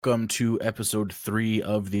welcome to episode 3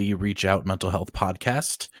 of the Reach Out Mental Health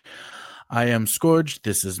Podcast. I am Scourge.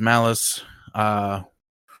 This is Malice.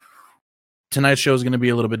 Tonight's show is going to be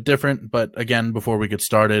a little bit different, but again, before we get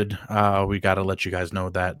started, we got to let you guys know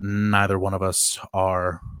that neither one of us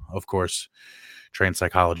are, of course, trained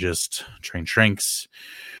psychologists, trained shrinks,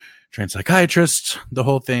 trained psychiatrists, the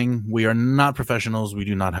whole thing. We are not professionals. We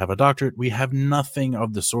do not have a doctorate. We have nothing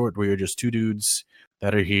of the sort. We are just two dudes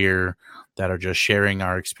that are here that are just sharing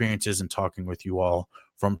our experiences and talking with you all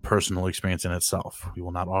from personal experience in itself. We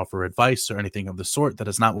will not offer advice or anything of the sort. That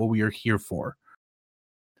is not what we are here for.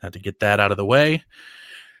 Had to get that out of the way.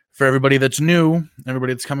 For everybody that's new,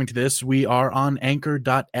 everybody that's coming to this, we are on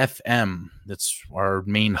anchor.fm. That's our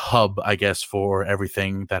main hub, I guess, for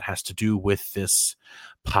everything that has to do with this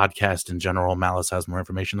podcast in general. Malice has more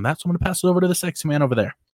information on that, so I'm going to pass it over to the sexy man over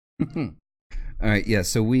there. All right, yeah,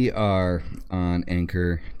 so we are on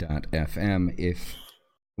anchor.fm. If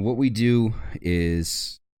what we do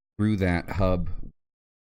is through that hub,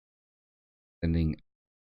 sending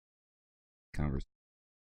conversation,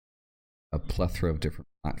 a plethora of different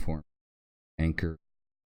platforms. Anchor,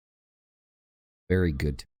 very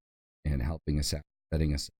good in helping us out,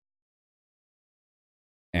 setting us up.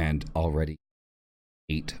 And already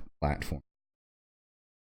 8 platforms.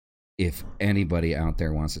 If anybody out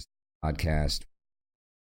there wants to podcast,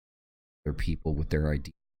 other people with their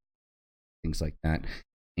ideas, things like that,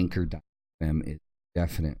 anchor.fm is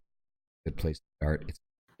definitely a good place to start. It's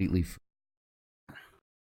completely free.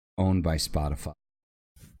 Owned by Spotify.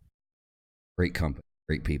 Great company,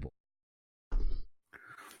 great people.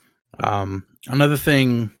 Another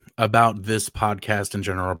thing about this podcast in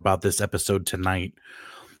general, about this episode tonight,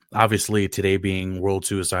 obviously today being World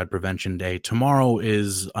Suicide Prevention Day, tomorrow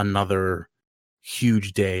is another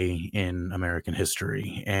huge day in American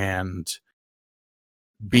history. And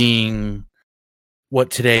being what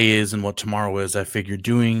today is and what tomorrow is, I figured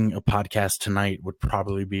doing a podcast tonight would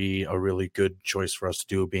probably be a really good choice for us to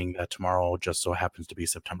do, being that tomorrow just so happens to be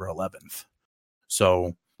September 11th.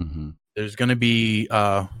 So there's going to be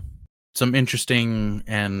some interesting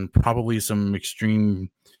and probably some extreme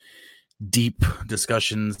deep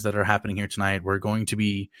discussions that are happening here tonight. We're going to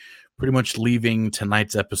be pretty much leaving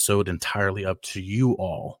tonight's episode entirely up to you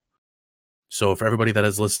all. So for everybody that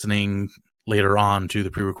is listening later on to the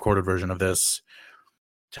pre-recorded version of this,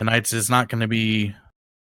 tonight's is not going to be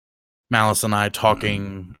Malice and I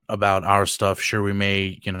talking about our stuff. Sure, we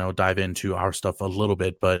may, dive into our stuff a little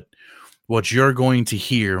bit, but what you're going to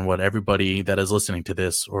hear and what everybody that is listening to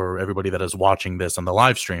this or everybody that is watching this on the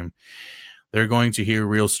live stream, they're going to hear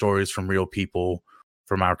real stories from real people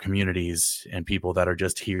from our communities and people that are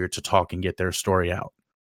just here to talk and get their story out.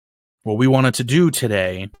 What we wanted to do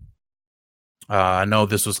today, I know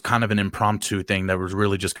this was kind of an impromptu thing that was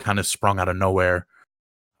really just kind of sprung out of nowhere.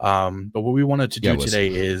 But what we wanted to do today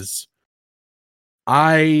is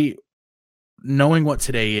knowing what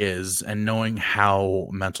today is and knowing how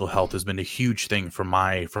mental health has been a huge thing for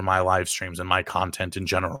my live streams and my content in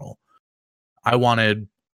general, I wanted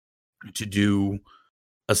to do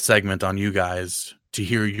a segment on you guys to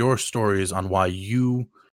hear your stories on why you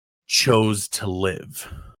chose to live,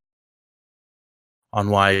 on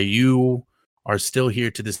why you are still here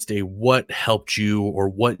to this day. What helped you or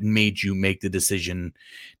what made you make the decision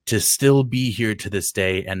to still be here to this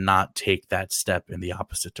day and not take that step in the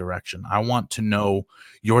opposite direction? I want to know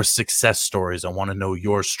your success stories. I want to know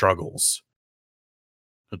your struggles.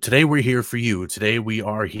 So today we're here for you. Today we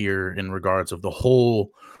are here in regards of the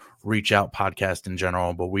whole Reach Out podcast in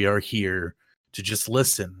general, but we are here to just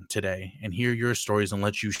listen today and hear your stories and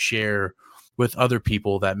let you share with other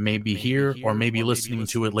people that may be here or may be listening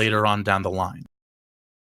to it later on down the line.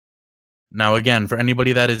 Now, again, for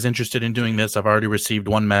anybody that is interested in doing this, I've already received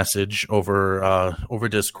one message over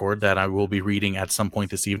Discord that I will be reading at some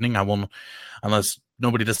point this evening. I will, unless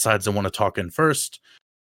nobody decides they want to talk in first,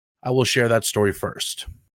 I will share that story first.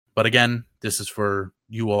 But again, this is for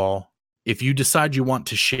you all. If you decide you want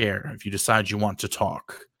to share, if you decide you want to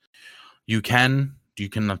talk, you can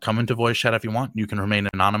come into voice chat if you want. You can remain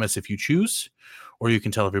anonymous if you choose, or you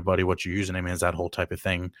can tell everybody what your username is, that whole type of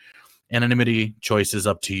thing. Anonymity choice is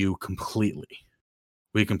up to you completely.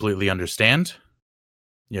 We completely understand.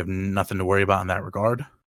 You have nothing to worry about in that regard.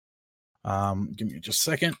 Give me just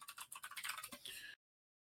a second.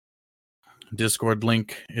 Discord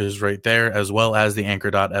link is right there, as well as the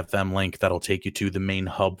anchor.fm link that'll take you to the main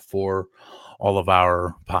hub for all of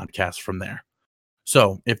our podcasts from there.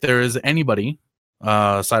 So if there is anybody,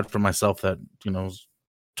 aside from myself, that, is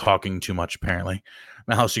talking too much, apparently.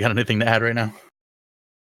 Malice, you got anything to add right now?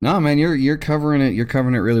 No, man, you're covering it. You're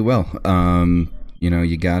covering it really well.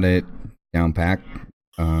 You got it down packed.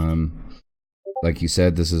 like you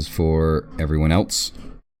said, this is for everyone else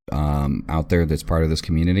out there that's part of this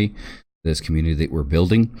community that we're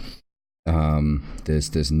building.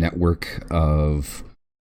 This network of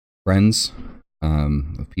friends,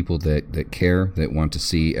 of people that care, that want to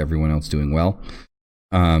see everyone else doing well,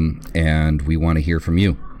 and we want to hear from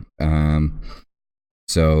you.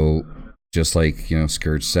 So just like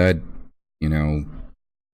Scourge said,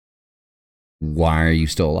 why are you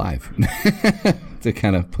still alive? To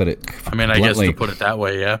kind of put it, I mean, I bluntly, guess to put it that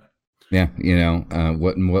way, yeah. Yeah,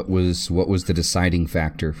 what was the deciding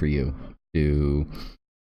factor for you to,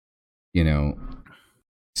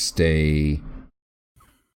 stay,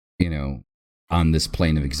 on this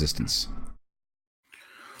plane of existence?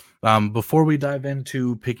 Before we dive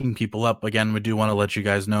into picking people up, again, we do want to let you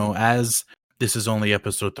guys know, as this is only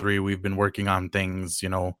episode 3, we've been working on things,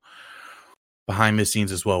 behind the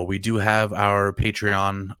scenes as well. We do have our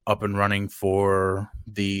Patreon up and running for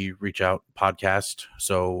the Reach Out podcast.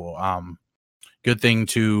 So good thing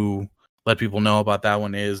to let people know about that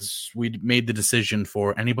one is we made the decision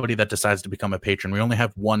for anybody that decides to become a patron. We only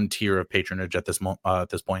have one tier of patronage at this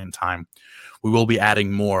point in time. We will be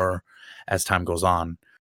adding more as time goes on.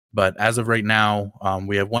 But as of right now,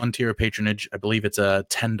 we have one tier of patronage. I believe it's a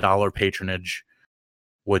 $10 patronage,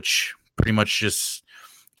 which pretty much just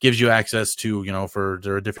gives you access to,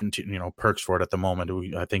 there are different, perks for it at the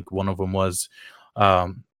moment. I think one of them was a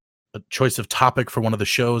choice of topic for one of the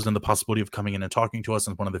shows and the possibility of coming in and talking to us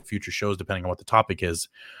in one of the future shows, depending on what the topic is.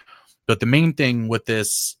 But the main thing with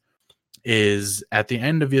this is at the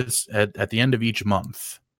end of each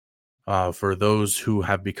month, for those who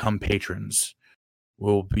have become patrons,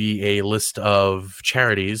 will be a list of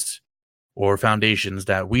charities or foundations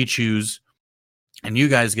that we choose, and you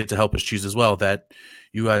guys get to help us choose as well, that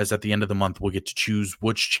you guys at the end of the month will get to choose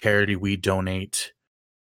which charity we donate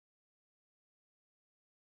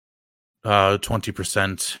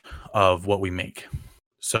 20% of what we make.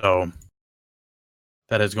 So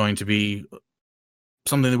that is going to be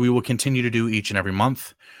something that we will continue to do each and every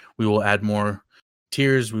month. We will add more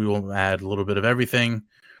tiers. We will add a little bit of everything.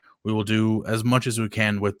 We will do as much as we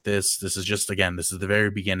can with this. This is just, again, this is the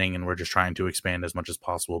very beginning, and we're just trying to expand as much as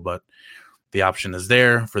possible. But the option is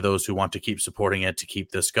there for those who want to keep supporting it, to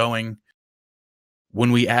keep this going.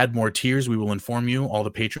 When we add more tiers, we will inform you. All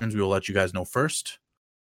the patrons, we will let you guys know first.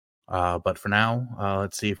 But for now,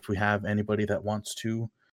 let's see if we have anybody that wants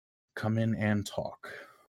to come in and talk.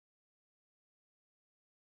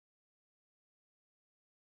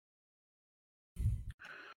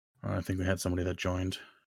 I think we had somebody that joined.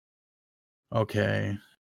 Okay.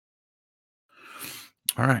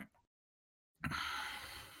 All right.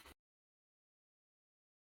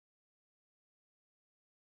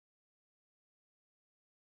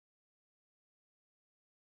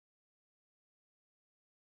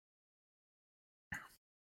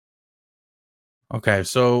 Okay,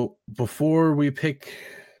 so before we pick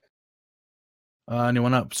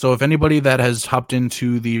anyone up, so if anybody that has hopped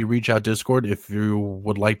into the Reach Out Discord, if you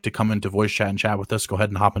would like to come into voice chat and chat with us, go ahead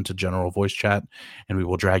and hop into general voice chat, and we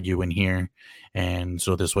will drag you in here. And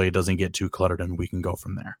so this way it doesn't get too cluttered, and we can go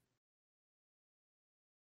from there.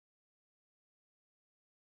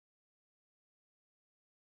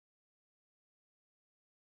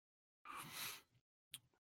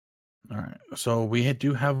 All right, so we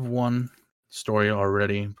do have one story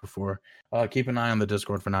already before. Keep an eye on the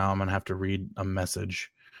Discord for now. I'm gonna have to read a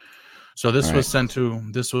message. So this was sent to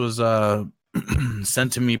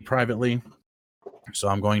sent to me privately. So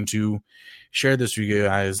I'm going to share this with you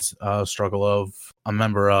guys. Struggle of a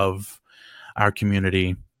member of our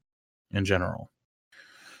community in general.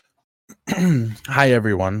 Hi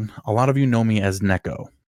everyone. A lot of you know me as Neko.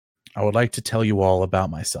 I would like to tell you all about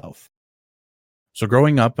myself. So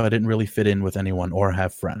growing up, I didn't really fit in with anyone or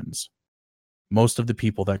have friends. Most of the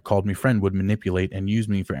people that called me friend would manipulate and use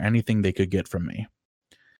me for anything they could get from me.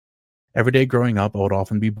 Every day growing up, I would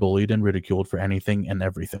often be bullied and ridiculed for anything and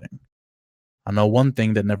everything. I know one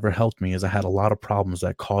thing that never helped me is I had a lot of problems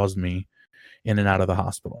that caused me in and out of the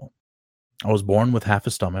hospital. I was born with half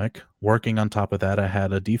a stomach. Working on top of that, I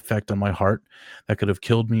had a defect on my heart that could have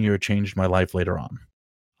killed me or changed my life later on.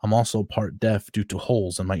 I'm also part deaf due to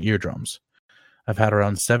holes in my eardrums. I've had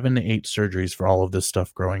around 7 to 8 surgeries for all of this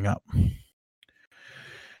stuff growing up.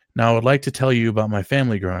 Now, I would like to tell you about my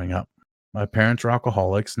family growing up. My parents were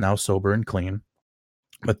alcoholics, now sober and clean,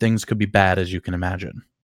 but things could be bad, as you can imagine.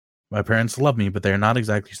 My parents love me, but they are not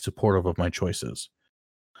exactly supportive of my choices.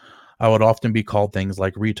 I would often be called things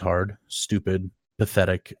like retard, stupid,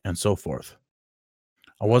 pathetic, and so forth.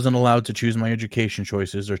 I wasn't allowed to choose my education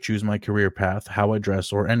choices or choose my career path, how I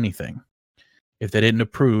dress, or anything. If they didn't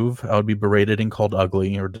approve, I would be berated and called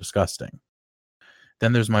ugly or disgusting.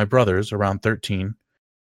 Then there's my brothers, around 13.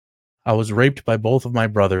 I was raped by both of my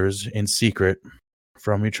brothers in secret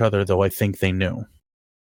from each other, though I think they knew.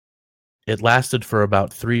 It lasted for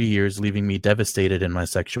about 3 years, leaving me devastated in my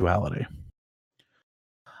sexuality.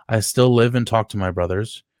 I still live and talk to my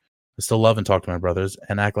brothers. I still love and talk to my brothers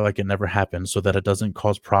and act like it never happened so that it doesn't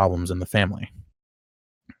cause problems in the family.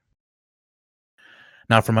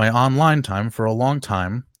 Now, for my online time, for a long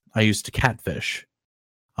time, I used to catfish.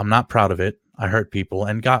 I'm not proud of it. I hurt people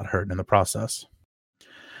and got hurt in the process.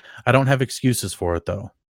 I don't have excuses for it,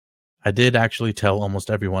 though. I did actually tell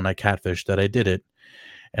almost everyone I catfished that I did it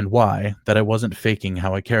and why, that I wasn't faking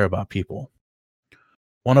how I care about people.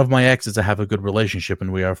 One of my exes I have a good relationship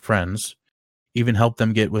and we are friends. Even helped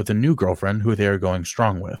them get with a new girlfriend who they are going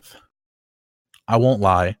strong with. I won't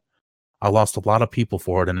lie, I lost a lot of people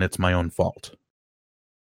for it and it's my own fault.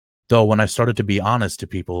 Though when I started to be honest to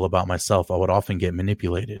people about myself, I would often get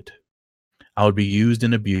manipulated. I would be used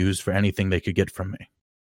and abused for anything they could get from me.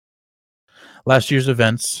 Last year's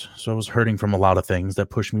events, so I was hurting from a lot of things that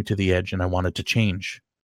pushed me to the edge and I wanted to change.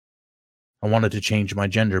 I wanted to change my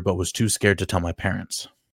gender but was too scared to tell my parents.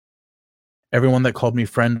 Everyone that called me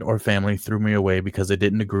friend or family threw me away because they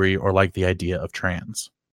didn't agree or like the idea of trans.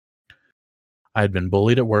 I had been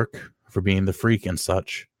bullied at work for being the freak and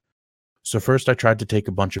such. So first I tried to take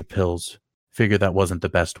a bunch of pills, figured that wasn't the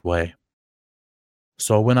best way.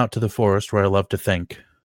 So I went out to the forest where I love to think.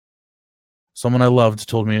 Someone I loved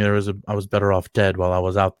told me I was better off dead while I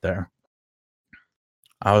was out there.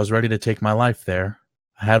 I was ready to take my life there.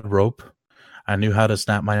 I had rope. I knew how to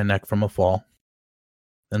snap my neck from a fall.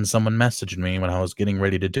 Then someone messaged me when I was getting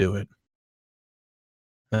ready to do it.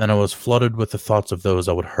 Then I was flooded with the thoughts of those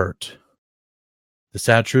I would hurt. The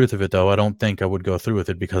sad truth of it, though, I don't think I would go through with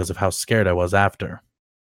it because of how scared I was after.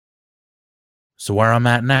 So where I'm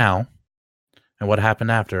at now, and what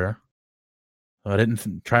happened after, I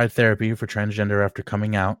didn't try therapy for transgender after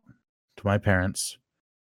coming out to my parents.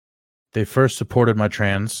 They first supported my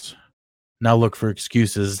trans, now look for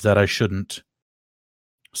excuses that I shouldn't.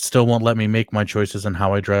 Still won't let me make my choices in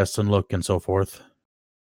how I dress and look and so forth.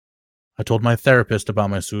 I told my therapist about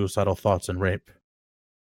my suicidal thoughts and rape.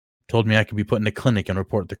 Told me I could be put in a clinic and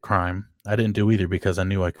report the crime. I didn't do either because I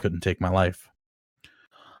knew I couldn't take my life.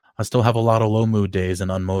 I still have a lot of low mood days and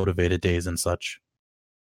unmotivated days and such.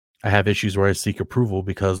 I have issues where I seek approval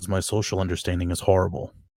because my social understanding is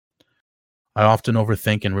horrible. I often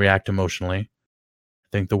overthink and react emotionally,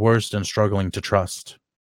 think the worst and struggling to trust.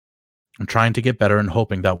 I'm trying to get better and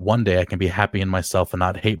hoping that one day I can be happy in myself and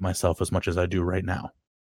not hate myself as much as I do right now.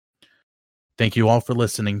 Thank you all for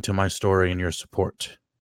listening to my story and your support.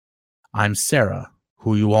 I'm Sarah,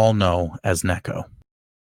 who you all know as Neko.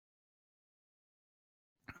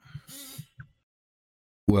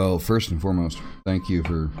 Well, first and foremost, thank you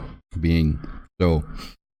for being so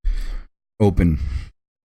open,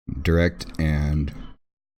 direct, and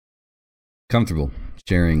comfortable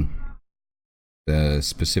sharing the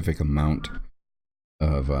specific amount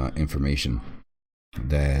of information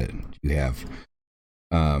that you have.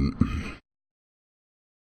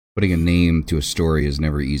 Putting a name to a story is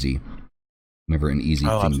never easy. Never an easy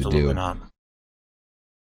thing to do. Not.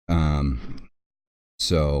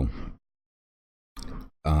 So,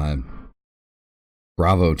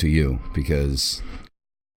 bravo to you, because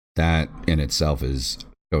that in itself is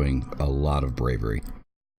showing a lot of bravery.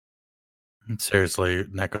 Seriously,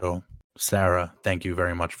 Neko, Sarah, thank you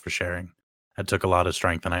very much for sharing. That took a lot of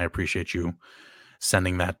strength, and I appreciate you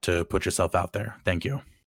sending that to put yourself out there. Thank you.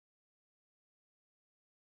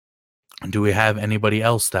 Do we have anybody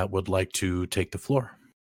else that would like to take the floor?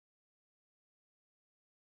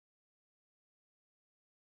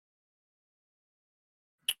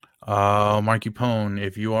 Marky Pone,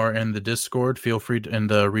 if you are in the Discord, feel free to, in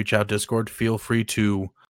the Reach Out Discord, feel free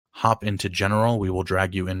to hop into General. We will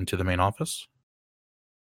drag you into the main office.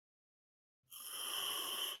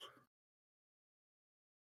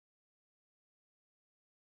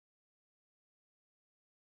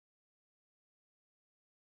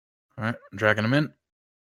 All right, dragging him in.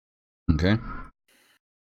 Okay.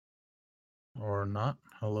 Or not.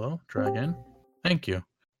 Hello, drag in. Thank you.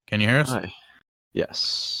 Can you hear us? Hi.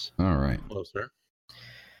 Yes. All right. Hello, sir.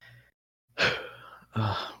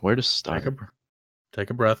 Where to start? Take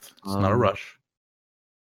a breath. It's not a rush.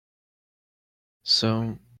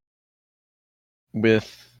 So,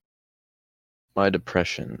 with my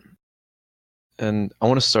depression, and I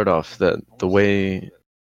want to start off that the way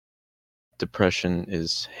depression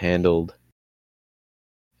is handled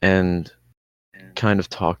and kind of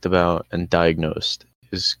talked about and diagnosed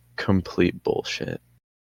is complete bullshit.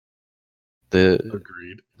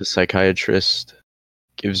 Agreed. The psychiatrist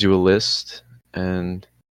gives you a list and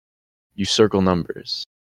you circle numbers,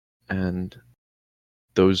 and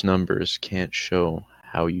those numbers can't show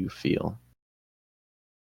how you feel.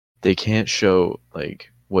 They can't show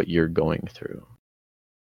like what you're going through.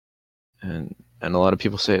 And a lot of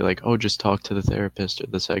people say like, oh, just talk to the therapist or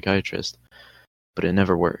the psychiatrist, but it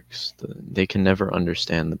never works. They can never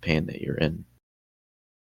understand the pain that you're in.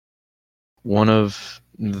 One of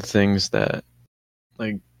the things that,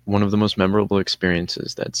 like, one of the most memorable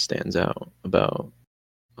experiences that stands out about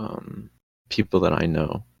people that I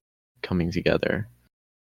know coming together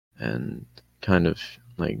and kind of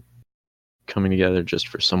like coming together just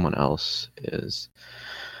for someone else is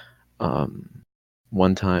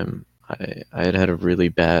one time I had a really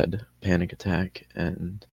bad panic attack,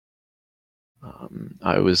 and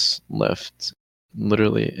I was left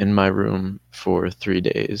literally in my room for 3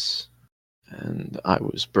 days, and I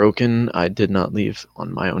was broken. I did not leave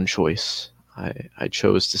on my own choice. I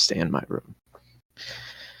chose to stay in my room.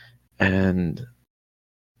 And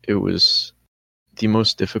it was the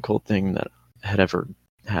most difficult thing that had ever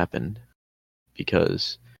happened,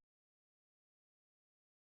 because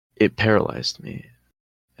it paralyzed me,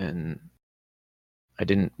 and I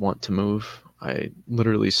didn't want to move. I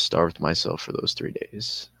literally starved myself for those 3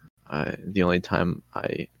 days. The only time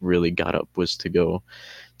I really got up was to go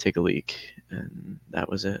take a leak, and that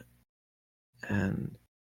was it. And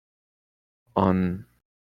on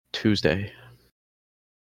Tuesday,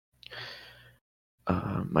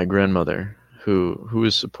 my grandmother, who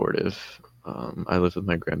is supportive, I live with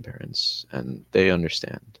my grandparents, and they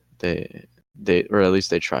understand. They or at least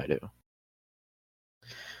they try to.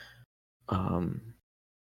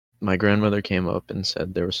 My grandmother came up and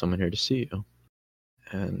said there was someone here to see you,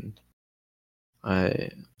 and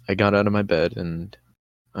I got out of my bed, and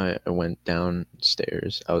I went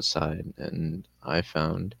downstairs outside, and I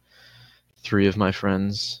found 3 of my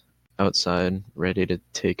friends outside ready to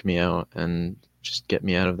take me out and just get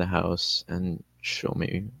me out of the house and show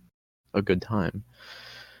me a good time.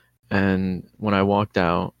 And when I walked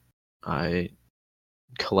out, I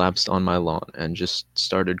collapsed on my lawn and just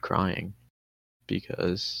started crying,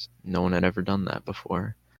 because no one had ever done that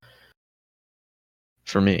before.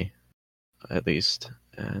 For me, at least.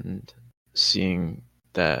 And seeing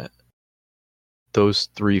that those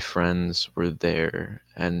 3 friends were there,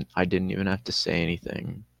 and I didn't even have to say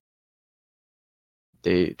anything.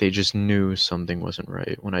 They just knew something wasn't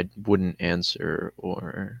right when I wouldn't answer,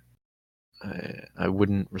 or I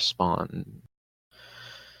wouldn't respond.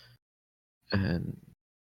 And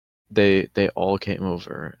they all came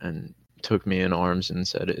over and took me in arms and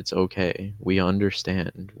said, "It's okay. We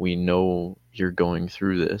understand. We know you're going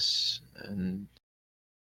through this." And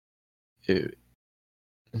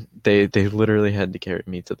they literally had to carry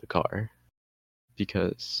me to the car,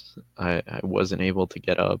 because I wasn't able to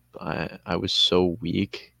get up. I was so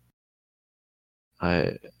weak.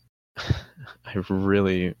 I I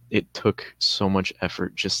really, it took so much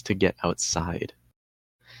effort just to get outside.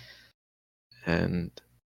 And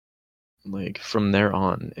like from there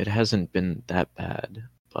on, it hasn't been that bad,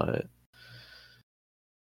 but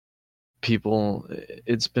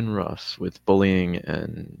it's been rough with bullying,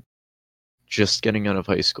 and just getting out of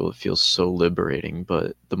high school, it feels so liberating.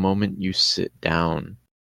 But the moment you sit down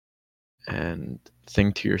and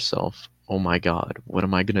think to yourself, oh my God, what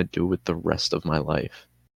am I going to do with the rest of my life?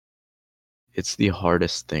 It's the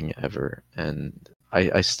hardest thing ever. And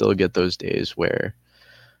I still get those days where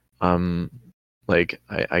like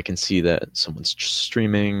I can see that someone's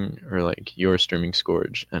streaming, or like you're streaming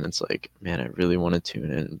Scourge, and it's like, man, I really want to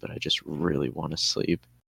tune in, but I just really want to sleep.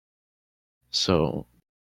 So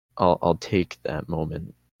I'll take that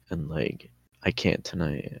moment, and like, I can't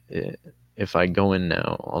tonight. If I go in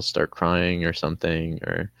now, I'll start crying or something,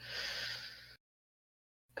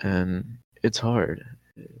 and it's hard.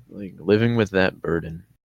 Like, living with that burden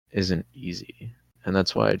isn't easy, and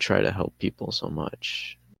that's why I try to help people so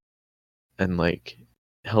much. And like,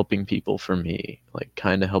 helping people for me like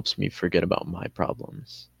kind of helps me forget about my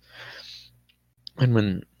problems. And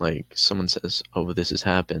when like someone says, oh, this has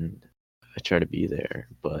happened, I try to be there.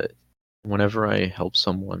 But whenever I help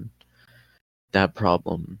someone, that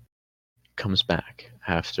problem comes back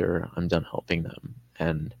after I'm done helping them.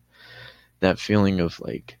 And that feeling of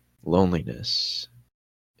like loneliness,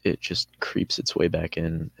 it just creeps its way back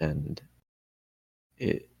in, and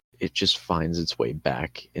it just finds its way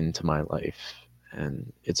back into my life,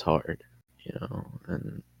 and it's hard, you know.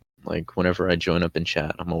 And like, whenever I join up in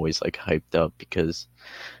chat, I'm always like hyped up, because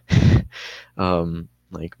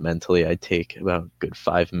like mentally I take about a good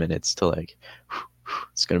 5 minutes to like,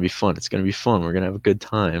 it's gonna be fun, we're gonna have a good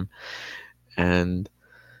time. And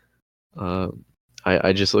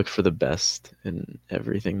I just look for the best in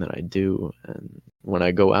everything that I do. And when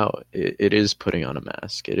I go out, it is putting on a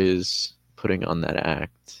mask. It is putting on that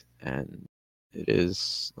act. And it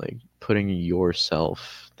is like putting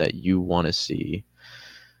yourself that you want to see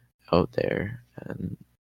out there. And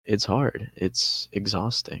it's hard. It's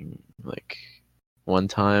exhausting. Like one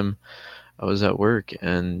time I was at work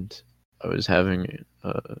and I was having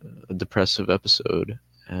a depressive episode,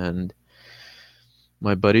 and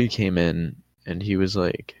my buddy came in and he was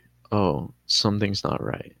like, "Oh, something's not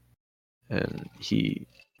right." And he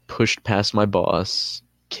pushed past my boss,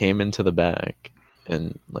 came into the back,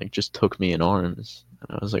 and like just took me in arms.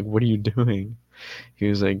 And I was like, "What are you doing?" He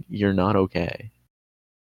was like, "You're not okay."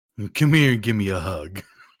 Come here and give me a hug.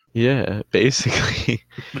 Yeah, basically.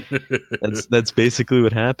 That's basically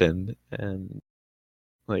what happened. And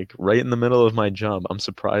like right in the middle of my job, I'm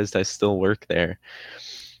surprised I still work there.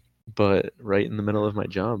 But right in the middle of my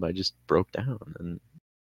job, I just broke down, and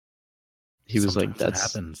he was like, Sometimes it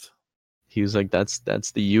happens. he was like, that's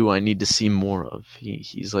the you I need to see more of.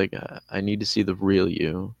 He's like, I need to see the real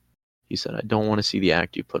you. He said, I don't want to see the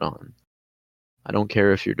act you put on. I don't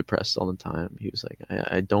care if you're depressed all the time. He was like,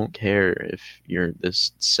 I don't care if you're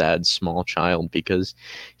this sad small child, because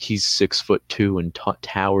he's 6'2" and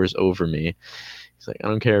towers over me. He's like, I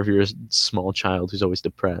don't care if you're a small child who's always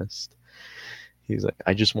depressed. He's like,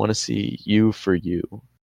 I just want to see you for you.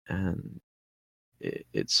 And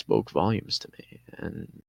it spoke volumes to me.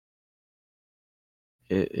 And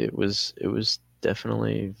it was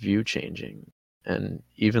definitely view changing. And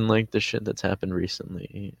even like the shit that's happened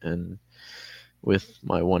recently and with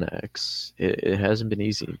my one ex, it hasn't been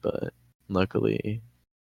easy, but luckily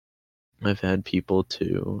I've had people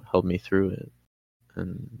to help me through it.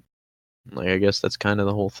 And like, I guess that's kind of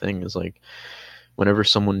the whole thing, is like whenever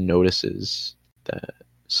someone notices that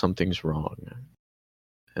something's wrong,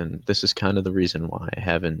 and this is kind of the reason why I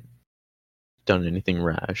haven't done anything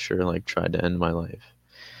rash or like tried to end my life,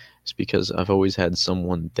 is because I've always had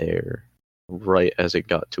someone there right as it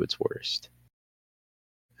got to its worst.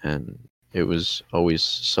 And it was always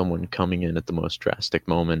someone coming in at the most drastic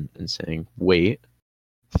moment and saying, wait,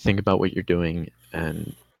 think about what you're doing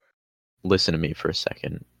and listen to me for a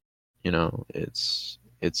second. You know, it's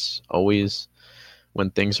always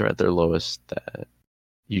when things are at their lowest that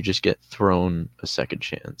you just get thrown a second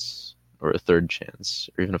chance or a third chance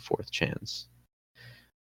or even a fourth chance.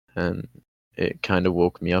 And it kind of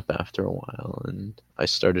woke me up after a while, and I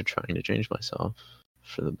started trying to change myself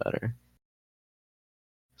for the better.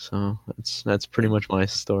 So that's pretty much my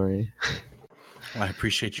story. I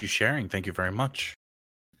appreciate you sharing. Thank you very much.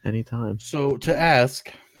 Anytime. So to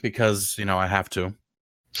ask, because I have to,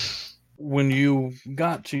 when you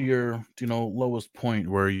got to your lowest point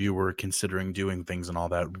where you were considering doing things and all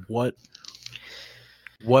that,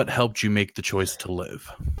 what helped you make the choice to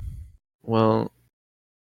live? Well,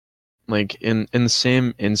 like in the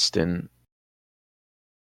same instant,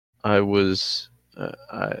 I was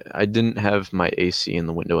I didn't have my AC in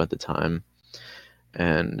the window at the time,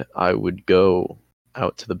 and I would go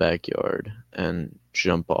out to the backyard and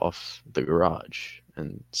jump off the garage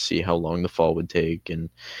and see how long the fall would take, and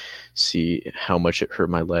see how much it hurt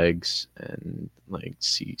my legs, and like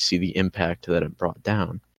see the impact that it brought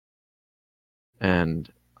down.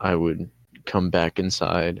 And I would come back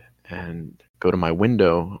inside and go to my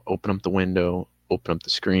window, open up the window, open up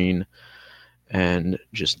the screen, and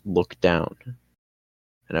just look down.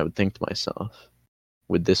 And I would think to myself,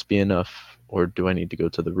 would this be enough, or do I need to go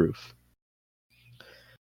to the roof?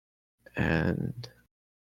 And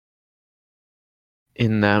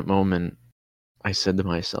in that moment, I said to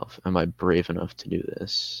myself, am I brave enough to do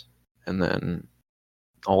this? And then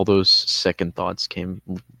all those second thoughts came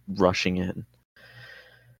rushing in.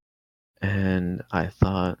 And I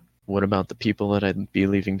thought, what about the people that I'd be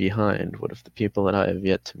leaving behind? What if the people that I have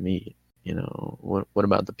yet to meet? What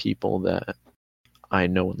about the people that I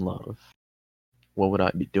know and love? What would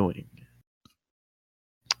I be doing?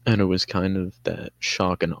 And it was kind of that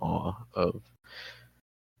shock and awe of,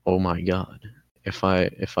 oh my God, if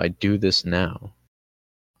I do this now,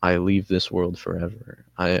 I leave this world forever.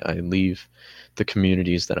 I leave the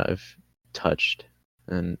communities that I've touched,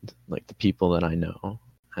 and like the people that I know,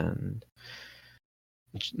 and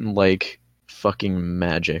like fucking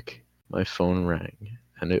magic, my phone rang,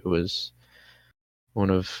 and it was one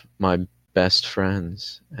of my best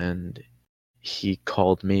friends, and he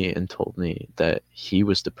called me and told me that he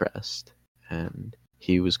was depressed and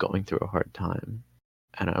he was going through a hard time.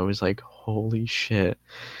 And I was like, holy shit.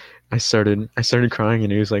 I started crying,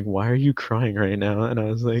 and he was like, why are you crying right now? And I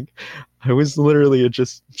was like, I was literally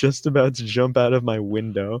just about to jump out of my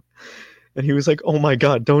window, And he was like, "Oh my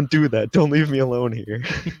God, don't do that. Don't leave me alone here."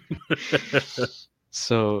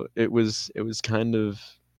 So it was kind of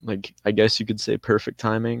like, I guess you could say perfect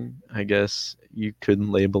timing. I guess you could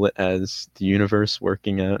label it as the universe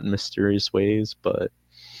working out in mysterious ways, but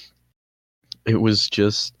it was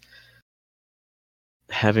just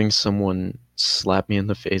having someone slap me in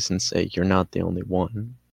the face and say, "You're not the only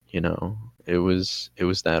one." It was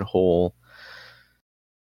that whole,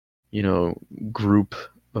 group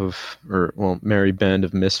of, or well, merry band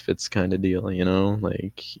of misfits kind of deal,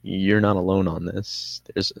 like, you're not alone on this.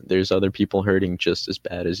 There's other people hurting just as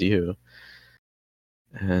bad as you.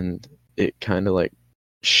 And it kind of like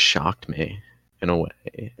shocked me in a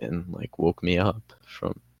way, and like woke me up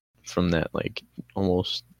from that like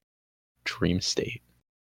almost dream state.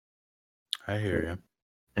 I hear you.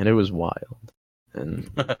 And it was wild. And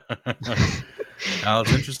Now,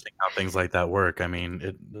 it's interesting how things like that work. I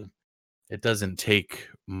mean, it doesn't take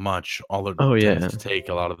much. All it tends to take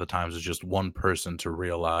a lot of the times is just one person to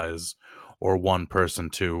realize, or one person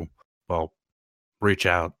to, well, reach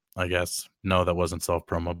out, I guess. No, that wasn't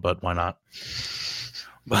self-promo, but why not?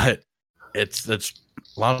 But it's a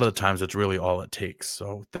lot of the times it's really all it takes.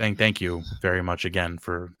 So thank you very much again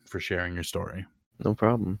for sharing your story. No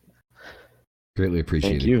problem. Greatly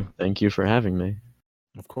appreciate it. Thank you for having me.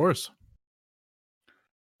 Of course.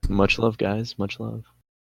 Much love, guys. Much love.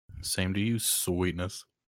 Same to you, sweetness.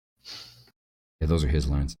 Yeah, those are his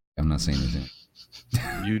lines. I'm not saying anything.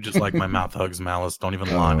 You just like my mouth hugs, Malice. Don't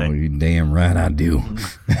even lie. Oh, you damn right I do.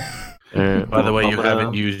 By the way, you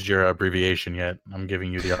haven't used your abbreviation yet. I'm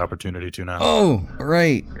giving you the opportunity to now. Oh,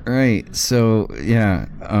 right. So, yeah,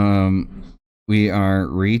 we are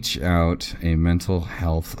Reach Out, a mental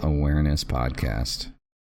health awareness podcast.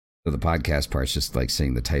 So the podcast part's just like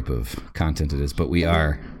saying the type of content it is, but we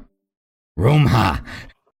are Romha.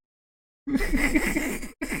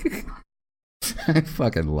 I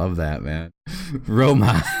fucking love that, man.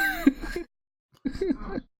 Roma.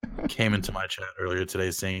 Came into my chat earlier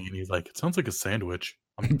today saying, and he's like, "It sounds like a sandwich."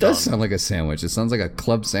 It does sound like a sandwich. It sounds like a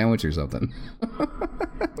club sandwich or something.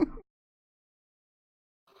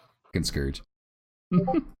 Fucking Scourge.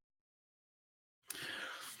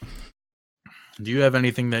 Do you have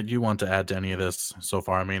anything that you want to add to any of this so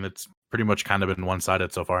far? I mean, it's pretty much kind of been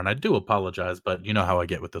one-sided so far, and I do apologize, but you know how I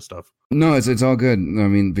get with this stuff. No, it's all good. I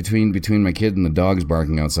mean, between my kid and the dogs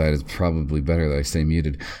barking outside, it's probably better that I stay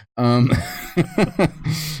muted.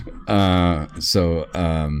 So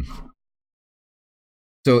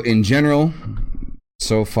in general,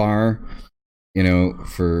 so far,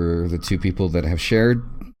 for the two people that have shared,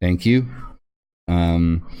 thank you.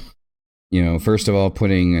 First of all,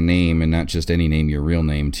 putting a name, and not just any name, your real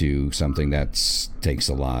name, to something that takes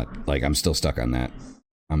a lot. Like, I'm still stuck on that.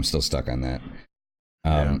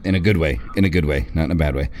 Yeah. In a good way, not in a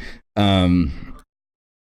bad way. And,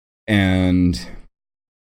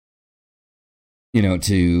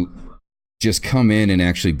 to just come in and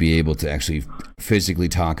actually be able to actually physically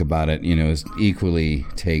talk about it, is equally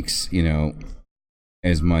takes,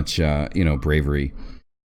 as much, bravery,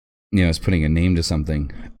 as putting a name to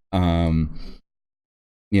something.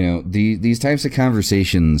 These types of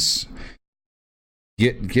conversations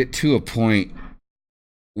get to a point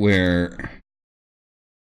where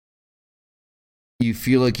you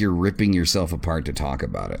feel like you're ripping yourself apart to talk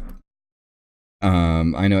about it.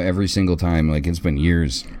 I know every single time, like, it's been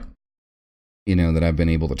years, that I've been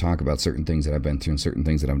able to talk about certain things that I've been through and certain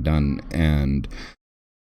things that I've done, and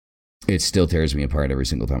it still tears me apart every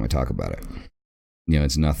single time I talk about it.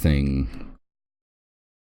 It's nothing.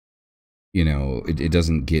 It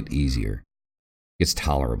doesn't get easier. It's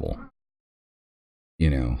tolerable.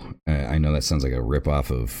 I know that sounds like a ripoff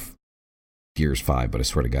of Gears 5, but I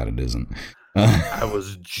swear to God it isn't. I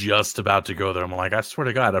was just about to go there. I'm like, I swear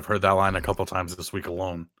to God, I've heard that line a couple times this week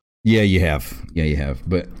alone. Yeah, you have.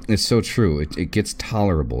 But it's so true. It gets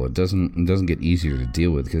tolerable. It doesn't get easier to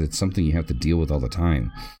deal with, because it's something you have to deal with all the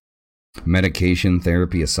time. Medication,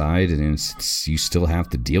 therapy aside, and you still have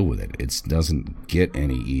to deal with it. It doesn't get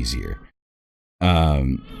any easier.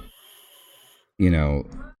 And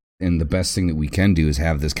the best thing that we can do is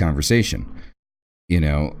have this conversation.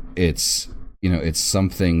 It's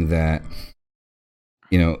something that,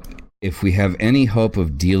 if we have any hope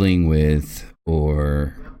of dealing with,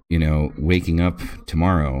 or, waking up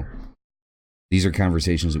tomorrow, these are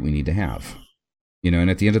conversations that we need to have. And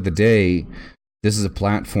at the end of the day, this is a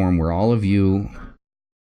platform where all of you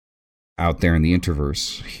out there in the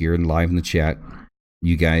interverse, here and live in the chat,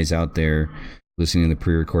 you guys out there listening to the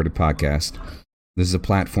pre-recorded podcast, this is a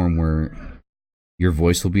platform where your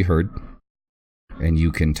voice will be heard, and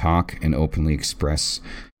you can talk and openly express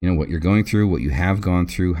what you're going through, what you have gone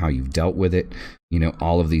through, how you've dealt with it,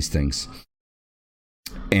 all of these things.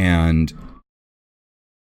 And,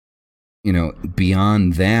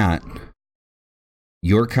 beyond that,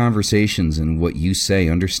 your conversations and what you say,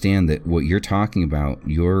 understand that what you're talking about,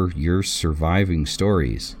 your surviving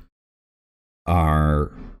stories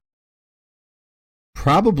are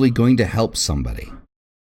probably going to help somebody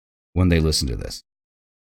when they listen to this.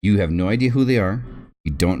 You have no idea who they are.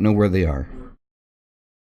 You don't know where they are.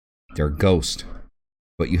 They're a ghost,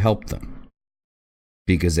 but you helped them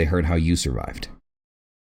because they heard how you survived.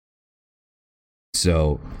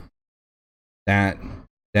 So that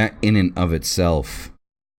in and of itself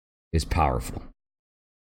is powerful.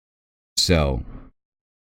 So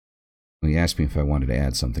well, you asked me if I wanted to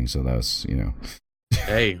add something, so that was,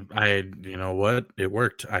 Hey, you know what? It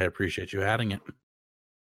worked. I appreciate you adding it.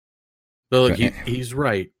 But look, he's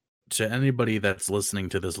right. To anybody that's listening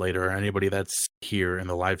to this later, or anybody that's here in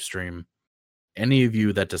the live stream, any of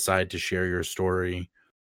you that decide to share your story,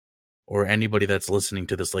 or anybody that's listening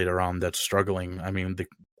to this later on that's struggling, I mean,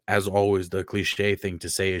 as always, the cliche thing to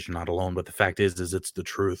say is you're not alone, but the fact is it's the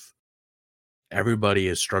truth. Everybody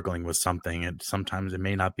is struggling with something, and sometimes it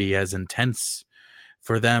may not be as intense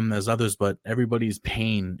for them as others, but everybody's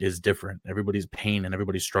pain is different. Everybody's pain and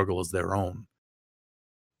everybody's struggle is their own.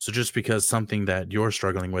 So just because something that you're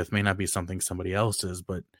struggling with may not be something somebody else is,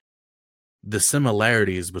 but the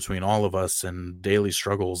similarities between all of us and daily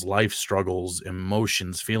struggles, life struggles,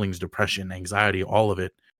 emotions, feelings, depression, anxiety, all of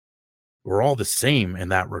it, we're all the same in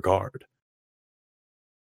that regard.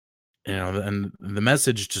 And the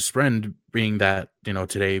message to spread being that,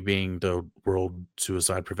 today being the World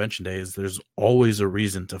Suicide Prevention Day, is there's always a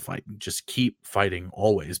reason to fight. Just keep fighting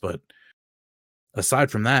always. But aside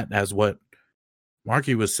from that, as what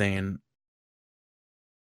Marky was saying,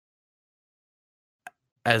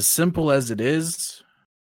 as simple as it is,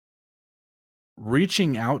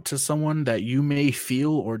 reaching out to someone that you may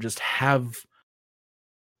feel or just have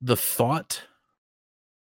the thought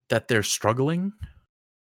that they're struggling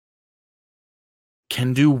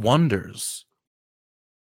can do wonders.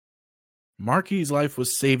 Marky's life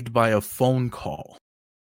was saved by a phone call.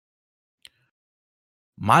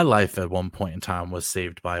 My life at one point in time was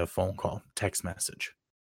saved by a phone call, text message.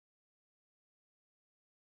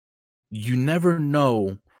 You never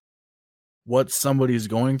know what somebody's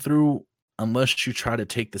going through unless you try to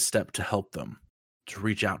take the step to help them, to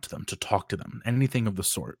reach out to them, to talk to them, anything of the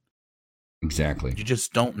sort. Exactly. You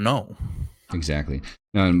just don't know. Exactly.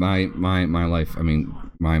 No, in my life, I mean,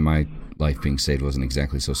 my life being saved wasn't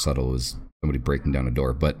exactly so subtle as somebody breaking down a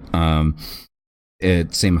door, but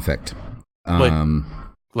same effect.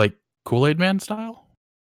 Like Kool-Aid Man style?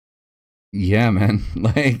 Yeah, man.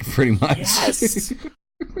 Like, pretty much. Yes.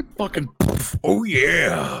 Fucking, oh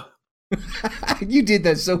yeah. You did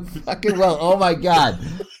that so fucking well. Oh my God.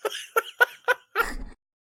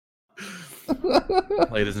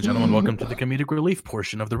 Ladies and gentlemen, welcome to the comedic relief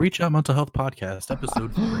portion of the Reach Out Mental Health Podcast,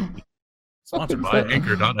 episode 3. Sponsored by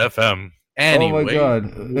Anchor.fm. Anyway. Oh my God.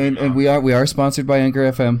 And we are sponsored by Anchor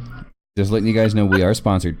FM. Just letting you guys know we are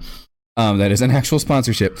sponsored. That is an actual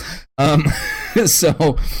sponsorship.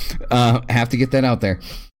 So have to get that out there.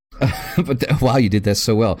 But wow, you did that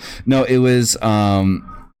so well. No, it was my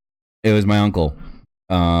uncle.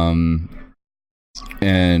 And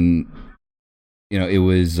it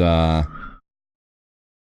was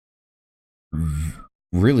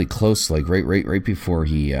really close, like right before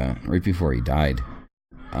he died.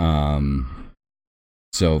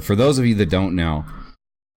 So for those of you that don't know,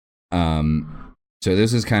 so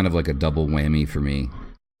this is kind of like a double whammy for me.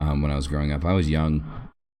 When I was growing up, I was young.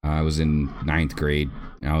 I was in 9th grade.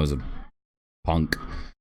 I was a punk.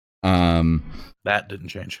 That didn't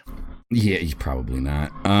change. Yeah, probably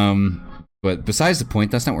not. But besides the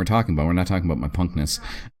point, that's not what we're talking about. We're not talking about my punkness.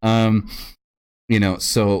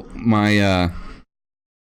 So my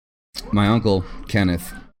uncle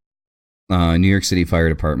Kenneth, New York City Fire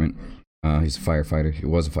Department. He's a firefighter. He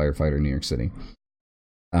was a firefighter in New York City.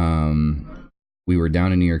 We were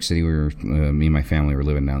down in New York City. Me and my family were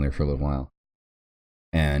living down there for a little while,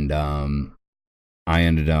 and I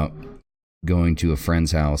ended up going to a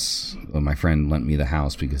friend's house. Well, my friend lent me the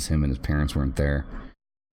house because him and his parents weren't there,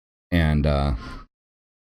 and I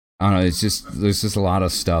don't know. It's just there's just a lot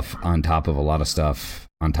of stuff on top of a lot of stuff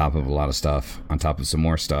on top of a lot of stuff on top of some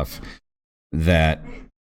more stuff that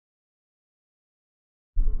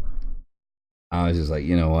I was just like,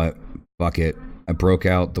 you know what, fuck it. I broke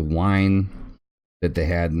out the wine that they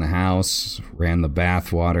had in the house, ran the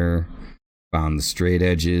bath water, found the straight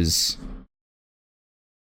edges,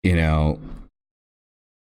 and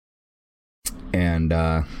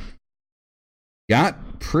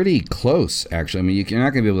Got pretty close, actually. I mean, you're not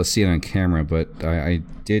going to be able to see it on camera, but I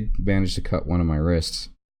did manage to cut one of my wrists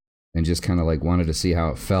and just kind of like wanted to see how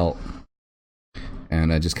it felt.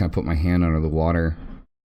 And I just kind of put my hand under the water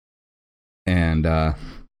and,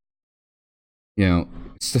 you know,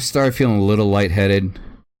 started feeling a little lightheaded.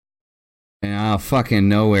 And out of fucking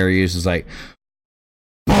nowhere, he was just like,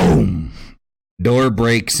 boom! Door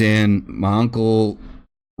breaks in. My uncle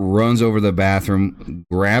runs over the bathroom,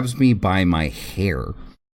 grabs me by my hair.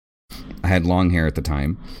 I had long hair at the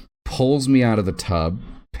time. Pulls me out of the tub,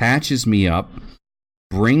 patches me up,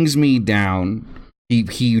 brings me down.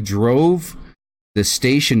 He drove the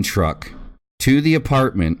station truck to the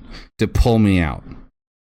apartment to pull me out.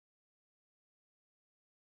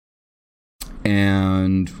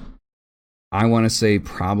 And I want to say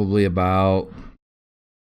probably about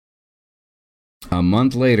a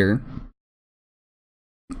month later,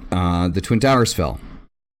 the Twin Towers fell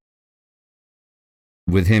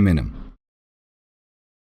with him in them.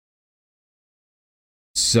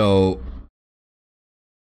 So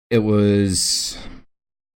it was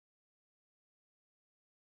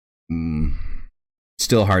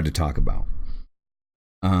still hard to talk about.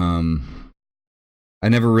 I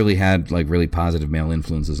never really had like really positive male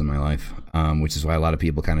influences in my life, which is why a lot of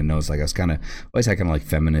people kind of knows like I was kind of always had kind of like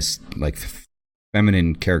feminist, like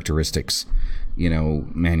feminine characteristics, you know,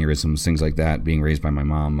 mannerisms, things like that. Being raised by my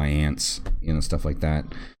mom, my aunts, you know, stuff like that.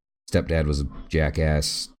 Stepdad was a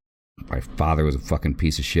jackass. My father was a fucking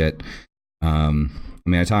piece of shit. I mean,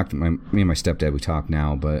 me and my stepdad, we talk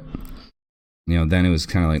now, but you know, then it was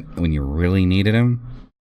kind of like when you really needed him,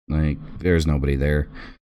 like there's nobody there.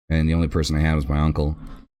 And the only person I had was my uncle.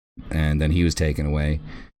 And then he was taken away.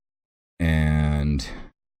 And,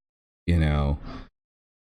 you know,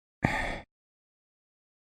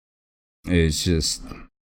 it's just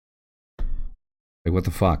like, what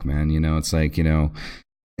the fuck, man? You know, it's like, you know,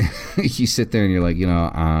 you sit there and you're like, you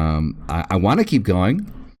know, I want to keep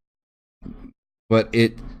going, but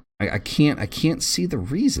I can't see the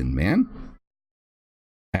reason, man.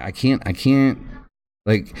 I can't,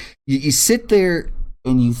 like, you sit there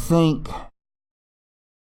and you think,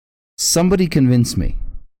 somebody convince me.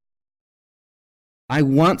 I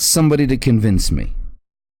want somebody to convince me.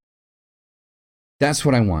 That's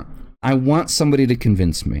what I want. I want somebody to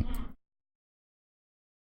convince me.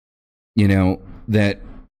 You know, that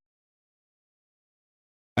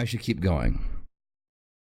I should keep going.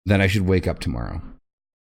 That I should wake up tomorrow.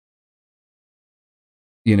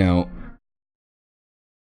 You know,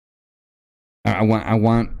 I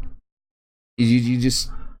want, you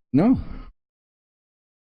just, no.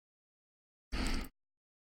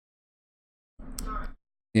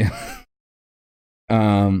 Yeah.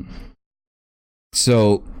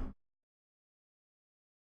 So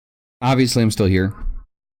obviously I'm still here.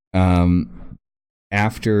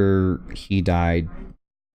 After he died,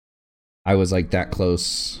 I was like that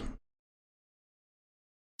close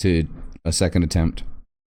to a second attempt.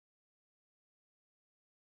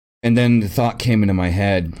 And then the thought came into my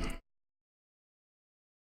head,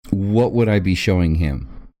 what would I be showing him?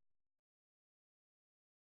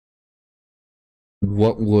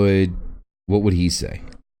 What would he say?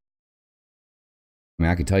 I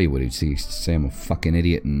mean, I could tell you what he'd say. He'd say I'm a fucking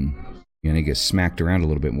idiot and, you know, he gets smacked around a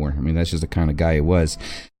little bit more. I mean, that's just the kind of guy he was.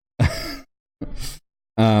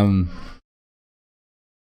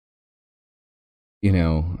 You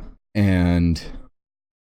know, and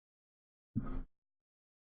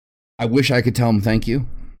I wish I could tell him thank you.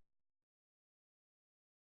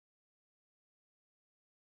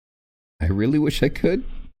 I really wish I could.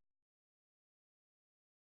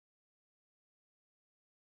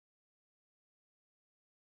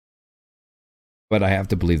 But I have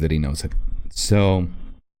to believe that he knows it. So,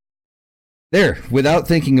 there, without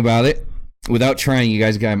thinking about it, without trying, you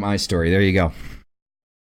guys got my story. There you go.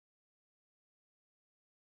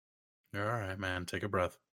 All right, man. Take a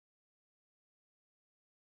breath.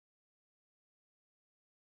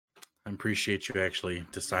 I appreciate you actually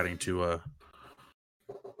deciding to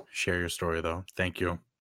share your story, though. Thank you.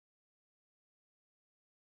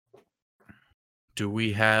 Do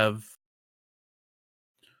we have,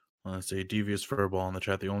 let's say, devious verbal in the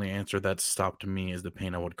chat? The only answer that stopped me is the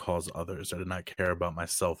pain I would cause others. I did not care about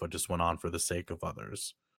myself. I just went on for the sake of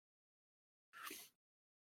others.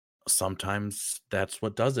 Sometimes that's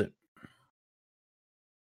what does it.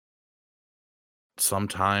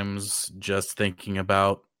 Sometimes just thinking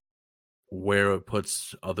about where it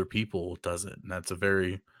puts other people does it. And that's a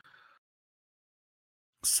very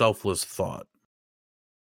selfless thought.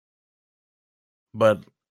 But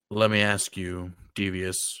let me ask you,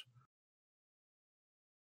 Devious,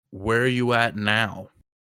 where are you at now?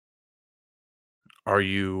 Are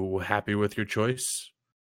you happy with your choice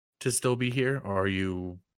to still be here, or are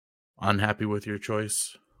you unhappy with your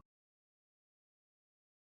choice?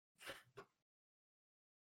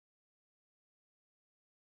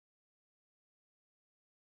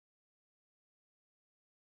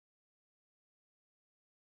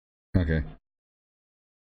 Okay.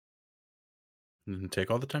 Take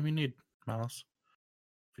all the time you need, Malice.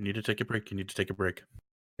 If you need to take a break, you need to take a break.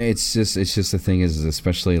 It's just the thing is,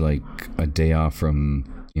 especially like a day off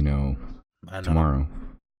from, you know, tomorrow.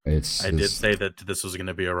 I did say that this was going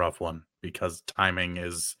to be a rough one because timing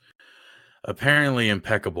is apparently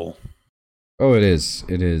impeccable. Oh, it is.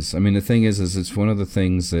 It is. I mean, the thing is it's one of the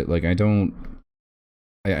things that, like, I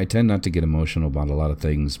tend not to get emotional about a lot of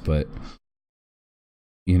things, but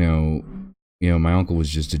you know, my uncle was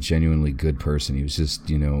just a genuinely good person. He was just,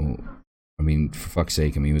 I mean, for fuck's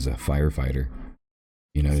sake, I mean, he was a firefighter.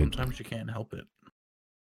 Sometimes you can't help it.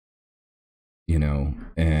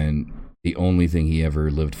 And the only thing he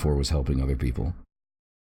ever lived for was helping other people.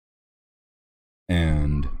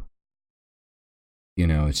 And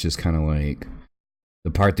it's just kind of like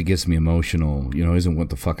the part that gets me emotional, isn't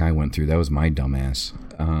what the fuck I went through. That was my dumbass.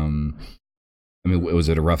 I mean, was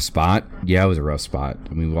it a rough spot? Yeah, it was a rough spot.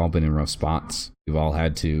 I mean, we've all been in rough spots. We've all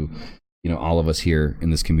had to, all of us here in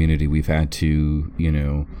this community, we've had to,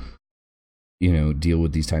 deal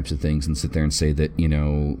with these types of things and sit there and say that,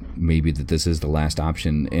 maybe that this is the last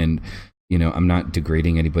option. And, I'm not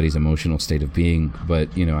degrading anybody's emotional state of being, but,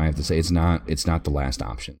 I have to say it's not the last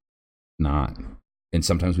option. Not. And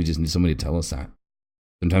sometimes we just need somebody to tell us that.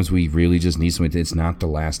 Sometimes we really just need somebody it's not the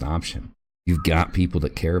last option. You've got people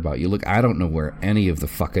that care about you. Look, I don't know where any of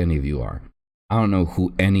you are. I don't know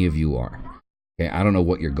who any of you are. Okay, I don't know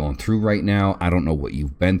what you're going through right now. I don't know what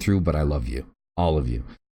you've been through, but I love you. All of you.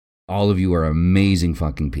 All of you are amazing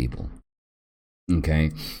fucking people. Okay?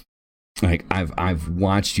 Like, I've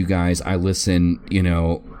watched you guys. I listen,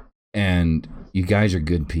 and you guys are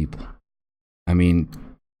good people. I mean,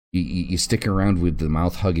 you stick around with the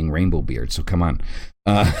mouth-hugging rainbow beard, so come on.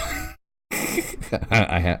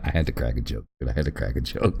 I had to crack a joke. I had to crack a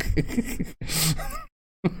joke.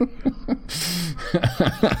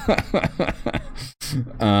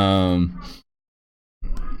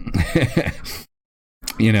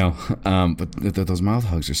 But those mouth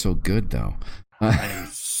hugs are so good, though. I am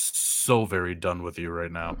so very done with you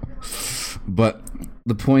right now. But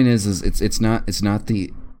the point is it's not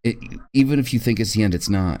even if you think it's the end, it's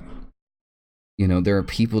not. There are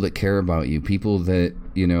people that care about you, people that,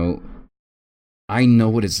 I know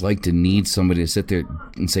what it's like to need somebody to sit there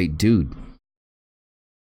and say, dude,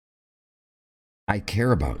 I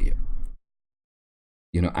care about you.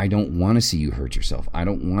 I don't want to see you hurt yourself. I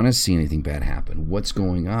don't want to see anything bad happen. What's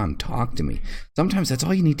going on? Talk to me. Sometimes that's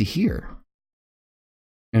all you need to hear.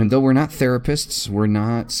 And though we're not therapists, we're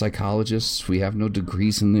not psychologists, we have no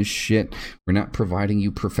degrees in this shit, we're not providing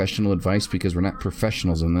you professional advice because we're not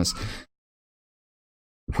professionals in this.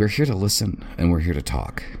 We're here to listen and we're here to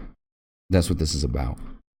talk. That's what this is about.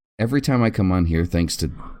 Every time I come on here, thanks to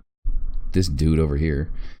this dude over here,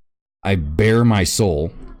 I bare my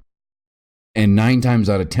soul, and 9 times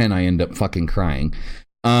out of 10 I end up fucking crying.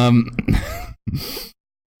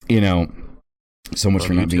 So much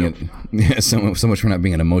for not being so much for not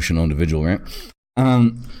being an emotional individual, right?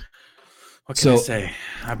 What can I say?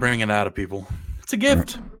 I bring it out of people. It's a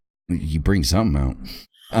gift. You bring something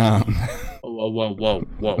out.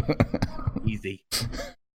 Whoa. Easy.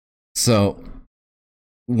 So,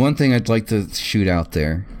 one thing I'd like to shoot out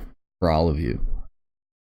there for all of you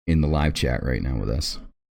in the live chat right now with us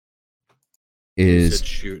is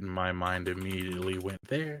shooting. My mind immediately went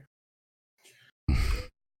there.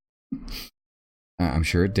 I'm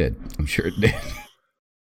sure it did.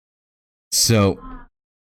 So,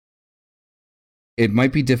 it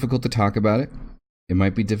might be difficult to talk about it. It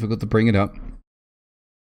might be difficult to bring it up.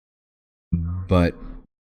 But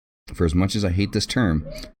for as much as I hate this term,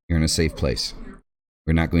 you're in a safe place.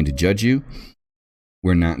 We're not going to judge you.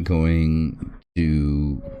 We're not going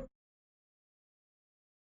to...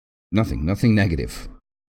 Nothing negative.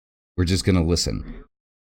 We're just going to listen.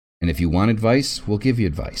 And if you want advice, we'll give you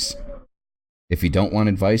advice. If you don't want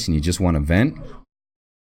advice and you just want to vent,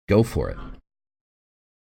 go for it.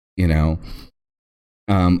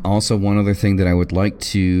 Also, one other thing that I would like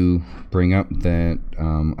to bring up that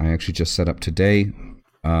I actually just set up today.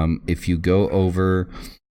 If you go over,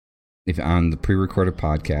 if on the pre-recorded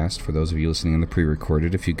podcast, for those of you listening on the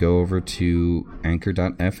pre-recorded, if you go over to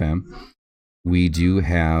anchor.fm, we do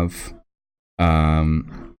have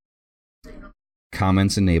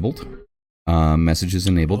comments enabled, messages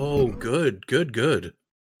enabled. Oh, good.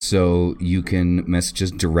 So you can message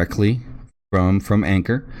us directly from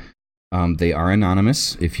Anchor. They are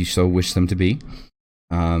anonymous if you so wish them to be.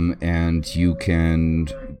 And you can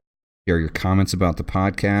share your comments about the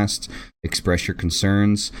podcast, express your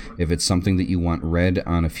concerns. If it's something that you want read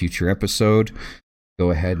on a future episode, go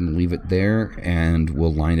ahead and leave it there and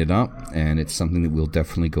we'll line it up. And it's something that we'll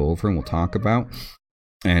definitely go over and we'll talk about.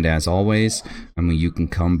 And as always, you can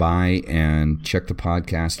come by and check the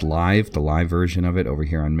podcast live, the live version of it over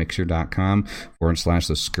here on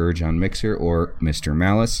mixer.com/The Scourge on Mixer or Mr.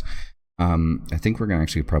 Malice. I think we're going to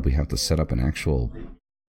actually probably have to set up an actual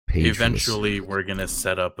page. Eventually, we're going to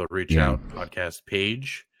set up a Reach Out podcast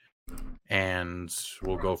page, and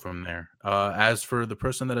we'll go from there. As for the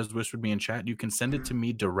person that has whispered me in chat, you can send it to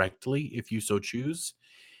me directly if you so choose,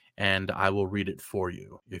 and I will read it for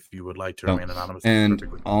you if you would like to remain anonymous. And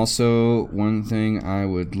also, one thing I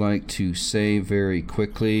would like to say very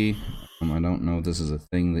quickly, I don't know if this is a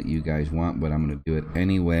thing that you guys want, but I'm going to do it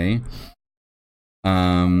anyway.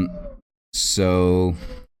 So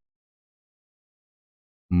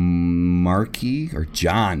Marky or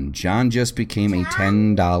John just became a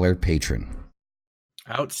 $10 patron.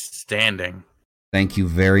 Outstanding. Thank you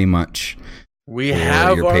very much. We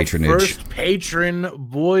have our first patron,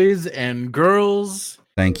 boys and girls.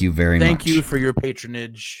 Thank you very much. Thank you for your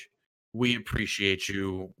patronage. We appreciate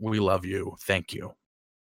you. We love you. Thank you.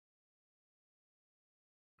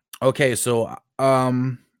 Okay, so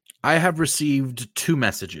I have received 2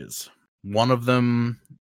 messages. One of them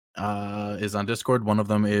is on Discord. One of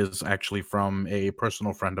them is actually from a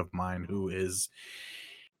personal friend of mine who is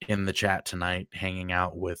in the chat tonight, hanging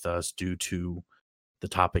out with us due to the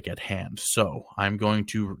topic at hand. So I'm going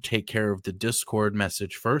to take care of the Discord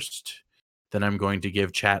message first. Then I'm going to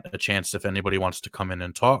give chat a chance if anybody wants to come in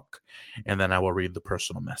and talk. And then I will read the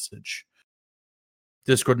personal message.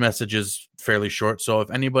 Discord message is fairly short. So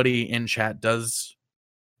if anybody in chat does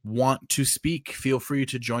want to speak, feel free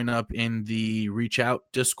to join up in the Reach Out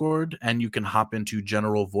Discord, and you can hop into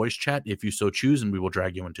general voice chat if you so choose, and we will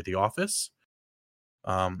drag you into the office.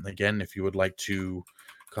 Again, if you would like to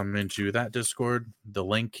come into that Discord, the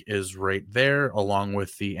link is right there, along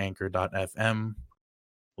with the anchor.fm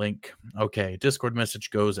link. Okay, Discord message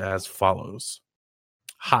goes as follows.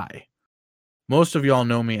 Hi. Most of y'all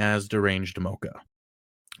know me as Deranged Mocha.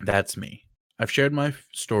 That's me. I've shared my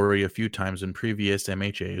story a few times in previous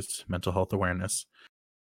MHAs, mental health awareness,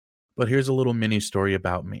 but here's a little mini story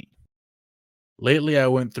about me. Lately, I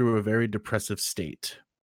went through a very depressive state.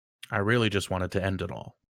 I really just wanted to end it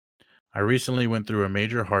all. I recently went through a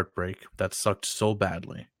major heartbreak that sucked so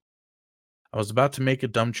badly. I was about to make a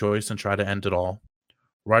dumb choice and try to end it all.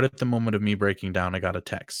 Right at the moment of me breaking down, I got a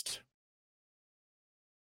text.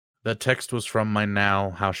 That text was from my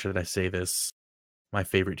how should I say this, my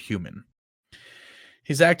favorite human.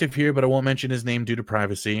 He's active here, but I won't mention his name due to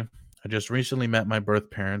privacy. I just recently met my birth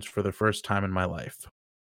parents for the first time in my life.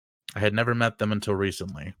 I had never met them until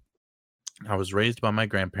recently. I was raised by my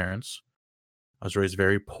grandparents. I was raised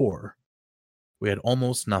very poor. We had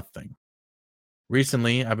almost nothing.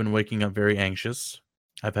 Recently, I've been waking up very anxious.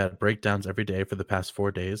 I've had breakdowns every day for the past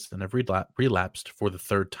 4 days, and I've relapsed for the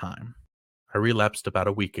 3rd time. I relapsed about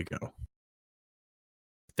a week ago.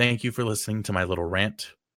 Thank you for listening to my little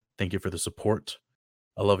rant. Thank you for the support.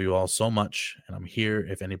 I love you all so much, and I'm here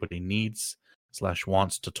if anybody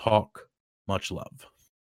needs/wants to talk. Much love.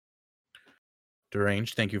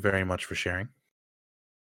 Deranged, thank you very much for sharing.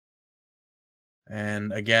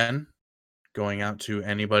 And again, going out to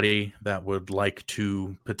anybody that would like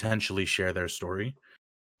to potentially share their story,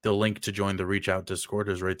 the link to join the Reach Out Discord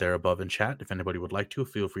is right there above in chat. If anybody would like to,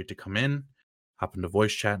 feel free to come in, hop into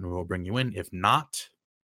voice chat, and we will bring you in. If not,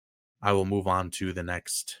 I will move on to the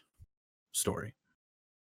next story.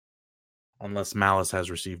 Unless Malice has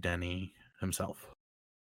received any himself.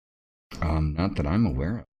 Not that I'm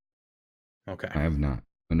aware of. Okay. I have not.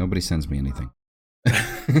 But nobody sends me anything.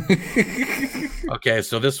 Okay,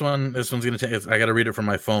 so this one's gonna take. I gotta read it from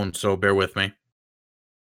my phone, so bear with me.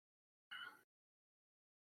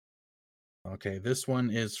 Okay, this one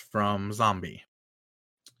is from Zombie.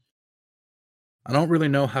 I don't really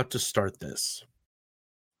know how to start this.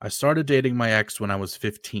 I started dating my ex when I was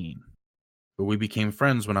 15. But we became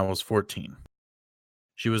friends when I was 14.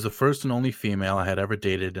 She was the first and only female I had ever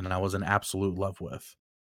dated, and I was in absolute love with.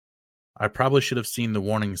 I probably should have seen the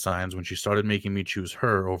warning signs when she started making me choose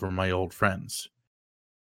her over my old friends.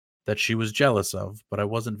 That she was jealous of, but I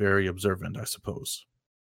wasn't very observant, I suppose.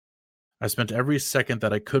 I spent every second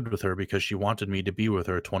that I could with her because she wanted me to be with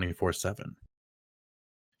her 24/7.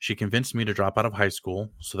 She convinced me to drop out of high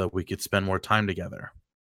school so that we could spend more time together.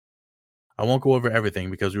 I won't go over everything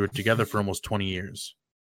because we were together for almost 20 years.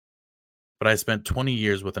 but I spent 20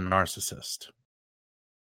 years with a narcissist.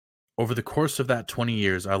 Over the course of that 20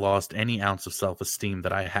 years, I lost any ounce of self-esteem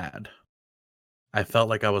that I had. I felt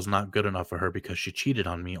like I was not good enough for her because she cheated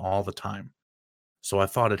on me all the time, so I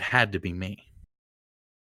thought it had to be me.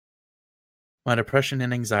 My depression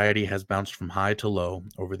and anxiety has bounced from high to low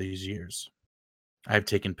over these years. I have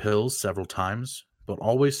taken pills several times, but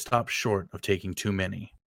always stopped short of taking too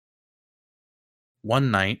many. One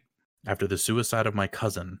night, after the suicide of my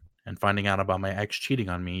cousin and finding out about my ex cheating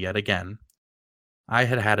on me yet again, I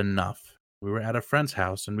had had enough. We were at a friend's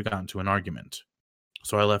house and we got into an argument.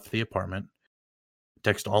 So I left the apartment,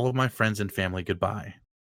 texted all of my friends and family goodbye,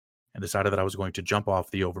 and decided that I was going to jump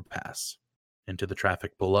off the overpass into the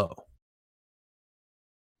traffic below.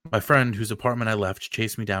 My friend, whose apartment I left,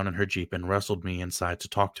 chased me down in her Jeep and wrestled me inside to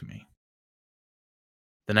talk to me.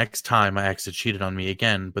 The next time, my ex had cheated on me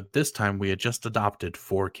again, but this time we had just adopted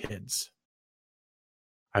 4 kids.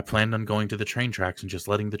 I planned on going to the train tracks and just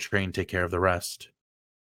letting the train take care of the rest.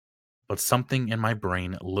 But something in my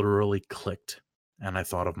brain literally clicked, and I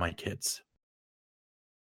thought of my kids.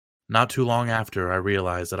 Not too long after, I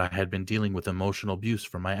realized that I had been dealing with emotional abuse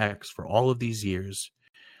from my ex for all of these years,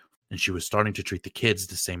 and she was starting to treat the kids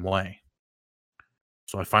the same way.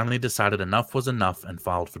 So I finally decided enough was enough and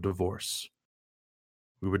filed for divorce.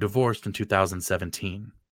 We were divorced in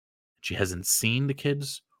 2017. She hasn't seen the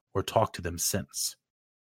kids or talked to them since.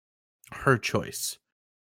 Her choice.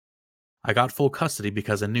 I got full custody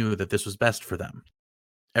because I knew that this was best for them.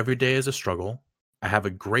 Every day is a struggle. I have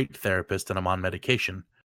a great therapist and I'm on medication,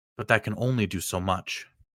 but that can only do so much.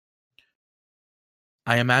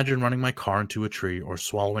 I imagine running my car into a tree or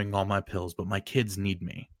swallowing all my pills, but my kids need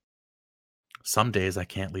me. Some days I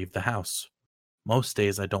can't leave the house. Most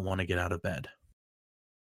days I don't want to get out of bed.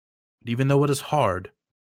 But even though it is hard,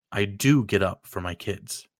 I do get up for my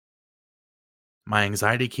kids. My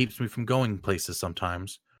anxiety keeps me from going places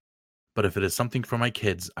sometimes, but if it is something for my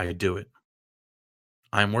kids, I do it.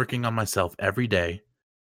 I am working on myself every day,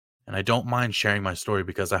 and I don't mind sharing my story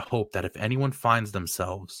because I hope that if anyone finds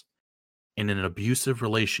themselves in an abusive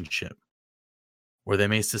relationship, or they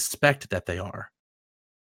may suspect that they are,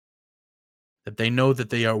 that they know that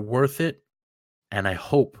they are worth it, and I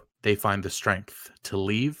hope they find the strength to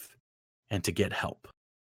leave and to get help.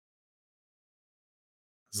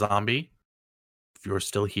 Zombie, if you're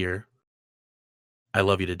still here, I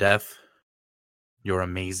love you to death. You're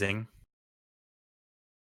amazing.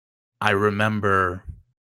 I remember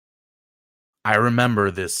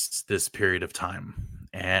this period of time,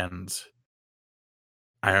 and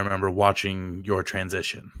I remember watching your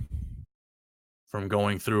transition from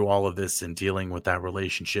going through all of this and dealing with that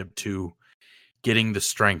relationship to getting the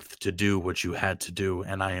strength to do what you had to do,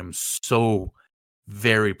 and I am so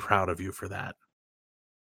very proud of you for that.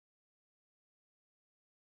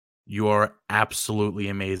 You are absolutely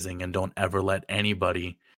amazing, and don't ever let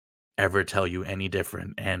anybody ever tell you any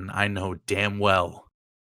different. And I know damn well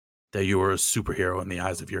that you are a superhero in the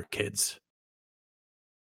eyes of your kids.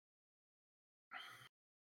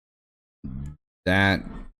 That,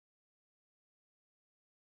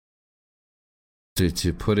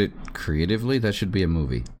 to put it creatively, that should be a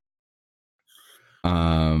movie.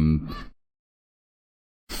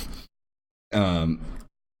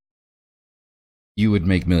 You would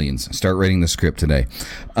make millions. Start writing the script today.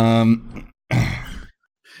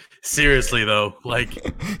 Seriously though, like,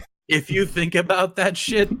 if you think about that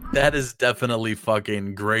shit, that is definitely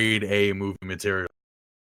fucking grade A movie material.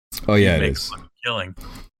 Oh yeah, it is. Killing.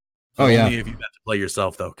 Oh yeah. Only if you got to play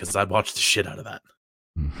yourself though, because I'd watch the shit out of that.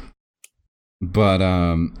 But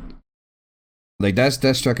like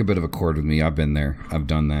that struck a bit of a chord with me. I've been there. I've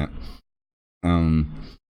done that.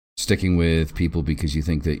 Sticking with people because you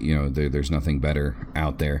think that, you know, there's nothing better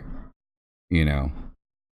out there, you know.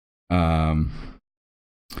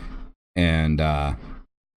 And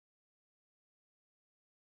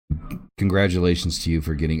congratulations to you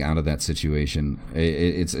for getting out of that situation.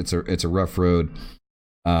 It's a rough road,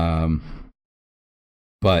 but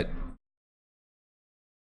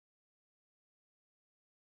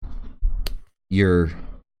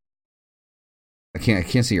I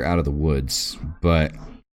can't say you're out of the woods, but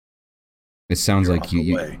it sounds like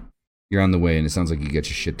you're on the way, and it sounds like you get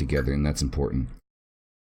your shit together, and that's important.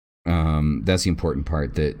 That's the important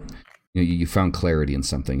part, that you found clarity in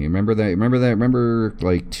something. You remember that? Remember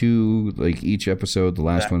like each episode, the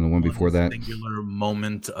last one, the one before that. Singular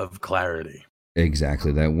moment of clarity.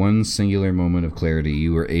 Exactly, that one singular moment of clarity.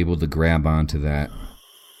 You were able to grab onto that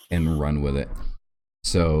and run with it.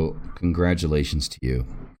 So, congratulations to you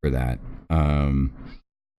for that.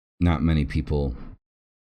 Not many people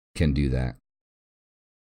can do that.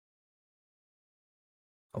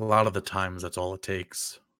 A lot of the times, that's all it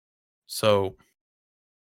takes. So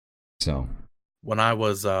when I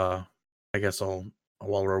was, I guess while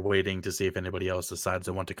we're waiting to see if anybody else decides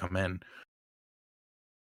they want to come in,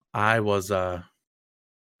 I was, I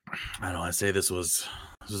don't know, I say this was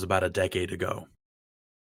about a decade ago.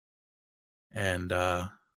 And,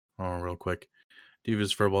 real quick,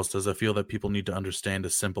 Devious Furball says, I feel that people need to understand a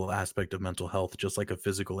simple aspect of mental health. Just like a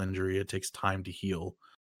physical injury, it takes time to heal.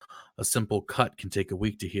 A simple cut can take a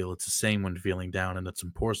week to heal. It's the same when feeling down, and it's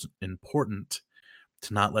important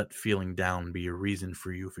to not let feeling down be a reason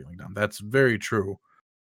for you feeling down. That's very true.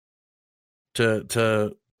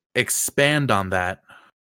 To expand on that,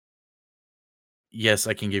 yes,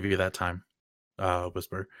 I can give you that time,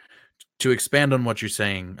 Whisper. To expand on what you're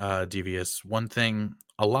saying, Devious, one thing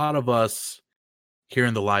a lot of us here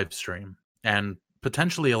in the live stream, and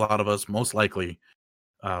potentially a lot of us, most likely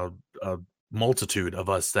a multitude of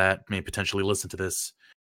us that may potentially listen to this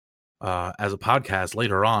as a podcast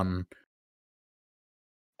later on,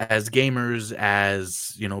 as gamers,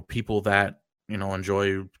 as people that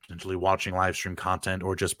enjoy potentially watching live stream content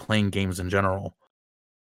or just playing games in general.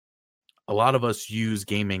 A lot of us use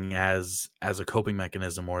gaming as a coping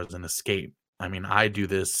mechanism or as an escape. I mean, I do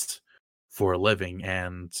this for a living,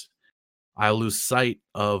 and I lose sight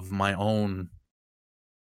of my own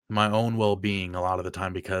well-being a lot of the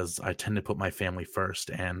time because I tend to put my family first.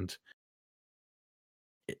 And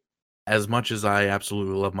as much as I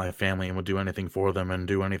absolutely love my family and would do anything for them and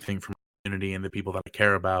do anything for my community and the people that I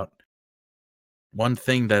care about, one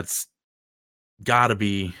thing that's got to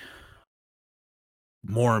be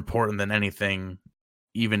more important than anything,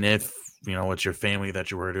 even if it's your family that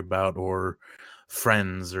you're worried about or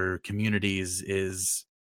friends or communities, is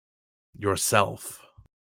yourself.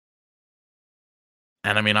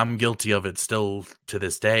 And I mean, I'm guilty of it still to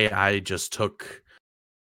this day. I just took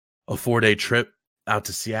a 4-day trip out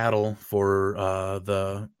to Seattle for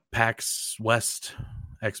the PAX West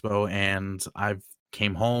Expo, and I've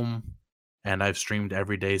came home and I've streamed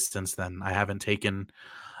every day since then. I haven't taken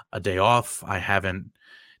a day off. I haven't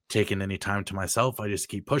taken any time to myself. I just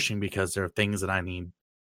keep pushing because there are things that I need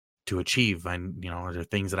to achieve. There are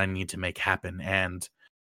things that I need to make happen, and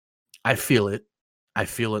I feel it. I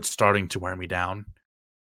feel it starting to wear me down.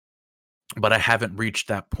 But I haven't reached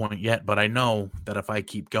that point yet. But I know that if I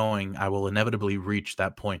keep going, I will inevitably reach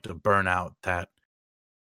that point of burnout that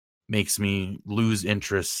makes me lose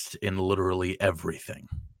interest in literally everything.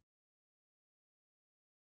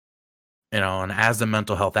 And as a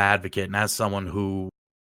mental health advocate and as someone who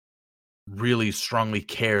really strongly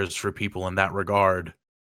cares for people in that regard,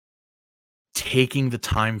 taking the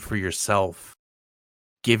time for yourself,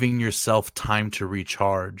 giving yourself time to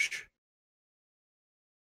recharge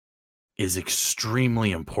is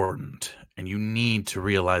extremely important. And you need to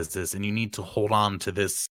realize this, and you need to hold on to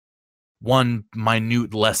this one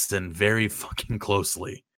minute lesson very fucking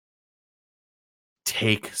closely.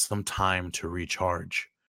 Take some time to recharge.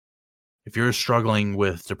 If you're struggling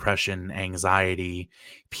with depression, anxiety,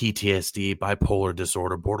 PTSD, bipolar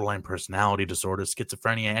disorder, borderline personality disorder,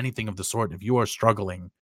 schizophrenia, anything of the sort, if you are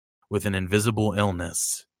struggling with an invisible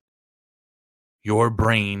illness, your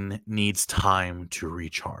brain needs time to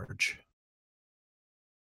recharge.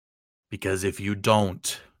 Because if you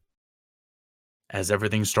don't, as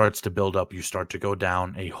everything starts to build up, you start to go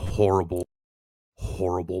down a horrible,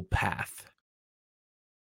 horrible path.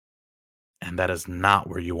 And that is not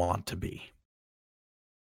where you want to be.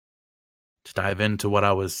 To dive into what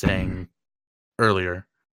I was saying earlier,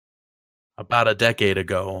 about a decade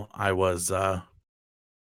ago, I was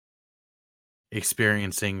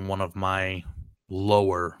experiencing one of my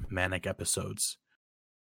lower manic episodes.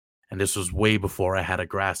 And this was way before I had a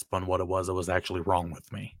grasp on what it was actually wrong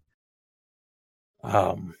with me.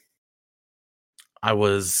 I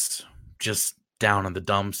was just down in the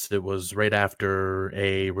dumps. It was right after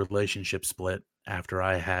a relationship split, after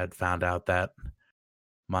I had found out that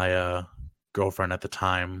my girlfriend at the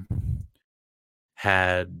time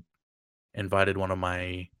had invited one of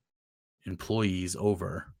my employees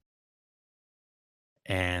over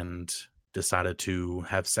and decided to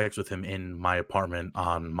have sex with him in my apartment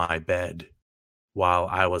on my bed while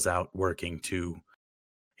I was out working to,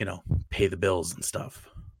 pay the bills and stuff.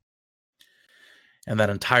 And that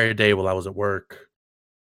entire day while I was at work,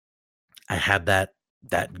 I had that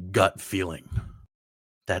gut feeling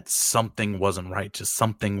that something wasn't right, just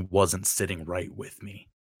something wasn't sitting right with me.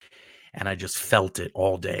 And I just felt it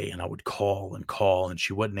all day, and I would call and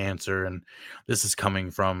she wouldn't answer. And this is coming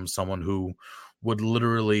from someone who would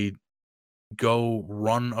literally go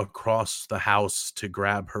run across the house to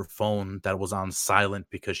grab her phone that was on silent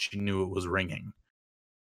because she knew it was ringing.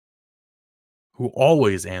 who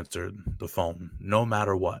always answered the phone, no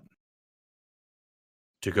matter what.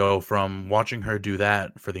 To go from watching her do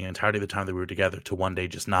that for the entirety of the time that we were together to one day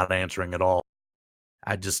just not answering at all.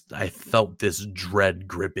 I felt this dread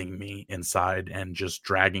gripping me inside and just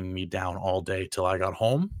dragging me down all day till I got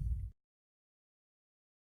home.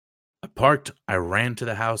 I parked, I ran to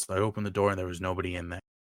the house, I opened the door, and there was nobody in there.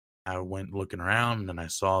 I went looking around and I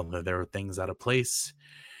saw that there were things out of place.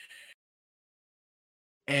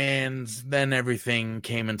 And then everything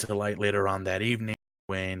came into light later on that evening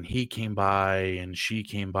when he came by and she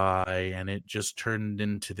came by, and it just turned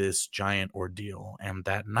into this giant ordeal. And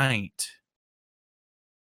that night,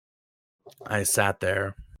 I sat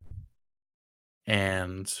there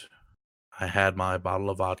and I had my bottle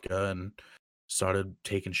of vodka and started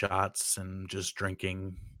taking shots and just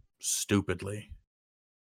drinking stupidly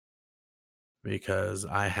because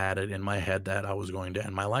I had it in my head that I was going to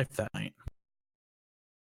end my life that night.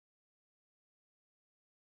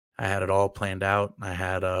 I had it all planned out. I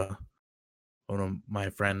had one of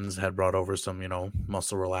my friends had brought over some,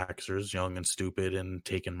 muscle relaxers, young and stupid, and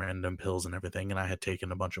taking random pills and everything. And I had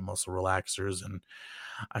taken a bunch of muscle relaxers, and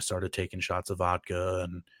I started taking shots of vodka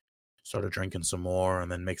and started drinking some more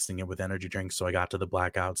and then mixing it with energy drinks. So I got to the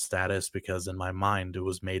blackout status because in my mind it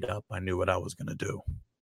was made up. I knew what I was going to do.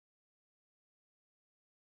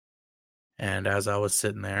 And as I was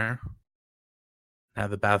sitting there, I had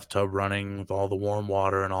the bathtub running with all the warm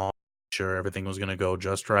water and all, sure everything was going to go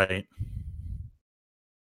just right.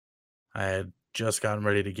 I had just gotten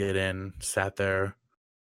ready to get in, sat there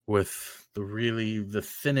with the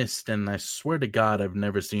thinnest, and I swear to God, I've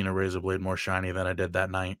never seen a razor blade more shiny than I did that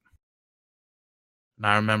night. And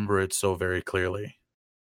I remember it so very clearly.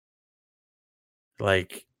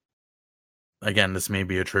 Like, again, this may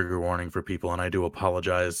be a trigger warning for people, and I do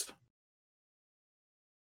apologize.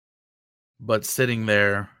 But sitting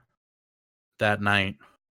there that night,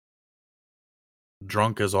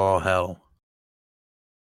 drunk as all hell,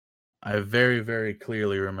 I very, very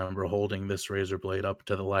clearly remember holding this razor blade up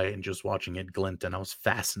to the light and just watching it glint, and I was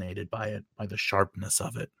fascinated by it, by the sharpness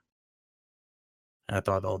of it. And I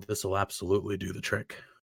thought, oh, this will absolutely do the trick.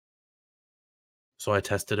 So I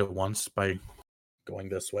tested it once by going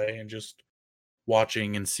this way and just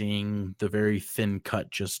watching and seeing the very thin cut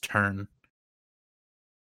just turn.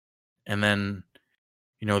 And then,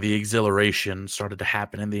 the exhilaration started to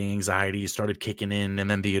happen and the anxiety started kicking in, and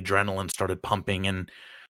then the adrenaline started pumping, and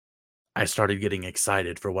I started getting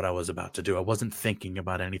excited for what I was about to do. I wasn't thinking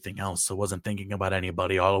about anything else. I wasn't thinking about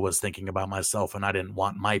anybody. All I was thinking about myself, and I didn't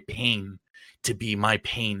want my pain to be my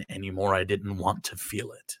pain anymore. I didn't want to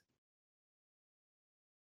feel it.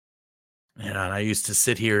 And I used to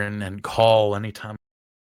sit here and call anytime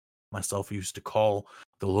myself used to call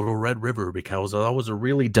the Little Red River because I was a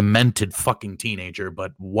really demented fucking teenager,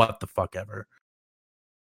 but what the fuck ever.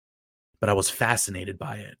 But I was fascinated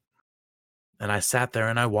by it. And I sat there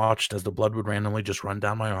and I watched as the blood would randomly just run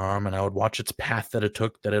down my arm, and I would watch its path that it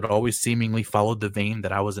took, that it always seemingly followed the vein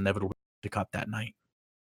that I was inevitable to cut that night.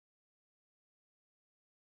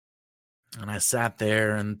 And I sat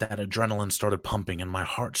there and that adrenaline started pumping and my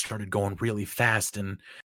heart started going really fast, and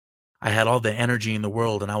I had all the energy in the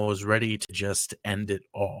world and I was ready to just end it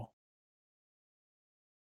all.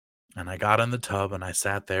 And I got in the tub and I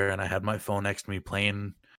sat there and I had my phone next to me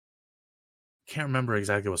playing. Can't remember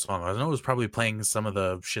exactly what song. I know it was probably playing some of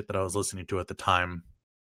the shit that I was listening to at the time.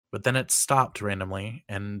 But then it stopped randomly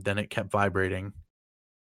and then it kept vibrating.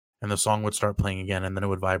 And the song would start playing again and then it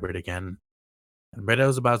would vibrate again. And right as I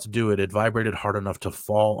was about to do it, it vibrated hard enough to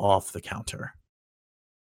fall off the counter.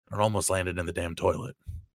 It almost landed in the damn toilet.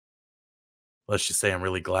 Let's just say I'm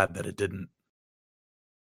really glad that it didn't.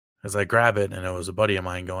 As I grab it, and it was a buddy of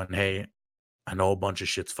mine going, "Hey, I know a bunch of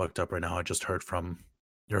shit's fucked up right now. I just heard from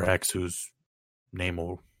your ex, whose name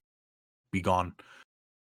will be gone.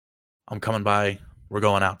 I'm coming by. We're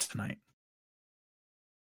going out tonight."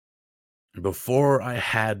 Before I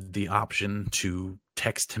had the option to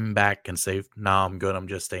text him back and say, "Nah, I'm good. I'm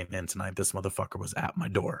just staying in tonight," this motherfucker was at my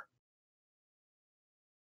door.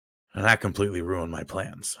 And that completely ruined my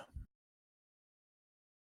plans.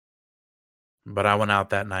 But I went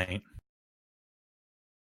out that night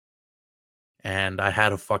and I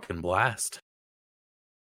had a fucking blast.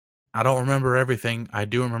 I don't remember everything. I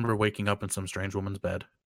do remember waking up in some strange woman's bed.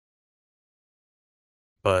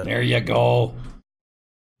 But There you go.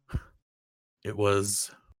 it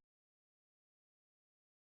was.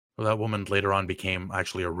 Well, that woman later on became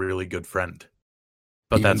actually a really good friend.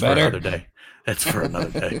 But Even that's better. for another day. That's for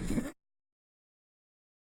another day.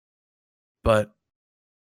 But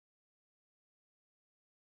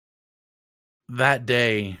that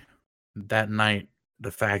day, that night,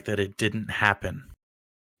 the fact that it didn't happen,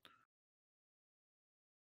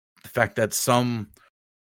 the fact that some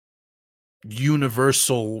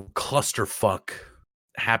universal clusterfuck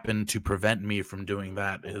happened to prevent me from doing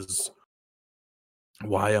that is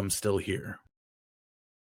why I'm still here.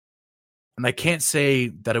 And I can't say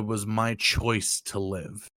that it was my choice to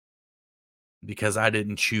live, because I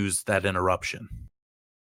didn't choose that interruption.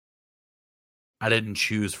 I didn't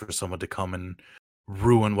choose for someone to come and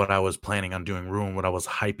ruin what I was planning on doing, ruin what I was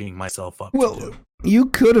hyping myself up to do. You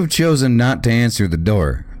could have chosen not to answer the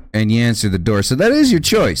door, and you answered the door, so that is your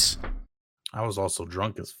choice. I was also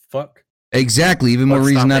drunk as fuck. Exactly, even more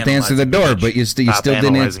reason not to answer the door, but you still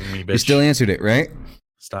didn't answer. You still answered it, right?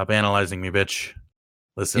 Stop analyzing me, bitch.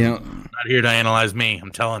 Listen, I'm not here to analyze me.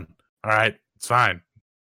 I'm telling. All right, it's fine.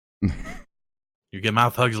 You get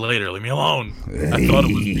mouth hugs later. Leave me alone. I thought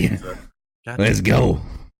it was pizza. Let's go.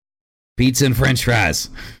 Pizza and French fries.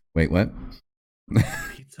 Wait, what?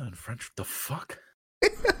 Pizza and French? The fuck?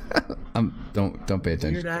 Don't pay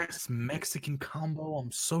attention. Weird ass Mexican combo.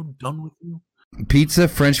 I'm so done with you. Pizza,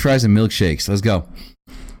 French fries, and milkshakes. Let's go.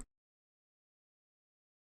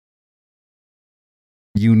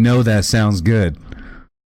 You know that sounds good.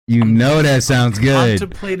 I'm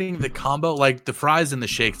contemplating the combo, like the fries and the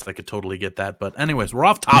shakes. I could totally get that, but anyways, we're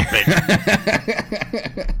off topic.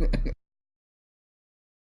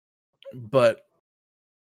 But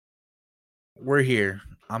we're here.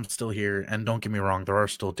 I'm still here, and don't get me wrong. There are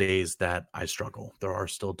still days that I struggle. There are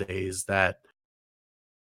still days that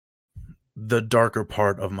the darker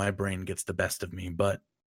part of my brain gets the best of me. But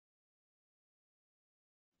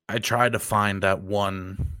I try to find that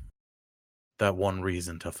one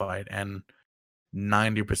reason to fight, and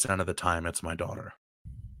 90% of the time it's my daughter.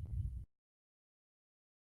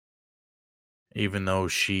 Even though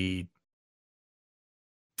she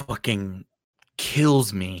fucking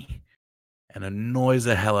kills me and annoys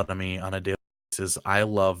the hell out of me on a daily basis, I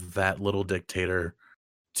love that little dictator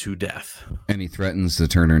to death. And he threatens to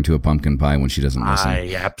turn her into a pumpkin pie when she doesn't listen.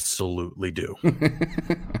 I absolutely do.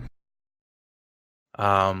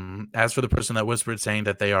 As for the person that whispered saying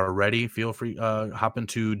that they are ready, feel free, hop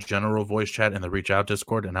into general voice chat in the reach out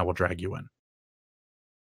Discord, and I will drag you in.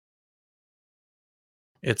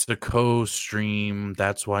 It's a co-stream.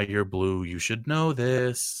 That's why you're blue. You should know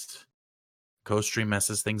this. Co-stream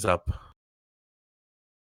messes things up.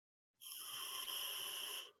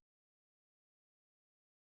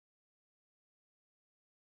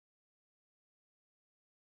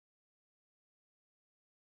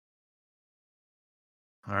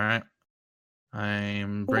 All right.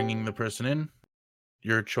 I'm bringing the person in.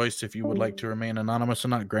 Your choice if you would like to remain anonymous or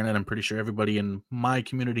not. Granted, I'm pretty sure everybody in my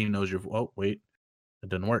community knows your... Oh, wait. It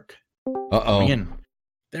didn't work. Uh-oh. In.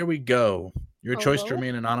 There we go. Your choice to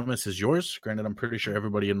remain anonymous is yours. Granted, I'm pretty sure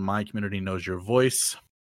everybody in my community knows your voice.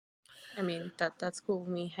 I mean, that's cool with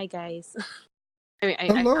me. Hi, guys. I mean,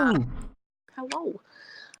 hello. Hello.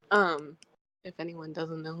 If anyone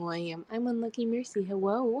doesn't know who I am, I'm Unlucky Mercy.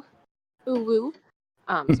 Hello. Ooh woo.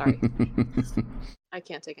 Sorry. I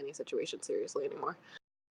can't take any situation seriously anymore.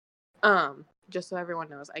 Just so everyone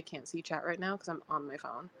knows, I can't see chat right now because I'm on my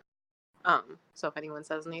phone. So if anyone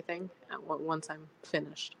says anything, once I'm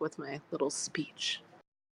finished with my little speech,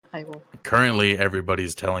 I will. Currently,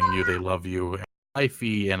 everybody's telling you they love you,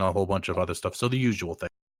 wifey, and a whole bunch of other stuff. So the usual thing.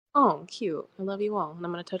 Oh, cute. I love you all, and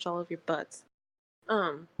I'm gonna touch all of your butts.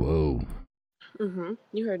 Whoa.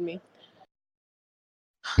 You heard me.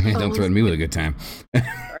 Don't threaten me with a good time.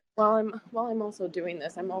 While I'm also doing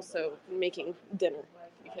this, I'm also making dinner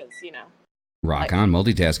because Rock on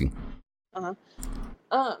multitasking.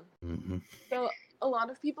 So a lot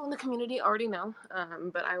of people in the community already know,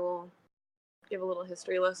 but I will give a little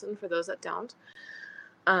history lesson for those that don't.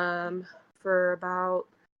 For about,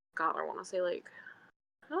 God, I want to say like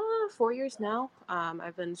 4 years now,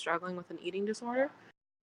 I've been struggling with an eating disorder,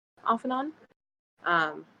 off and on.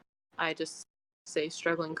 I just say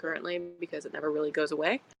struggling currently because it never really goes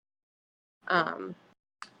away.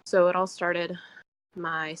 So it all started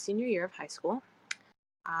my senior year of high school.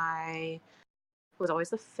 I was always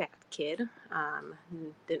the fat kid.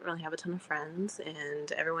 Didn't really have a ton of friends,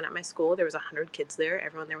 and everyone at my school, there was 100 kids there.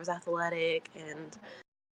 Everyone there was athletic and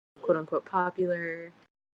quote unquote popular,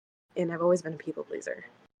 and I've always been a people pleaser.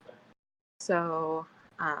 So,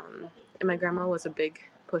 and my grandma was a big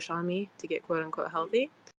push on me to get quote unquote healthy.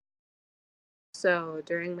 So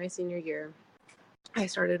during my senior year, I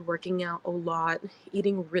started working out a lot,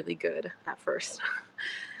 eating really good at first.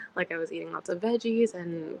 Like I was eating lots of veggies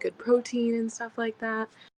and good protein and stuff like that.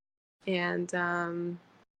 And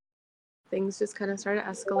things just kind of started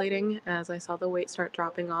escalating as I saw the weight start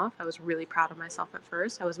dropping off. I was really proud of myself at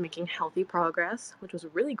first. I was making healthy progress, which was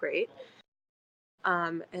really great.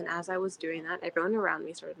 And as I was doing that, everyone around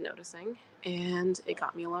me started noticing, and it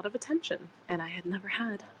got me a lot of attention. And I had never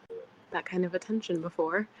had that kind of attention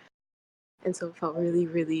before. And so it felt really,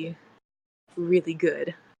 really, really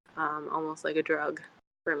good. Almost like a drug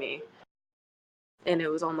for me. And it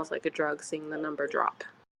was almost like a drug seeing the number drop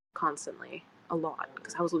constantly, a lot,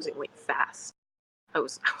 because I was losing weight fast. I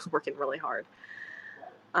was working really hard.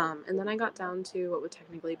 And then I got down to what would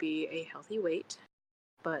technically be a healthy weight,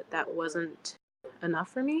 but that wasn't enough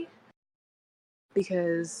for me,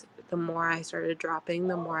 because the more I started dropping,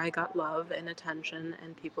 the more I got love and attention,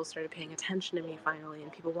 and people started paying attention to me finally,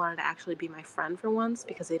 and people wanted to actually be my friend for once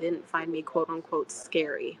because they didn't find me quote unquote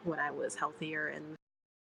scary when I was healthier and,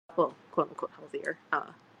 well, quote unquote healthier,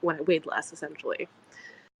 when I weighed less, essentially.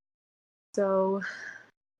 So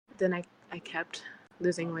then I kept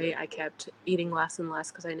losing weight. I kept eating less and less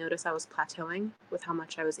because I noticed I was plateauing with how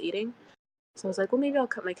much I was eating. So I was like, well, maybe I'll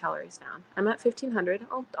cut my calories down. I'm at 1,500.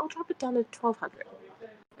 I'll drop it down to 1,200.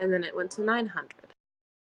 And then it went to 900.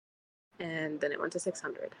 And then it went to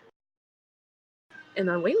 600. And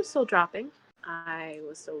the weight was still dropping. I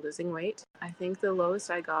was still losing weight. I think the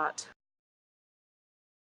lowest I got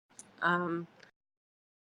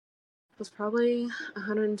was probably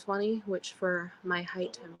 120, which for my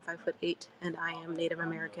height, I'm 5'8", and I am Native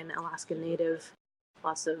American, Alaskan Native,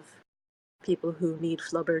 lots of people who need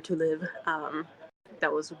flubber to live.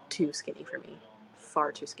 That was too skinny for me,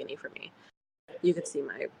 far too skinny for me. You could see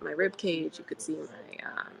my rib cage, you could see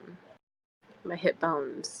my hip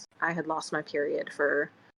bones. I had lost my period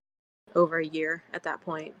for over a year at that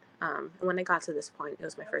point. And when I got to this point, it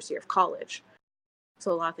was my first year of college,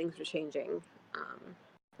 so a lot of things were changing.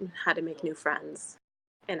 Had to make new friends,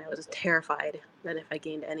 and I was terrified that if I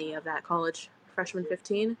gained any of that college freshman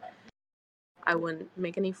 15, I wouldn't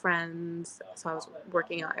make any friends. So I was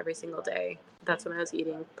working out every single day. That's when I was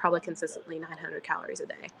eating probably consistently 900 calories a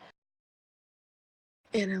day,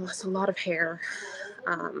 and I lost a lot of hair.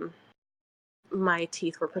 My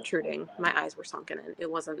teeth were protruding, my eyes were sunken in. It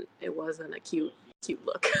wasn't a cute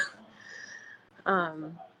look.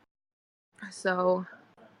 So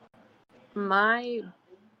my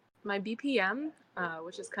BPM,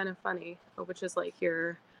 which is kind of funny, which is like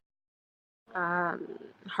your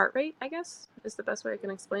heart rate, I guess, is the best way I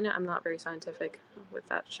can explain it. I'm not very scientific with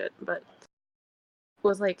that shit, but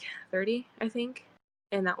was like 30, I think.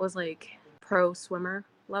 And that was like pro swimmer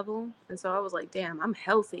level. And so I was like, damn, I'm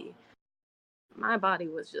healthy. My body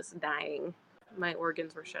was just dying. My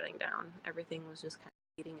organs were shutting down. Everything was just kind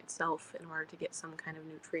of eating itself in order to get some kind of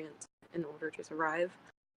nutrients in order to survive.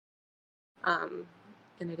 And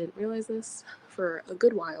I didn't realize this for a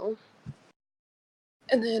good while.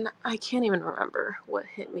 And then I can't even remember what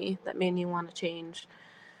hit me that made me want to change.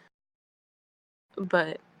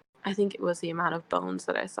 But I think it was the amount of bones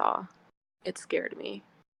that I saw. It scared me.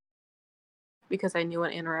 Because I knew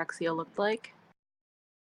what anorexia looked like.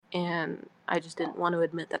 And I just didn't want to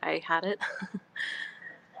admit that I had it.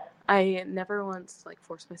 I never once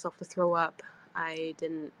forced myself to throw up. I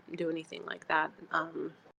didn't do anything like that.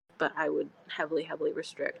 But I would heavily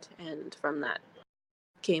restrict, and from that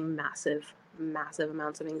came massive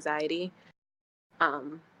amounts of anxiety,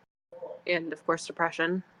 and of course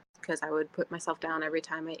depression, because I would put myself down every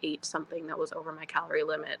time I ate something that was over my calorie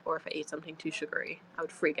limit, or if I ate something too sugary, I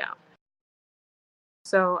would freak out.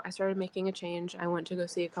 So I started making a change. I went to go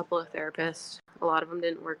see a couple of therapists. A lot of them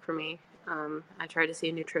didn't work for me. I tried to see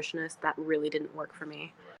a nutritionist. That really didn't work for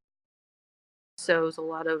me. So it was a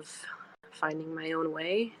lot of finding my own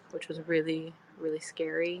way, which was really, really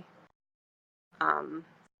scary. And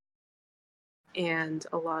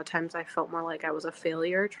a lot of times I felt more like I was a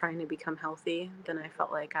failure trying to become healthy than I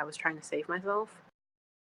felt like I was trying to save myself.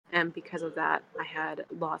 And because of that, I had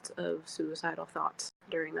lots of suicidal thoughts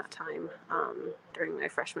during that time, during my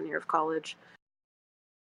freshman year of college.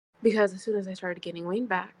 Because as soon as I started gaining weight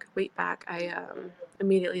back, I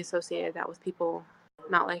immediately associated that with people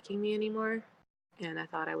not liking me anymore. And I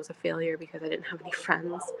thought I was a failure because I didn't have any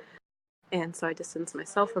friends. And so I distanced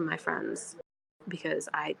myself from my friends because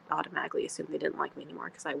I automatically assumed they didn't like me anymore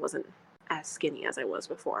because I wasn't as skinny as I was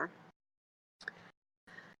before.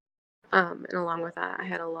 And along with that, I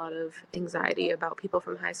had a lot of anxiety about people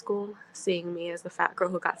from high school seeing me as the fat girl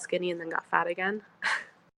who got skinny and then got fat again.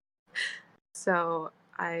 So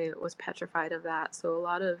I was petrified of that. So a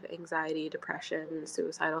lot of anxiety, depression,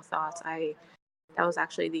 suicidal thoughts. That was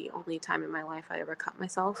actually the only time in my life I ever cut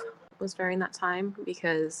myself, was during that time,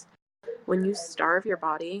 because when you starve your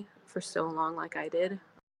body for so long like I did,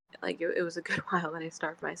 Like it was a good while that I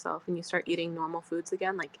starved myself, and you start eating normal foods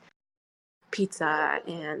again, like pizza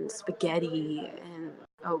and spaghetti, and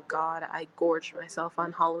oh god, I gorged myself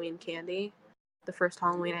on Halloween candy. The first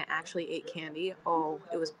Halloween I actually ate candy, oh,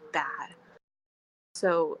 it was bad.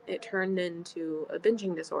 So it turned into a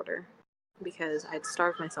binging disorder because I'd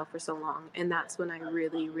starved myself for so long, and that's when I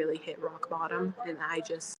really, really hit rock bottom, and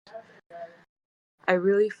I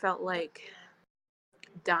really felt like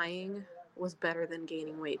dying was better than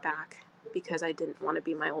gaining weight back because I didn't want to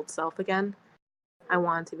be my old self again. I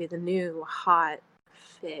wanted to be the new, hot,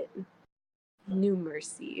 fit, new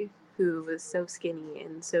Mercy, who was so skinny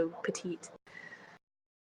and so petite.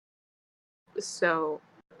 So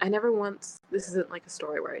I never once, this isn't like a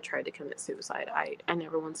story where I tried to commit suicide. I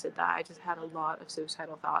never once did that. I just had a lot of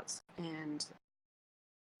suicidal thoughts. And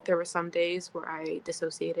there were some days where I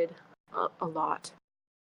dissociated a lot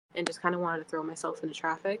and just kind of wanted to throw myself into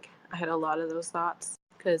traffic. I had a lot of those thoughts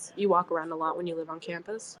because you walk around a lot when you live on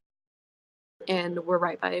campus. And we're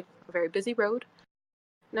right by a very busy road.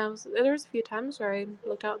 And there was a few times where I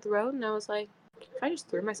looked out the road and I was like, if I just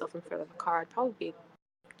threw myself in front of a car, I'd probably be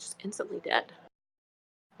just instantly dead.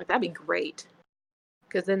 Like, that'd be great.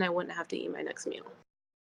 Because then I wouldn't have to eat my next meal.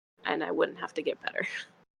 And I wouldn't have to get better.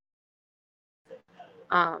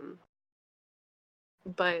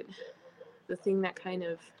 But the thing that kind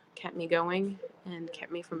of kept me going and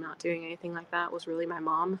kept me from not doing anything like that was really my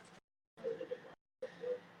mom.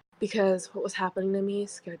 Because what was happening to me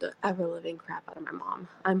scared the ever-living crap out of my mom.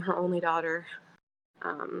 I'm her only daughter.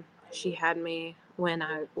 She had me when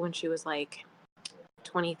she was like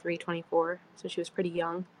 23, 24, so she was pretty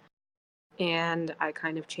young. And I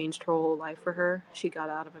kind of changed her whole life for her. She got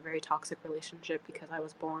out of a very toxic relationship because I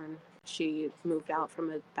was born. She moved out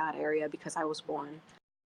from a bad area because I was born.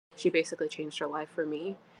 She basically changed her life for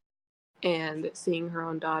me. And seeing her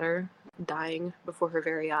own daughter dying before her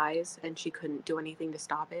very eyes and she couldn't do anything to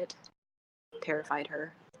stop it terrified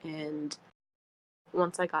her. And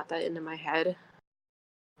once I got that into my head,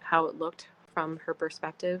 how it looked from her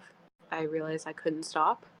perspective, I realized I couldn't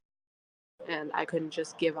stop. And I couldn't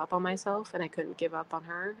just give up on myself, and I couldn't give up on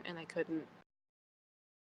her, and I couldn't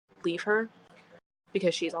leave her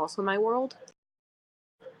because she's also my world.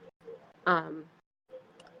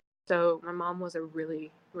 So my mom was a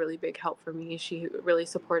really, really big help for me. She really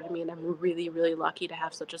supported me, and I'm really, really lucky to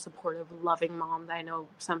have such a supportive, loving mom that I know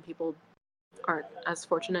some people aren't as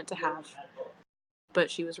fortunate to have. But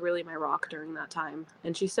she was really my rock during that time,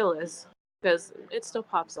 and she still is, because it still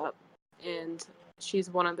pops up, and she's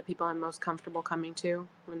one of the people I'm most comfortable coming to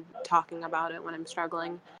when talking about it when I'm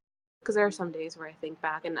struggling. Because there are some days where I think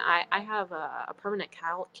back, and I have a permanent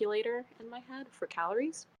calculator in my head for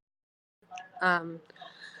calories.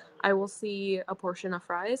 I will see a portion of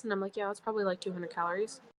fries, and I'm like, yeah, it's probably like 200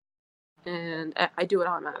 calories. And I do it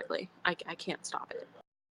automatically. I can't stop it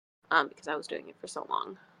because I was doing it for so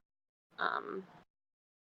long.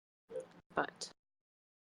 But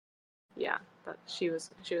yeah, but she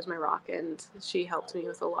was my rock, and she helped me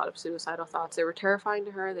with a lot of suicidal thoughts. They were terrifying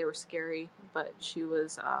to her, they were scary, but she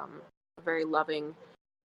was a very loving,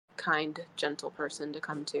 kind, gentle person to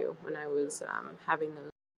come to when I was having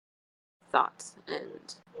those thoughts,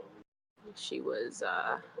 and she was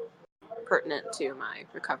pertinent to my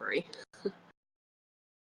recovery.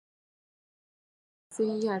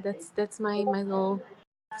 So yeah, that's my little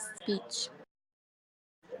speech.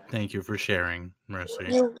 Thank you for sharing, Mercy.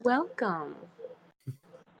 You're welcome.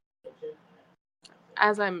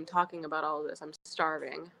 As I'm talking about all of this, I'm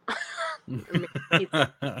starving.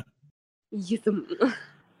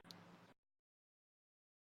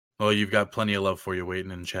 Well, you've got plenty of love for you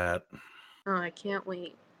waiting in chat. Oh, I can't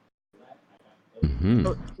wait.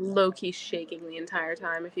 Mm-hmm. Low-key shaking the entire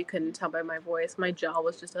time. If you couldn't tell by my voice, my jaw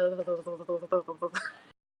was just... You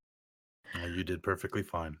did perfectly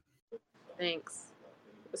fine. Thanks.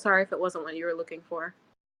 Sorry if it wasn't what you were looking for.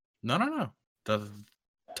 No. The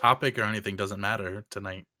topic or anything doesn't matter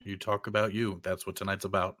tonight. You talk about you. That's what tonight's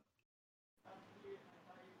about.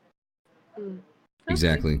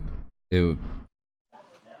 Exactly. It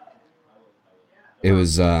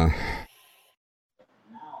was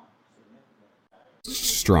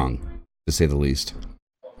strong, to say the least.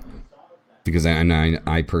 Because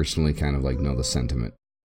I personally kind of like know the sentiment.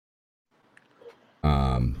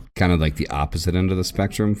 Kind of like the opposite end of the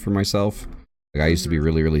spectrum for myself. Like I used to be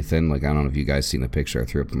really, really thin. Like I don't know if you guys seen the picture I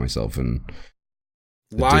threw up to myself in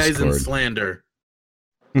Lies Discord. and slander.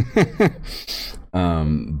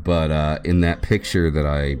 But in that picture that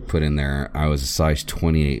I put in there, I was a size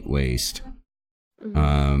 28 waist.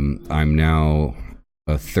 I'm now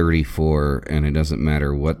a 34, and it doesn't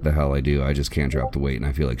matter what the hell I do, I just can't drop the weight, and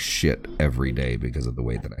I feel like shit every day because of the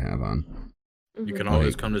weight that I have on. You can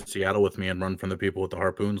always come to Seattle with me and run from the people with the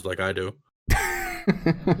harpoons like I do.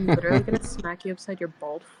 I'm literally gonna smack you upside your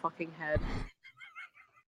bald fucking head.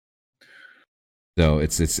 So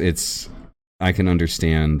it's I can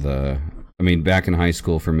understand I mean, back in high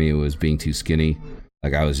school for me it was being too skinny.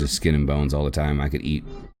 Like I was just skin and bones all the time. I could eat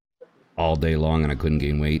all day long and I couldn't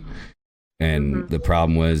gain weight. And the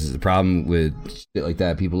problem with shit like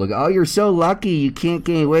that, people look, oh, you're so lucky you can't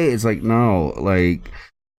gain weight. It's like, no, like,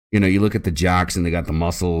 you know, you look at the jocks and they got the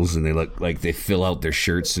muscles and they look like they fill out their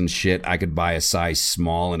shirts and shit. I could buy a size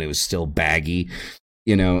small and it was still baggy,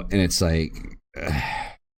 you know, and it's like,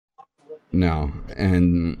 no.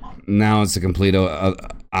 And now it's the complete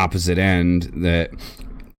opposite end that,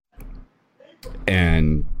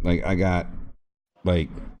 and like I got, like,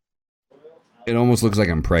 it almost looks like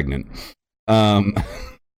I'm pregnant.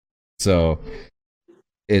 So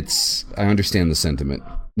I understand the sentiment.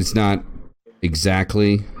 It's not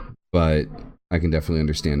exactly, but I can definitely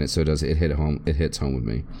understand it. So it hits home with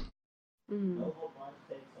me.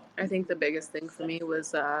 I think the biggest thing for me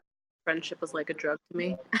was friendship was like a drug to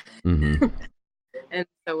me. And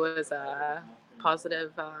so was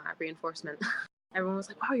positive reinforcement. Everyone was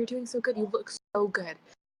like, wow, you're doing so good. You look so good.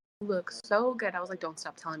 You look so good. I was like, don't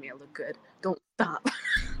stop telling me I look good. Don't stop.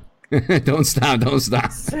 Don't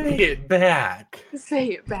stop. Say it back. Say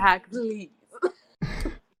it back, please.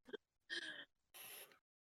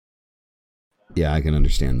 Yeah, I can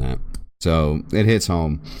understand that. So it hits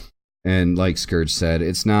home. And like Scourge said,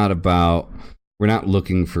 it's not about, we're not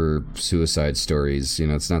looking for suicide stories. You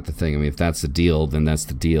know, it's not the thing. I mean, if that's the deal, then that's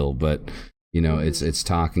the deal. But, you know, it's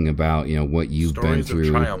talking about, you know, what you've Stories been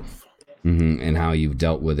through. Of triumph. And how you've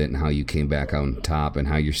dealt with it and how you came back on top and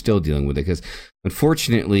how you're still dealing with it. Because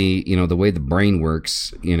unfortunately, you know, the way the brain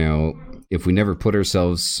works, you know, if we never put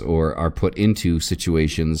ourselves or are put into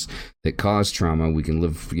situations that cause trauma, we can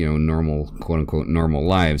live, you know, normal, quote unquote, normal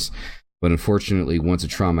lives. But unfortunately, once a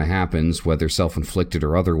trauma happens, whether self-inflicted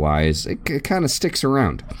or otherwise, it kind of sticks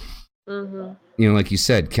around. You know, like you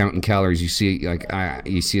said, counting calories, you see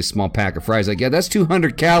you see a small pack of fries, like, yeah, that's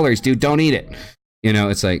 200 calories, dude, don't eat it. You know,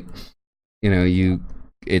 it's like, you know,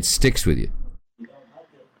 it sticks with you.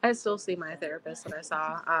 I still see my therapist that I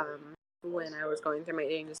saw when I was going through my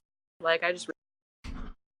eating disorder. Like, I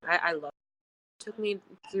love it. It took me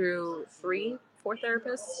through 3-4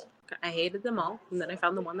 therapists. I hated them all, and then I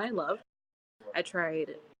found the one that I loved. I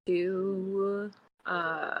tried 2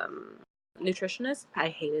 nutritionists. I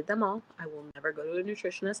hated them all. I will never go to a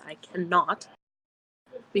nutritionist. I cannot,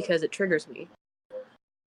 because it triggers me.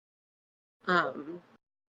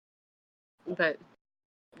 But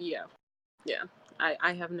yeah,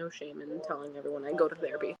 I have no shame in telling everyone I go to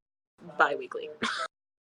therapy bi-weekly.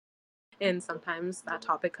 And sometimes that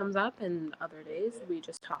topic comes up, and other days we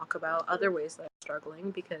just talk about other ways that I'm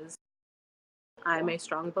struggling, because I'm a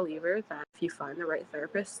strong believer that if you find the right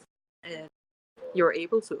therapist and you're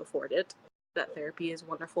able to afford it, that therapy is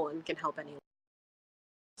wonderful and can help anyone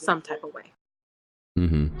some type of way.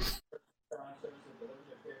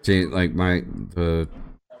 See, like the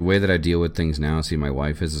way that I deal with things now, see, my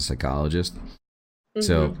wife is a psychologist.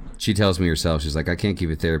 So she tells me herself, she's like, I can't give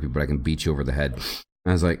you therapy, but I can beat you over the head.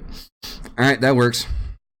 I was like, all right, that works.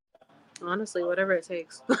 Honestly, whatever it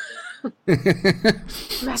takes.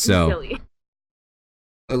 So,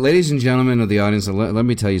 ladies and gentlemen of the audience, let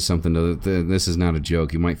me tell you something. This is not a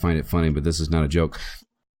joke. You might find it funny, but this is not a joke.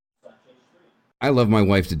 I love my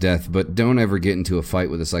wife to death, but don't ever get into a fight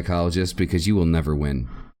with a psychologist, because you will never win.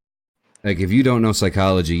 Like, if you don't know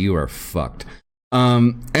psychology, you are fucked.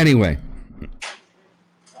 Anyway.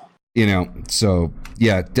 You know, so,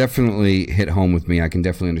 yeah, definitely hit home with me. I can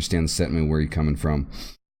definitely understand the sentiment where you're coming from.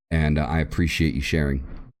 And I appreciate you sharing.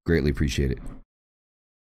 Greatly appreciate it.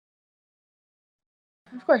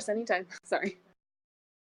 Of course, anytime. Sorry.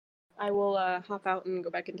 I will hop out and go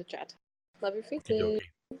back into chat. Love your faces.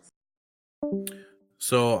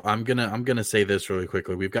 So I'm gonna say this really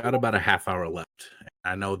quickly. We've got about a half hour left.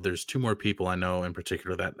 I know there's 2 more people I know in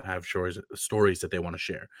particular that have stories that they want to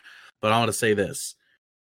share. But I want to say this.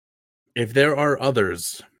 If there are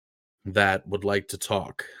others that would like to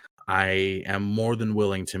talk, I am more than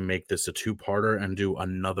willing to make this a 2-parter and do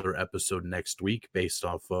another episode next week based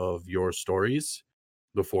off of your stories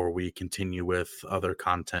before we continue with other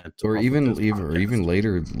content. Or even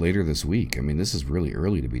later this week. I mean, this is really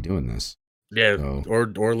early to be doing this. Yeah, so.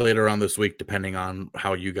 or later on this week, depending on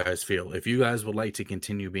how you guys feel. If you guys would like to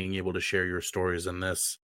continue being able to share your stories in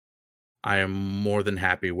this, I am more than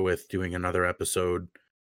happy with doing another episode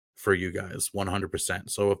for you guys 100%.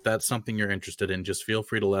 So if that's something you're interested in, just feel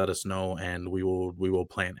free to let us know and we will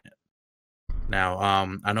plan it. Now,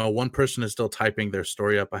 I know one person is still typing their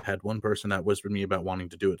story up. I had one person that whispered me about wanting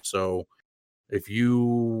to do it. So if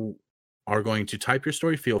you are going to type your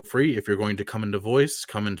story, feel free. If you're going to come into voice,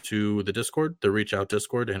 come into the Discord, the Reach Out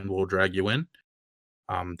Discord, and we'll drag you in.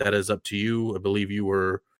 That is up to you. I believe you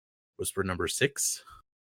were whisper number 6.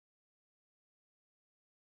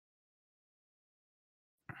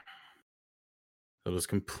 It was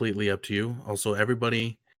completely up to you. Also,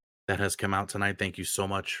 everybody that has come out tonight, thank you so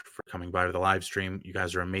much for coming by to the live stream. You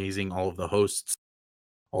guys are amazing. All of the hosts,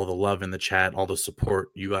 all the love in the chat, all the support.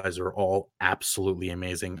 You guys are all absolutely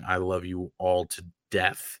amazing. I love you all to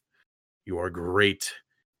death. You are great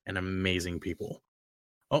and amazing people.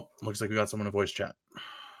 Oh, looks like we got someone in voice chat.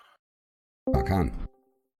 Rock on.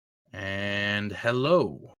 And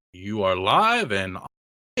hello. You are live and on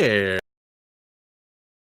air.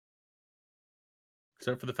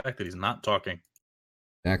 Except for the fact that he's not talking.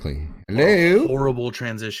 Exactly. What a Hello. horrible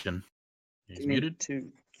transition. He's muted.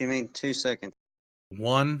 Give me 2 seconds.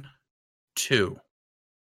 1, 2.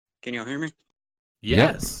 Can y'all hear me?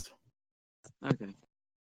 Yes. Okay.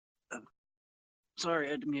 Sorry, I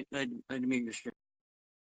had to mute your stream.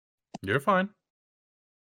 You're fine.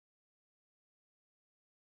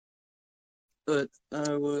 But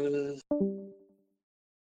I was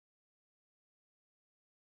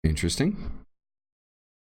Interesting.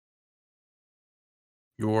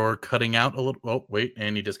 You're cutting out a little. Oh, wait,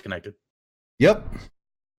 and you disconnected. Yep.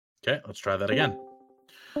 Okay, let's try that again.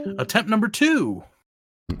 Attempt number 2.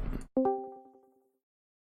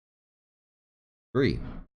 3.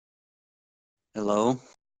 hello.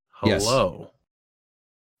 Yes. Hello.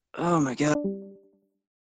 Oh my god.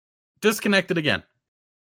 Disconnected again.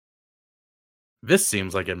 This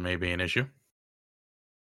seems like it may be an issue.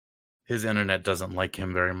 His internet doesn't like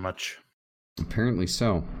him very much. Apparently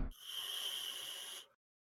so.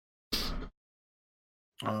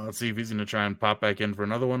 Let's see if he's going to try and pop back in for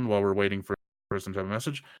another one while we're waiting for a person to have a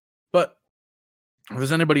message. But if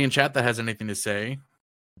there's anybody in chat that has anything to say,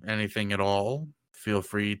 anything at all, feel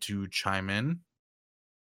free to chime in.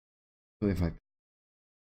 If I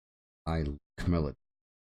melatonin.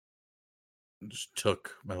 Just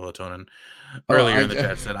took melatonin. Oh, Earlier in the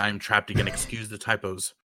chat said, I'm trapped again. Excuse the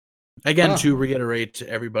typos. Again, to reiterate to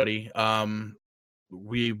everybody,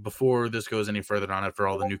 we before this goes any further on it for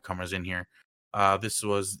all the newcomers in here, this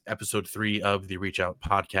was episode 3 of the Reach Out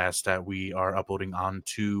podcast that we are uploading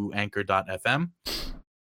onto anchor.fm.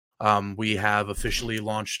 We have officially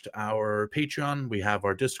launched our Patreon. We have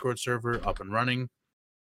our Discord server up and running.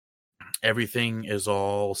 Everything is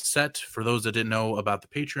all set. For those that didn't know about the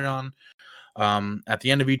Patreon, at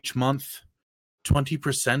the end of each month,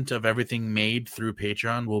 20% of everything made through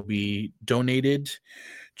Patreon will be donated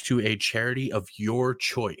to a charity of your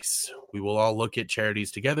choice. We will all look at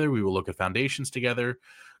charities together. We will look at foundations together,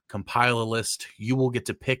 compile a list. You will get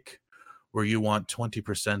to pick where you want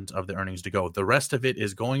 20% of the earnings to go. The rest of it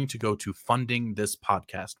is going to go to funding this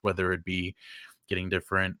podcast, whether it be getting the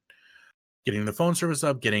phone service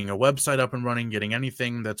up, getting a website up and running, getting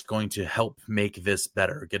anything that's going to help make this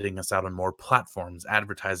better, getting us out on more platforms,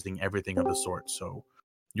 advertising, everything of the sort. So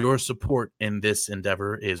your support in this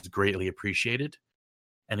endeavor is greatly appreciated.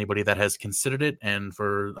 Anybody that has considered it, and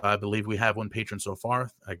I believe we have one patron so far.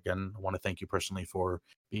 Again, I want to thank you personally for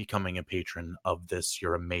becoming a patron of this.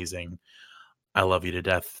 You're amazing. I love you to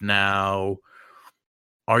death. Now,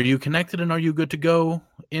 are you connected and are you good to go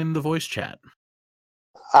in the voice chat?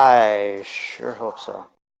 I sure hope so.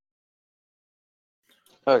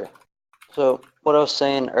 Okay. So what I was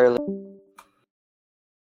saying earlier.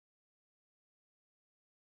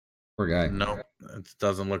 Poor guy. No, it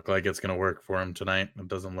doesn't look like it's going to work for him tonight. It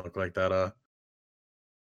doesn't look like that.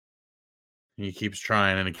 He keeps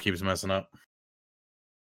trying and it keeps messing up.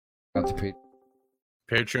 Got the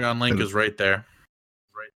Patreon link is right there.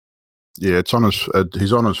 Yeah, it's on his.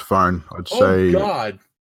 He's on his phone. I'd say. Oh God!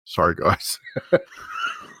 Sorry, guys.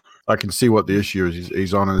 I can see what the issue is.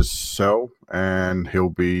 He's on his cell, and he'll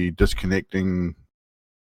be disconnecting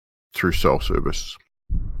through cell service.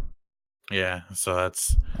 Yeah, so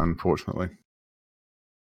that's unfortunately.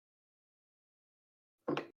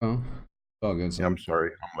 Oh, all good. Yeah, I'm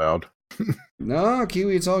sorry. I'm loud. No,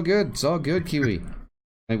 Kiwi, it's all good. It's all good, Kiwi.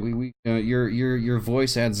 Your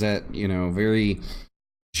voice adds that very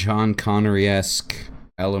John Connery-esque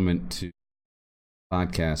element to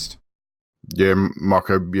podcast. Yeah,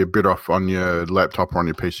 Marco, you're better off on your laptop or on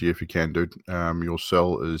your PC if you can, dude. Your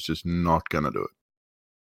cell is just not gonna do it.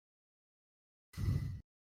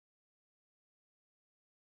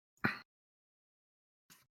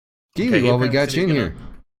 Kiwi, Okay, well, we got you in here.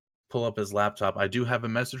 pull up his laptop. I do have a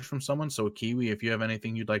message from someone. So Kiwi, if you have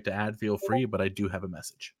anything you'd like to add, feel free. But I do have a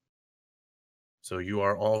message. So you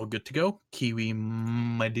are all good to go, Kiwi,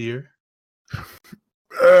 my dear.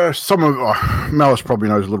 Some of Malice probably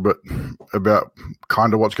knows a little bit about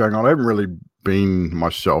kind of what's going on. I haven't really been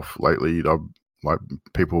myself lately. Like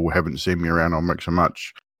people haven't seen me around on Mix and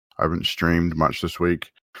Much. I haven't streamed much this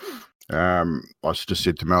week. I just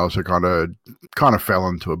said to Malice, I kind of fell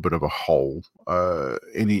into a bit of a hole.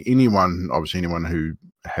 Anyone who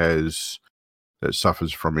that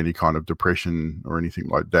suffers from any kind of depression or anything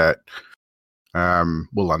like that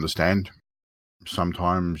will understand.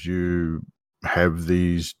 Sometimes you have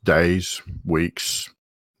these days, weeks,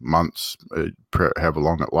 months, however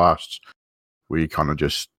long it lasts, where you're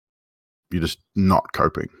just not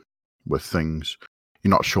coping with things.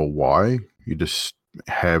 You're not sure why. You just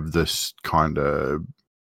have this kind of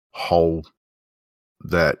hole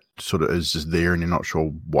that sort of is just there, and you're not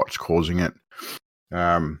sure what's causing it.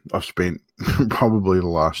 I've spent probably the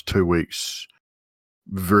last 2 weeks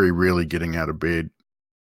very rarely getting out of bed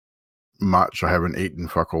much. I haven't eaten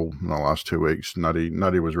fuck all in the last 2 weeks.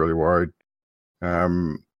 Nutty was really worried. I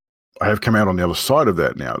have come out on the other side of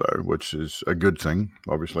that now, though, which is a good thing,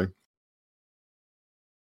 obviously.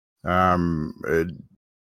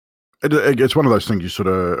 It's one of those things you sort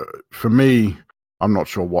of, for me, I'm not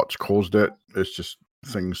sure what's caused it. It's just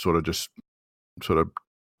things sort of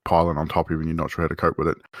piling on top of you and you're not sure how to cope with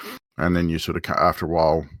it. And then you sort of, after a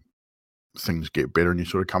while, things get better and you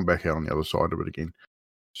sort of come back out on the other side of it again.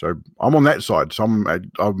 So I'm on that side. So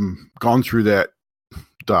I'm gone through that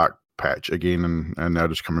dark patch again and now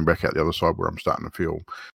just coming back out the other side where I'm starting to feel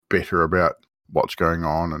better about what's going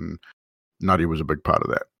on, and Nutty was a big part of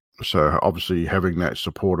that. So obviously having that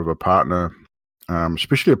support of a partner,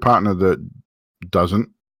 especially a partner that doesn't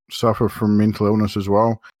suffer from mental illness as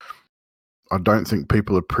well. I don't think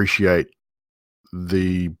people appreciate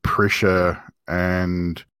the pressure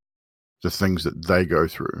and the things that they go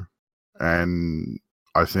through. And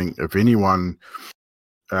I think if anyone,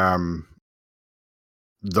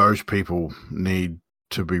 those people need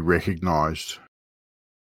to be recognized,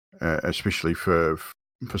 especially for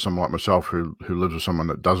someone like myself who lives with someone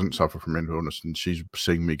that doesn't suffer from mental illness, and she's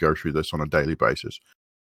seeing me go through this on a daily basis.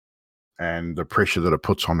 And the pressure that it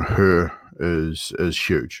puts on her is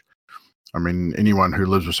huge. I mean, anyone who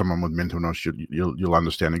lives with someone with mental illness, you'll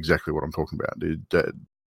understand exactly what I'm talking about.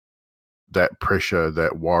 That pressure,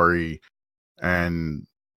 that worry, and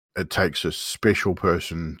it takes a special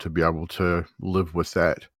person to be able to live with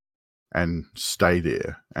that and stay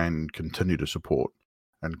there and continue to support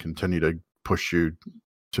and continue to push you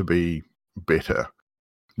to be better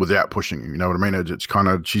without pushing you. You know what I mean? It's kind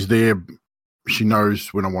of, she's there. She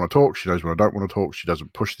knows when I want to talk. She knows when I don't want to talk. She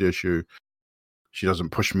doesn't push the issue. She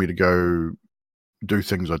doesn't push me to go do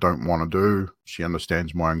things I don't want to do. She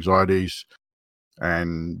understands my anxieties,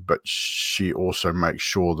 but she also makes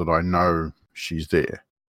sure that I know she's there.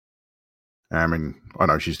 I mean, I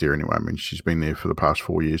know she's there anyway. I mean, she's been there for the past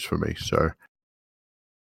 4 years for me. So,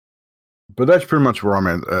 but that's pretty much where I'm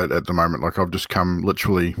at the moment. Like, I've just come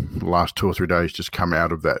literally the last 2 or 3 days, just come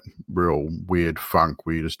out of that real weird funk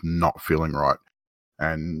where you're just not feeling right,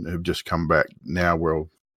 and have just come back now. Well,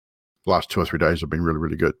 the last 2 or 3 days have been really,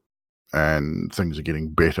 really good, and things are getting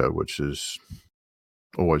better, which is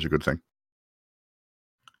always a good thing.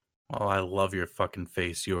 Oh, I love your fucking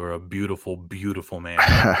face. You're a beautiful, beautiful man.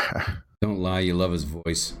 Don't lie, you love his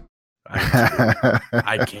voice.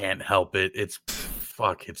 I can't help it. It's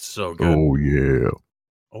so good. Oh yeah.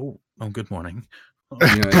 Oh, good morning. You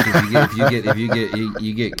know, if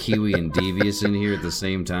you get Kiwi and Devious in here at the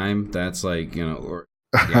same time, that's like, you know, or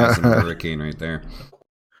some hurricane right there.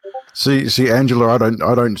 See, Angela, I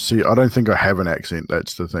don't think I have an accent.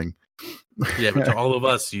 That's the thing. Yeah, but to all of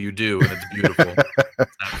us, you do, and it's beautiful.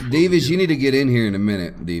 Devious, you need to get in here in a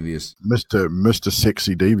minute, Devious. Mr.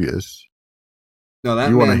 Sexy Devious. No,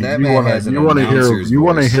 that man has an announcer's voice. You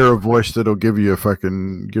want to hear a voice that'll give you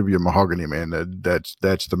a mahogany, man. That's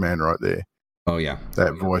the man right there. Oh yeah,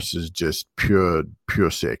 that voice is just pure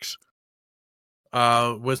sex.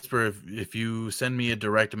 Whisper, if you send me a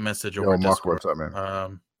direct message over Discord, what's up,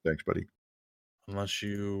 man? Thanks, buddy. Unless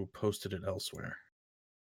you posted it elsewhere.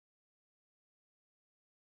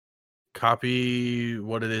 Copy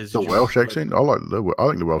what it is. The Welsh accent. I think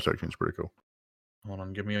the Welsh accent's pretty cool. Hold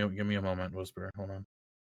on, give me a moment, Whisper. Hold on.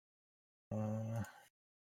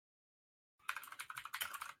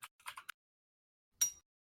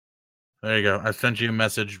 There you go. I sent you a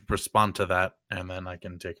message. Respond to that, and then I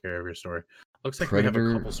can take care of your story. Looks like we have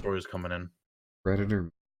a couple stories coming in.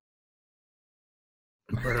 Predator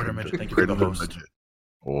Midget, thank you for the host.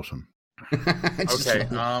 Awesome. Just Okay.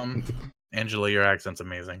 like- Angela, your accent's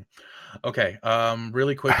amazing. Okay.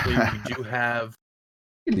 Really quickly, we do have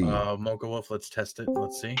Mocha Wolf. Let's test it.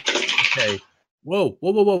 Let's see. Okay. Whoa.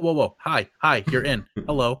 Hi. You're in.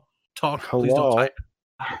 Hello. Talk. Please don't Hello. type.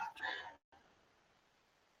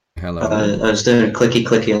 Hello. I was doing a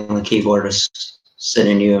clicky on the keyboard, just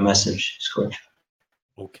sending you a message, Scorch.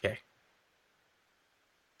 Okay.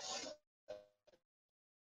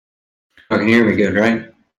 You can hear me good,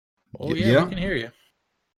 right? Oh yeah, Yeah. we can hear you.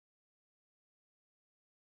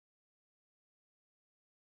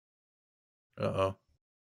 Uh-oh.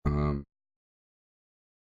 Um,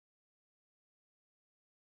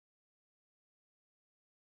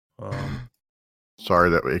 Sorry,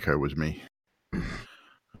 that echo was me.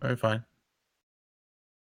 Very fine.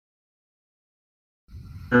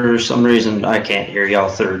 For some reason, I can't hear y'all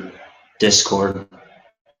through Discord.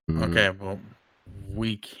 Okay, well,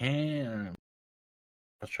 we can.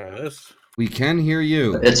 Let's try this. We can hear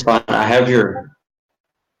you. It's fine. I have your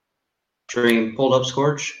stream pulled up,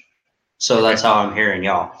 Scorch, so that's how I'm hearing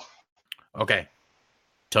y'all. Okay.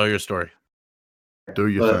 Tell your story. Do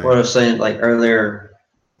your But thing. what I was saying, like earlier,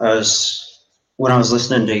 when I was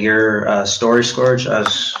listening to your story, Scorch, I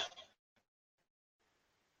was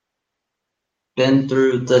been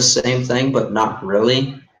through the same thing, but not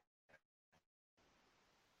really.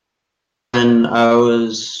 And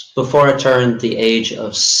before I turned the age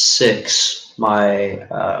of 6, my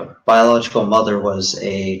biological mother was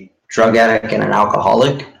a drug addict and an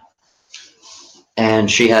alcoholic, and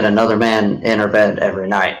she had another man in her bed every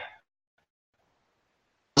night.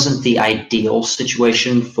 It wasn't the ideal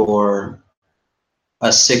situation for a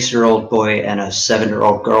 6-year-old boy and a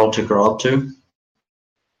 7-year-old girl to grow up to.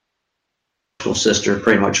 My sister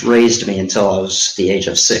pretty much raised me until I was the age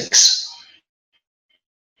of 6.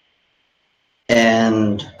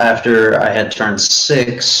 And after I had turned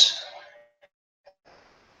 6,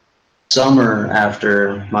 summer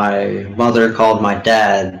after, my mother called my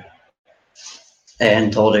dad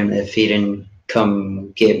and told him if he didn't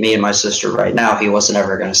come get me and my sister right now, he wasn't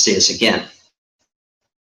ever going to see us again.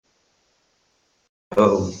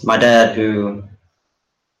 So my dad, who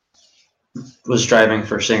was driving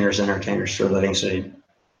for Singers Entertainers for a living, so he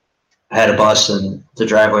had a bus in the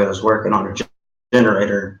driveway, was working on a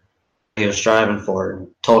generator he was driving for, and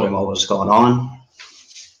told him what was going on.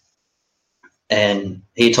 And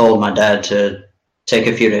he told my dad to take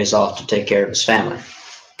a few days off to take care of his family.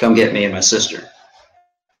 Come get me and my sister.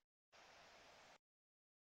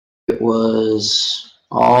 It was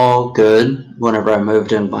all good whenever I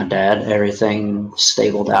moved in with my dad. Everything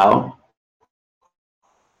stabled out.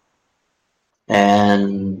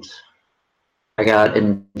 And I got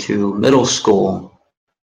into middle school.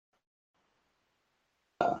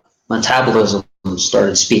 Metabolism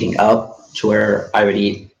started speeding up to where I would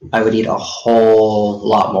eat a whole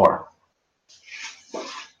lot more.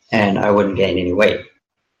 And I wouldn't gain any weight.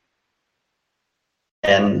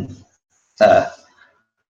 And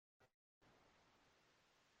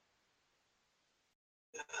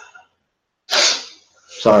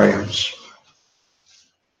sorry.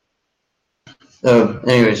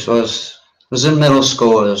 Anyways, I was in middle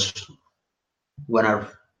school. It was when I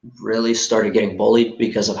really started getting bullied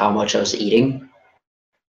because of how much I was eating.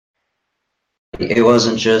 It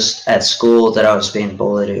wasn't just at school that I was being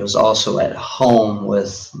bullied. It was also at home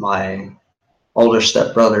with my older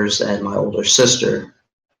stepbrothers and my older sister.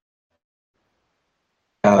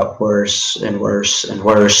 It got worse and worse and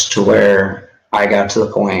worse to where I got to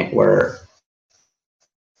the point where I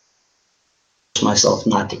forced myself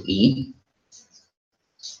not to eat.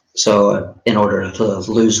 So in order to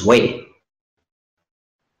lose weight.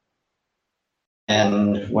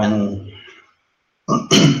 And when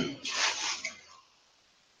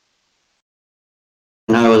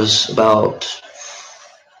I was about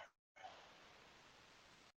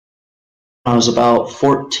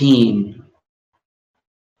 14,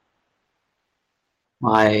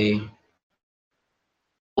 my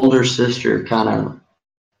older sister kind of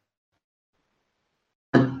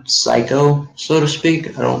went psycho, so to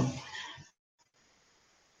speak. I don't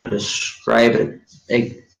describe it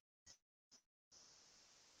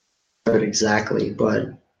exactly, but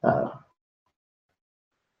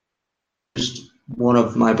just one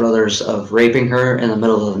of my brothers of raping her in the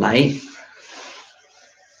middle of the night,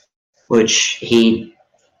 which he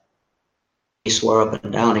swore up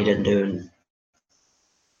and down he didn't do, and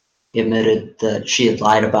he admitted that she had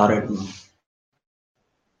lied about it, and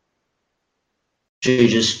she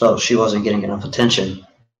just felt she wasn't getting enough attention.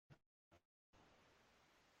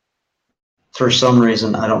 For some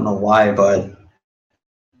reason, I don't know why, but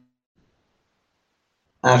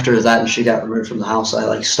after that and she got removed from the house,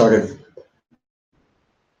 I started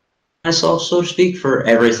myself, so to speak, for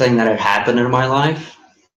everything that had happened in my life.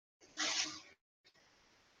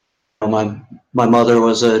 My mother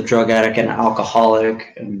was a drug addict and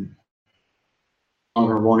alcoholic, and my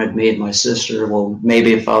mother wanted me and my sister. Well,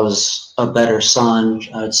 maybe if I was a better son,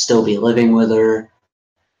 I'd still be living with her.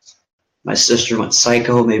 My sister went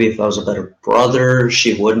psycho. Maybe if I was a better brother,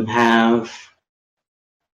 she wouldn't have.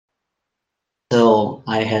 Until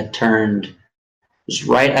I had turned, it was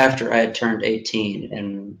right after I had turned 18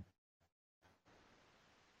 and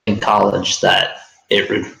in college that it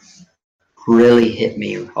really hit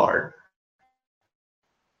me hard.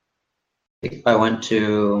 I went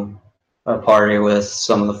to a party with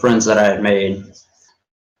some of the friends that I had made.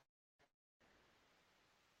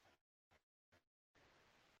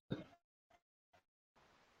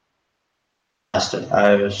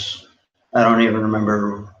 I don't even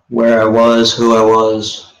remember where I was, who I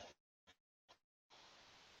was.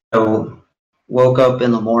 I woke up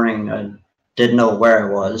in the morning, I didn't know where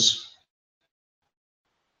I was.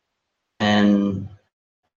 And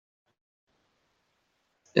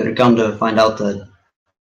it had come to find out that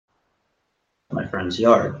my friend's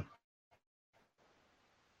yard.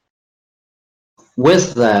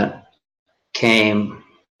 With that came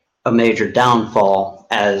a major downfall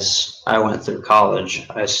as I went through college.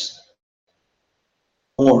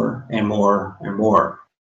 More and more and more.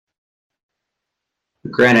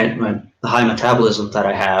 Granted, the high metabolism that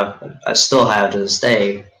I still have to this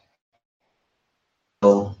day,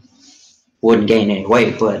 so wouldn't gain any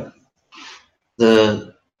weight, but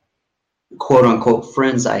the quote unquote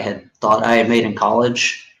friends I had thought I had made in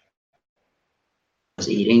college was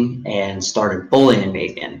eating and started bullying me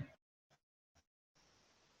again.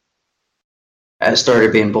 I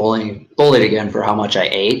started being bullied again for how much I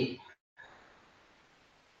ate.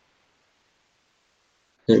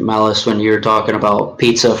 Malice, when you were talking about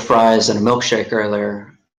pizza, fries, and a milkshake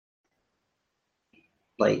earlier,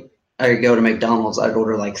 like I could go to McDonald's, I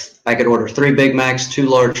could order 3 Big Macs, 2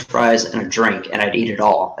 large fries, and a drink, and I'd eat it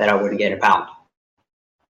all, and I wouldn't get a pound.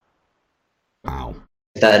 Wow.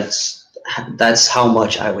 That's how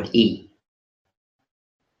much I would eat.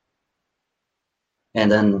 And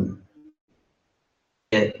then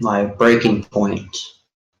at my breaking point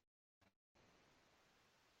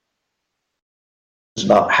was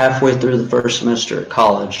about halfway through the first semester at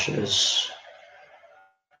college.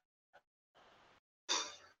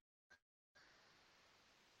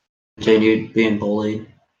 Continued being bullied,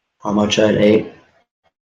 how much I'd ate.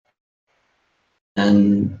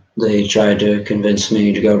 And they tried to convince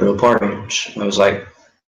me to go to a party. I was like,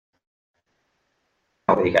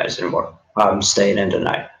 "I'll be you guys anymore. I'm staying in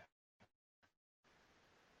tonight."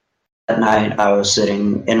 That night, I was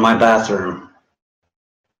sitting in my bathroom.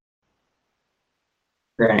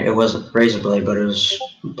 Granted, it wasn't a razor blade, but it was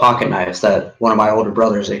a pocket knife that one of my older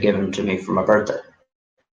brothers had given to me for my birthday.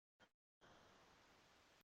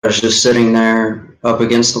 I was just sitting there up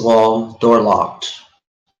against the wall, door locked,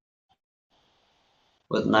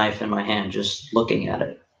 with a knife in my hand, just looking at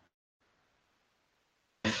it.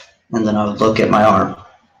 And then I would look at my arm.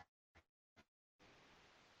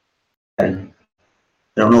 And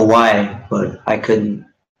I don't know why, but I couldn't.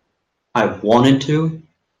 I wanted to,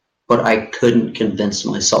 but I couldn't convince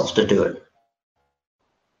myself to do it.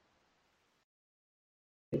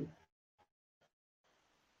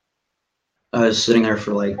 I was sitting there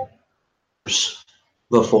for like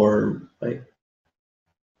before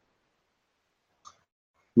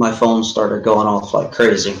my phone started going off like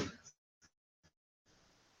crazy.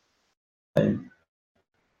 I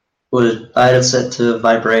had it set to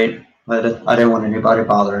vibrate. I didn't want anybody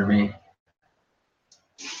bothering me.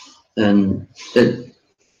 And it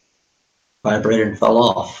vibrated and fell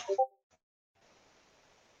off.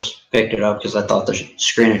 Picked it up because I thought the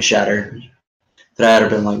screen had shattered. But I had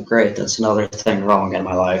been like, great, that's another thing wrong in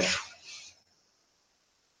my life.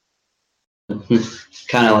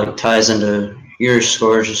 Kind of like ties into your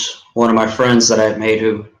scores. One of my friends that I had made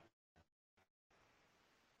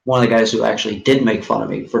one of the guys who actually did make fun of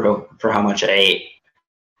me for how much I ate,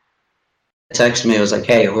 texted me. It was like,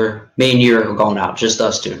 hey, me and you are going out, just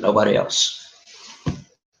us two, nobody else.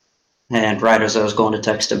 And right as I was going to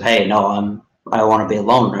text him, hey, no, I want to be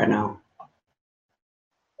alone right now.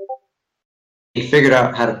 He figured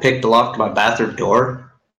out how to pick the lock to my bathroom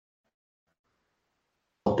door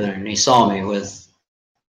open, and he saw me with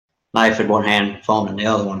knife in one hand, phone in the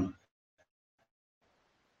other one.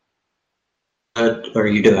 What are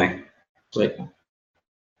you doing? It's like,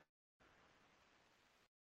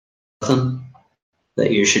 nothing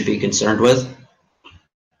that you should be concerned with.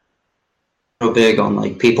 So big on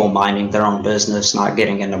like people minding their own business, not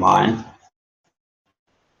getting into mine.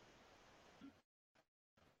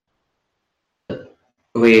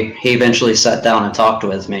 he eventually sat down and talked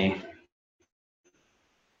with me.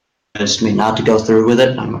 Asked me not to go through with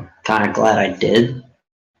it. I'm kind of glad I did.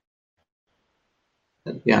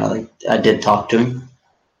 I did talk to him.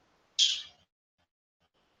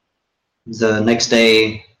 The next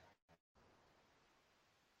day,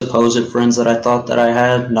 supposed friends that I thought that I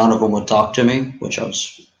had, none of them would talk to me, which I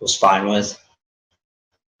was fine with.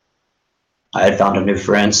 I had found a new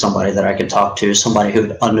friend, somebody that I could talk to, somebody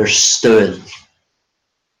who understood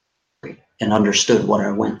what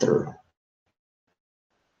I went through.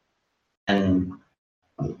 And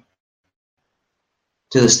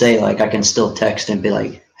to this day, like, I can still text and be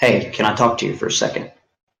like, hey, can I talk to you for a second?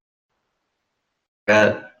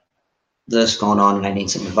 Got this going on and I need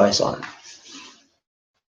some advice on it.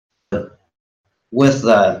 But with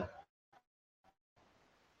that,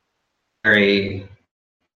 the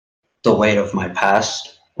weight of my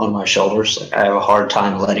past on my shoulders, like, I have a hard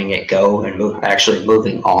time letting it go and actually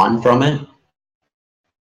moving on from it.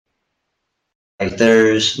 Like,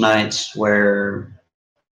 there's nights where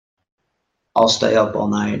I'll stay up all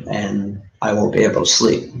night and I won't be able to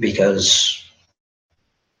sleep because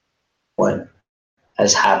what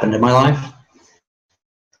has happened in my life.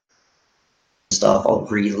 Stuff, I'll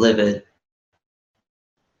relive it.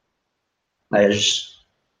 It's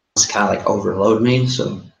kind of like overload me,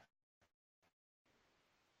 so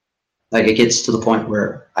like it gets to the point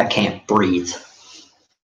where I can't breathe.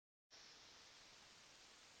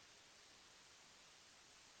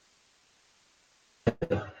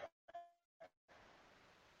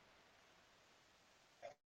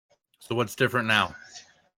 So what's different now?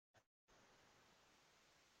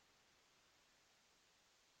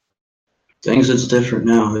 Things that's different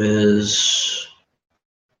now is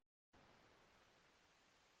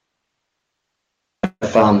I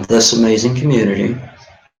found this amazing community,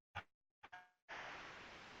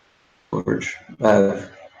 which I've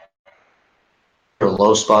a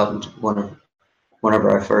low spot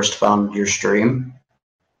whenever I first found your stream.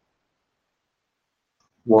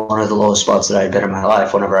 One of the lowest spots that I'd been in my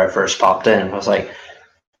life whenever I first popped in. I was like,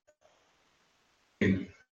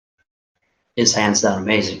 it's hands down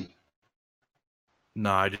amazing.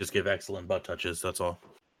 No, I just give excellent butt touches. That's all.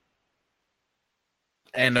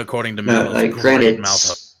 And according to Matt, Like, great granted, mouth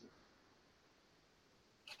hug.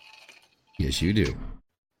 Yes, you do.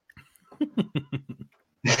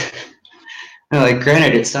 Like,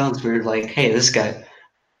 granted, it sounds weird. Like, hey, this guy,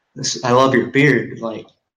 I love your beard. Like,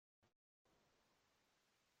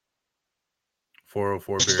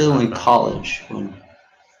 404 we're beard. still not in found. college What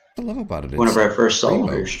I love about it, whenever I first saw one of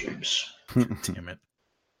rainbow. your streams. Damn it.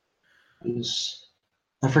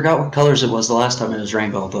 I forgot what colors it was the last time it was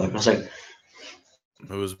rainbow, but I was like,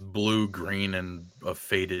 It was blue, green, and a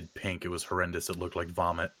faded pink. It was horrendous. It looked like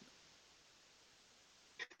vomit.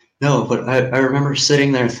 no, but I remember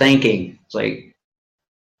sitting there thinking, it's like,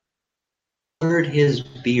 colored his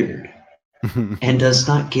beard and does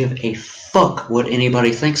not give a fuck what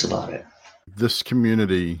anybody thinks about it. This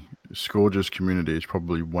community, Scourge's community, is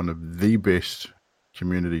probably one of the best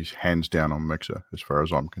communities, hands down, on Mixer, as far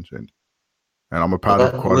as I'm concerned. And I'm a part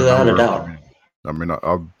of quite a Without a number of doubt. communities. I mean,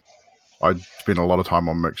 I spend a lot of time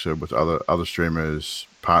on Mixer with other streamers,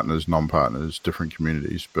 partners, non-partners, different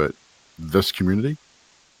communities. But this community,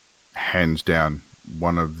 hands down,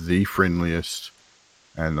 one of the friendliest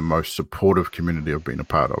and the most supportive community I've been a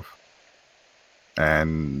part of.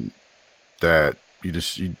 And that you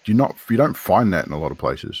don't find that in a lot of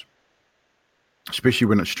places, especially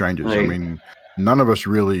when it's strangers. Right. I mean, none of us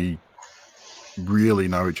really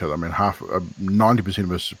know each other. I mean, 90%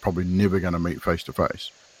 of us are probably never going to meet face to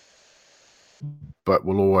face, but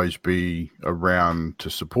we'll always be around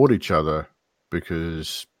to support each other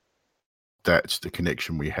because that's the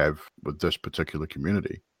connection we have with this particular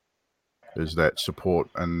community, is that support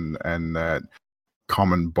and that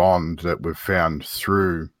common bond that we've found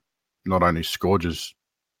through not only Scourge's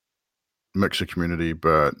Mixer community,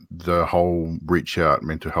 but the whole reach out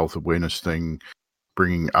mental health awareness thing,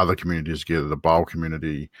 bringing other communities together, the Bile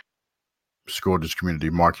community, Scourge's community,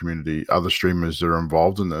 my community, other streamers that are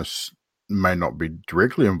involved in this may not be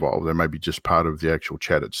directly involved. They may be just part of the actual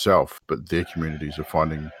chat itself, but their communities are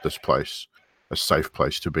finding this place a safe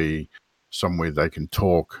place to be, somewhere they can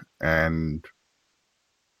talk and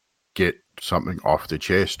get something off their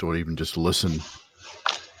chest, or even just listen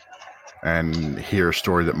and hear a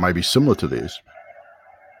story that may be similar to theirs.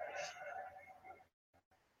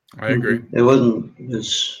 I agree. It wasn't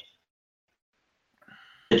this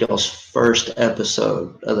y'all's first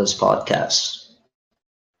episode of this podcast.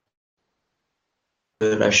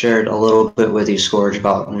 But I shared a little bit with you, Scourge,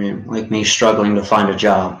 about me struggling to find a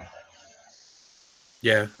job.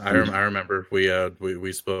 Yeah, I remember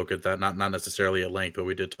we spoke at that, not necessarily at length, but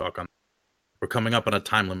we did talk on. We're coming up on a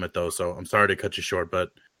time limit though, so I'm sorry to cut you short,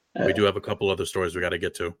 but we do have a couple other stories we got to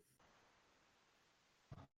get to.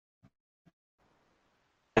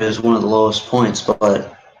 It was one of the lowest points,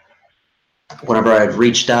 but whenever I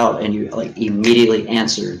reached out and you like immediately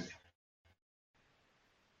answered,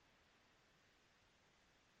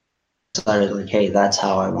 decided like, hey, that's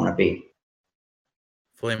how I want to be.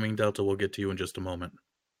 Flaming Delta, we'll get to you in just a moment.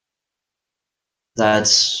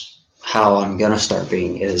 That's how I'm gonna start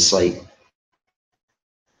being. Is like,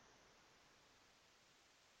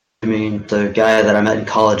 I mean, the guy that I met in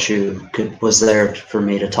college who was there for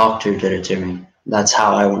me to talk to did it to me. That's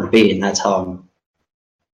how I want to be, and that's how I'm.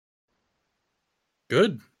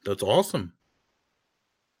 Good. That's awesome.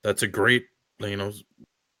 That's a great,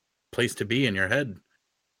 place to be in your head.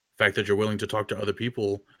 The fact that you're willing to talk to other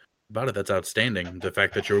people about it, that's outstanding. The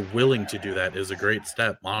fact that you're willing to do that is a great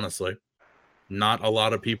step, honestly. Not a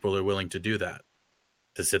lot of people are willing to do that,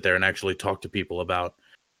 to sit there and actually talk to people about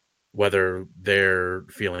whether they're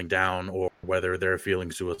feeling down or whether they're feeling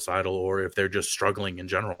suicidal or if they're just struggling in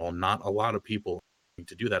general. Not a lot of people need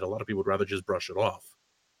to do that. A lot of people would rather just brush it off.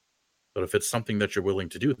 But if it's something that you're willing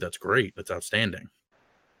to do, that's great. That's outstanding.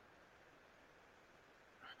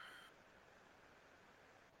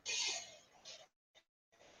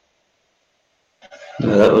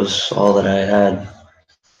 That was all that I had.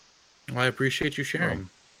 Well, I appreciate you sharing.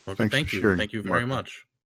 Oh, Okay, thank for you. sharing, Thank you very Michael. much.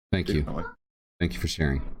 Thank you. Definitely. Thank you for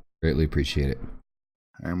sharing. Greatly appreciate it.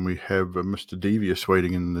 And we have Mr. Devious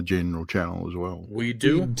waiting in the general channel as well. We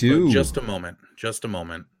do. We do. But just a moment. Just a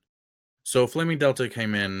moment. So Flaming Delta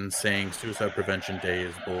came in saying Suicide Prevention Day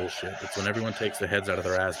is bullshit. It's when everyone takes their heads out of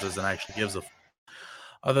their asses and actually gives a.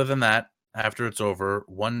 Other than that, after it's over,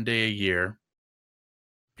 one day a year,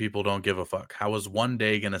 people don't give a fuck. How is one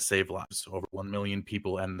day going to save lives? Over 1 million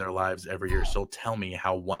people end their lives every year. So tell me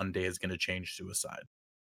how one day is going to change suicide.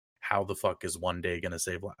 How the fuck is one day going to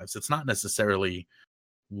save lives? It's not necessarily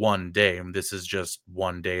one day. This is just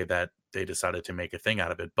one day that they decided to make a thing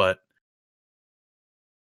out of it. But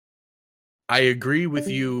I agree with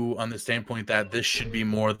you on the standpoint that this should be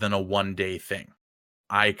more than a one-day thing.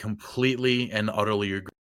 I completely and utterly agree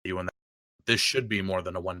with you on that. This should be more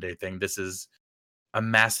than a one-day thing. This is a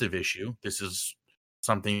massive issue. This is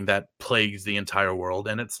something that plagues the entire world,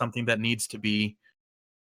 and it's something that needs to be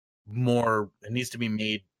more. It needs to be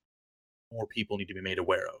made. More people need to be made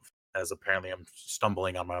aware of. As apparently, I'm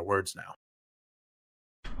stumbling on my words now.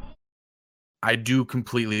 I do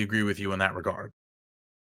completely agree with you in that regard.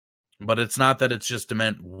 But it's not that it's just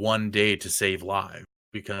meant one day to save lives,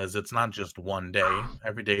 because it's not just one day.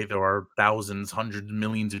 Every day there are thousands, hundreds,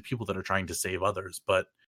 millions of people that are trying to save others. But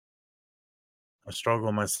I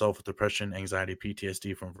struggle myself with depression, anxiety,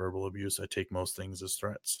 PTSD from verbal abuse. I take most things as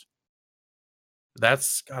threats.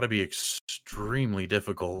 That's got to be extremely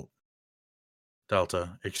difficult,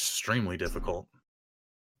 Delta. Extremely difficult.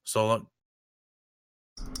 So,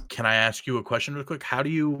 can I ask you a question real quick? How do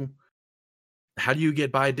you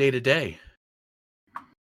get by day to day?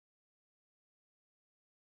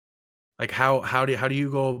 Like how do you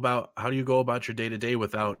go about your day to day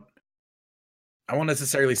without, I won't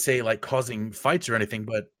necessarily say like causing fights or anything,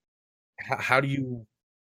 but how do you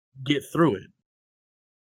get through it?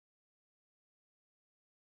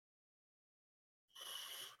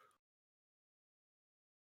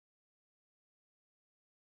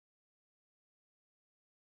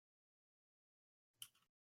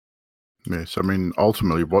 Yes, I mean,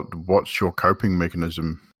 ultimately, what's your coping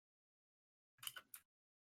mechanism?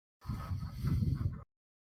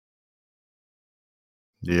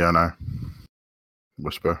 Yeah, I know.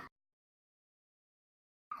 Whisper.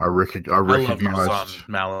 I recognize. I love your son,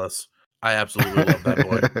 Malice. I absolutely love that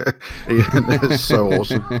boy. Yeah, that's so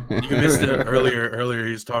awesome. You missed it earlier.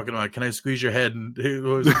 He's talking about, can I squeeze your head? And it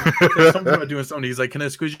was something about doing something. He's like, can I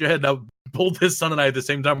squeeze your head? Now both his son and I at the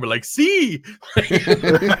same time. We're like, see.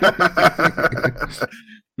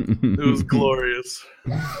 It was glorious.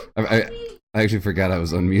 I actually forgot I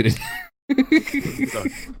was unmuted.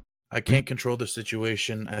 Look, I can't control the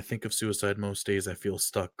situation. I think of suicide most days. I feel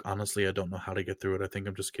stuck. Honestly, I don't know how to get through it. I think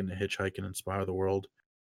I'm just going to hitchhike and inspire the world.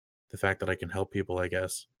 The fact that I can help people, I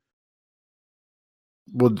guess.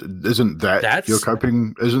 Well, isn't that your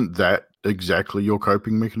coping? Isn't that exactly your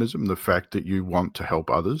coping mechanism? The fact that you want to help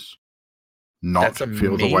others, not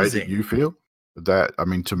feel the way that you feel. That, I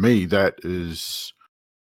mean, to me, that is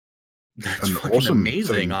an awesome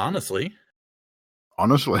amazing thing. Honestly,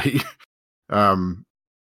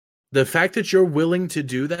 the fact that you're willing to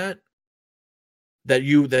do that that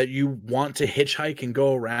you want to hitchhike and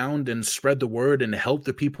go around and spread the word and help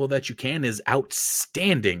the people that you can is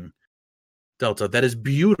outstanding, Delta. That is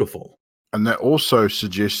beautiful. And that also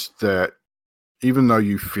suggests that even though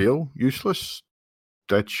you feel useless,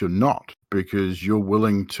 that you're not, because you're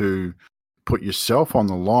willing to put yourself on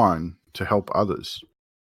the line to help others.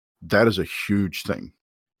 That is a huge thing.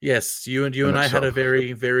 Yes, you and I had a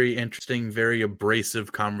very, very interesting, very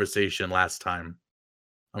abrasive conversation last time.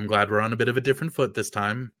 I'm glad we're on a bit of a different foot this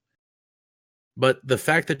time. But the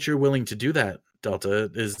fact that you're willing to do that, Delta,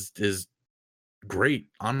 is great.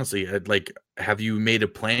 Honestly, like, have you made a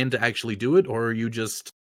plan to actually do it, or are you just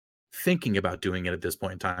thinking about doing it at this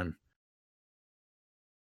point in time?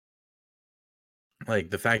 Like,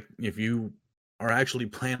 the fact, if you are actually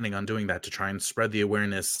planning on doing that to try and spread the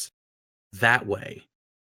awareness that way,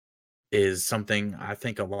 is something I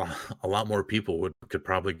think a lot more people could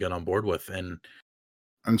probably get on board with. And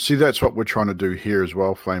see, that's what we're trying to do here as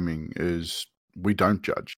well, Flaming, is we don't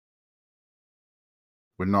judge.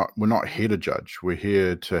 We're not here to judge. We're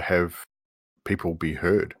here to have people be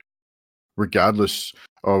heard, regardless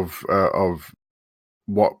of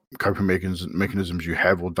what coping mechanisms you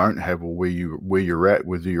have or don't have, or where you're at,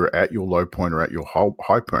 whether you're at your low point or at your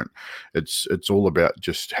high point. It's all about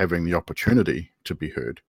just having the opportunity to be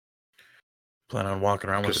heard. Plan on walking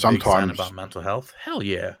around with a big sign about mental health? Hell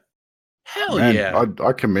yeah. Hell man, yeah.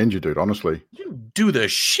 I commend you, dude, honestly. You do the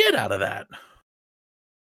shit out of that.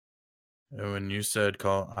 When you said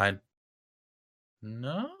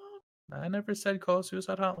no, I never said call a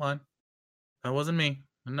suicide hotline. That wasn't me.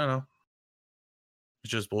 No.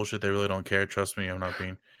 It's just bullshit. They really don't care. Trust me, I'm not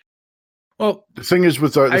being. Well, the thing is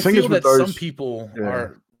with those, some people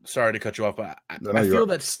are. Sorry to cut you off, but I feel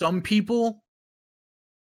that some people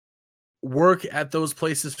work at those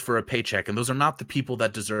places for a paycheck, and those are not the people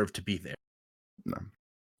that deserve to be there. No.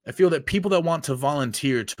 I feel that people that want to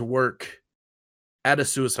volunteer to work at a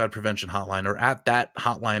suicide prevention hotline or at that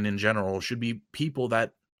hotline in general should be people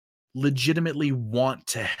that legitimately want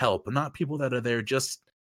to help, not people that are there just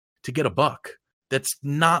to get a buck. That's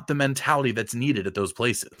not the mentality that's needed at those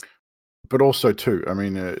places. But also, too, I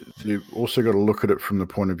mean, you've also got to look at it from the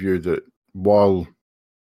point of view that while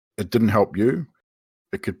it didn't help you,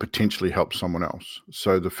 it could potentially help someone else.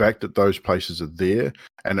 So the fact that those places are there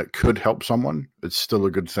and it could help someone, it's still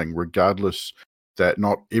a good thing, regardless that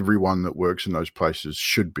not everyone that works in those places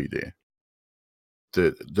should be there.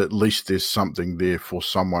 That at least there's something there for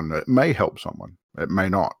someone that may help someone. It may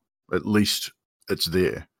not. At least it's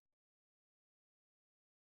there.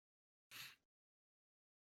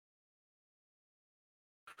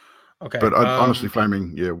 Okay. But honestly,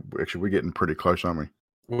 Flaming, yeah, actually, we're getting pretty close, aren't we?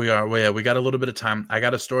 We are. Well, yeah, we got a little bit of time. I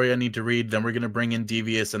got a story I need to read. Then we're going to bring in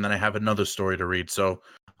Devious, and then I have another story to read. So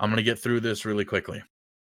I'm going to get through this really quickly.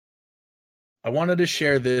 I wanted to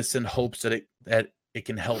share this in hopes that it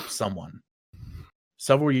can help someone.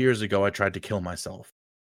 Several years ago, I tried to kill myself.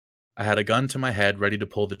 I had a gun to my head, ready to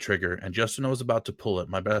pull the trigger, and just when I was about to pull it,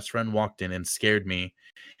 my best friend walked in and scared me,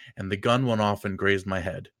 and the gun went off and grazed my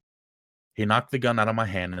head. He knocked the gun out of my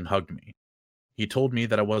hand and hugged me. He told me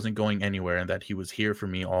that I wasn't going anywhere and that he was here for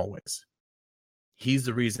me always. He's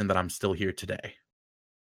the reason that I'm still here today.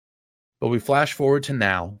 But we flash forward to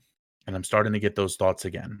now, and I'm starting to get those thoughts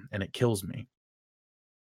again, and it kills me.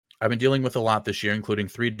 I've been dealing with a lot this year, including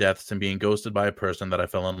 3 deaths and being ghosted by a person that I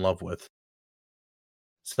fell in love with.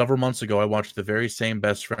 Several months ago, I watched the very same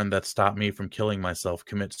best friend that stopped me from killing myself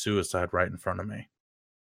commit suicide right in front of me.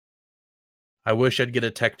 I wish I'd get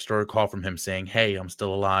a text or a call from him saying, "Hey, I'm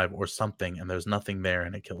still alive," or something, and there's nothing there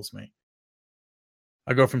and it kills me.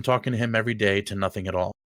 I go from talking to him every day to nothing at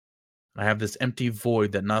all. I have this empty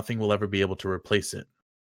void that nothing will ever be able to replace it.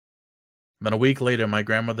 Then a week later, my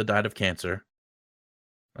grandmother died of cancer.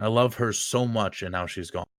 I love her so much, and now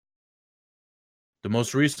she's gone. The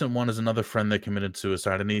most recent one is another friend that committed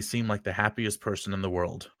suicide, and he seemed like the happiest person in the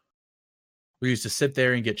world. We used to sit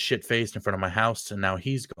there and get shit-faced in front of my house, and now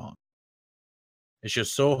he's gone. It's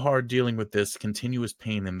just so hard dealing with this continuous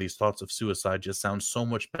pain, and these thoughts of suicide just sound so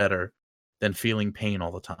much better than feeling pain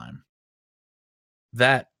all the time.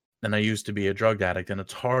 That, and I used to be a drug addict, and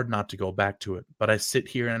it's hard not to go back to it, but I sit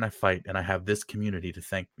here and I fight, and I have this community to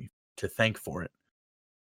thank for it.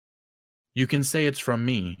 You can say it's from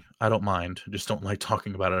me. I don't mind. I just don't like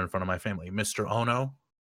talking about it in front of my family. Mr. Ono,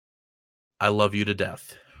 I love you to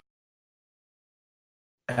death.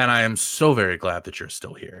 And I am so very glad that you're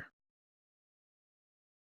still here.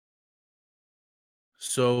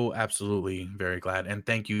 So absolutely very glad. And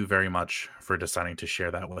thank you very much for deciding to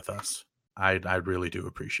share that with us. I really do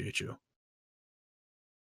appreciate you.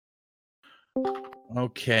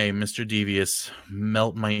 Okay, Mr. Devious,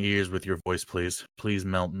 melt my ears with your voice, please. Please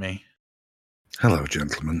melt me. Hello,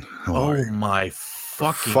 gentlemen. How are you? My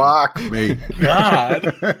fucking Fuck me. God.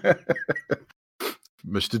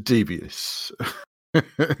 Mr. Devious.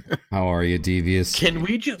 How are you, Devious? Can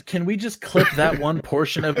we just clip that one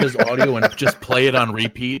portion of his audio and just play it on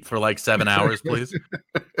repeat for like 7 hours, please?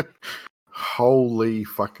 Holy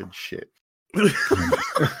fucking shit.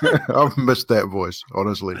 I've missed that voice,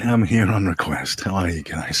 honestly. I'm here on request. How are you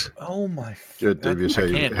guys? Oh my! Good, Devious. I How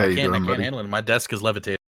you can't doing, buddy? handle it. My desk is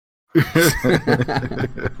levitating.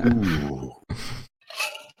 Ooh.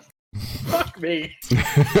 Fuck me.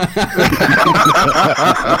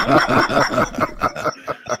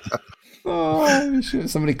 Oh shit!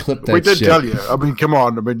 Somebody clip that. We did shit. tell you. I mean, come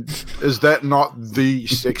on. I mean, is that not the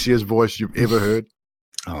sexiest voice you've ever heard?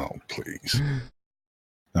 Oh, please.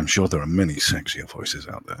 I'm sure there are many sexier voices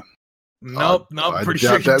out there. Nope. I Pretty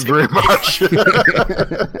doubt sure that very much.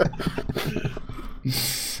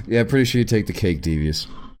 Yeah, pretty sure you take the cake, Devious.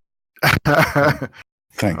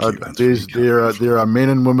 Thank you. That's very kind. there are men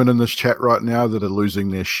and women in this chat right now that are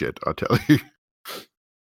losing their shit. I tell you.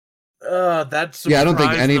 That's Yeah, I don't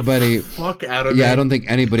think anybody. Fuck out of me. Yeah, I don't think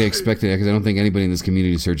anybody expected it because I don't think anybody in this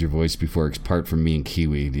community has heard your voice before, apart from me and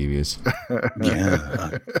Kiwi, Devious.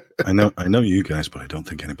 Yeah, I know you guys, but I don't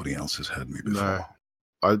think anybody else has heard me before.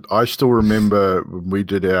 No. I still remember when we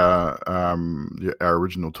did our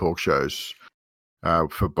original talk shows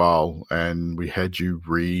for Baal, and we had you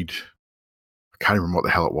read. I can't remember what the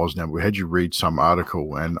hell it was now. But we had you read some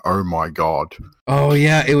article, and oh my god! Oh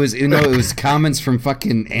yeah, it was it was comments from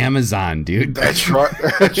fucking Amazon, dude. That's right.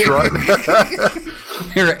 That's right.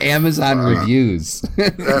 They're Amazon reviews.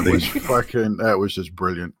 That was just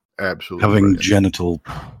brilliant. Absolutely. Having brilliant. genital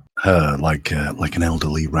hair like an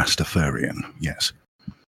elderly Rastafarian. Yes.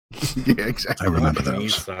 Yeah, exactly. I remember Me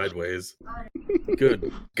those. sideways.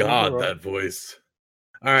 Good God, that voice.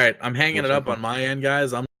 All right, I'm hanging it up on my end,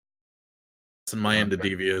 guys. I'm on my end to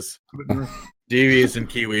Devious. Devious and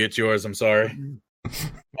Kiwi, it's yours. I'm sorry.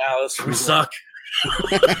 Malice, we suck.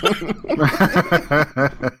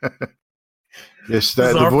 Yes, This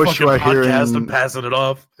is the our voice you fucking are hearing. podcast. I'm passing it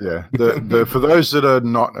off. Yeah, the for those that are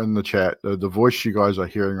not in the chat, the voice you guys are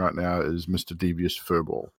hearing right now is Mr. Devious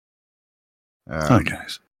Furball. Hi,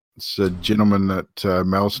 guys. It's a gentleman that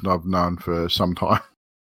Malice and I've known for some time.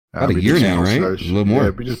 About a He year just now, right? shows- A little more.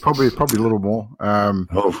 Yeah, but just probably a little more.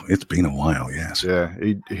 Oh, it's been a while, yes. Yeah,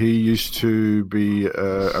 he used to be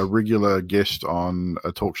a regular guest on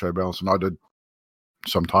a talk show Malice and I did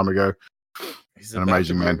some time ago. He's An about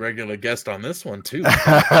amazing to be man. a regular guest on this one too.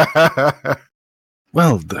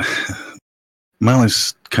 Well,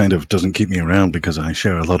 Malice kind of doesn't keep me around because I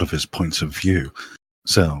share a lot of his points of view.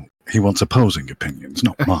 So he wants opposing opinions,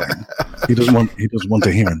 not mine. He doesn't want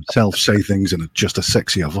to hear himself say things in just a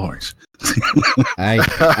sexier voice. I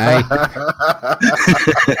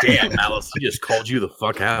Damn, Malice, he just called you the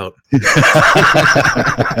fuck out.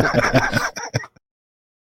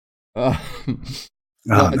 Oh,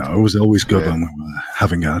 no, it was always good Yeah. when we were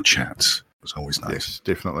having our chats. It was always nice. Yes,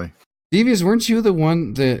 definitely. Devious, weren't you the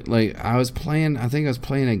one that I was playing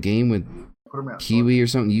a game with Kiwi or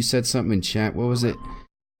something? You said something in chat. What was it?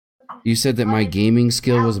 You said that my gaming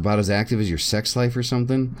skill was about as active as your sex life or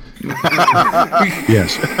something?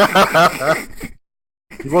 Yes.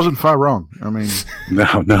 He wasn't far wrong. I mean,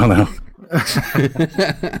 No.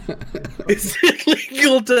 Is it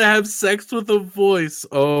legal to have sex with a voice?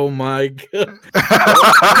 Oh my god.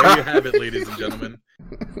 There you have it, ladies and gentlemen.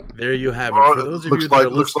 There you have it. Well, For those of looks you that are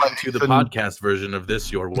looks listening like to the Ethan- podcast version of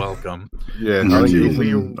this, you're welcome. yeah, Mm. I think We-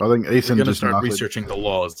 Ethan. I think We're Ethan going to just start nothing. researching the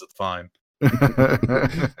laws. It's fine.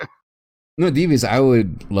 No, Devious, I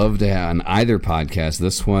would love to have on either podcast,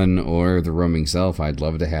 this one or the Roaming Self. I'd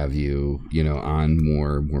love to have you, on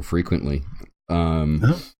more frequently.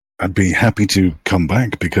 I'd be happy to come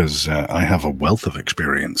back because I have a wealth of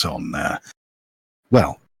experience on,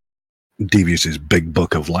 Devious's big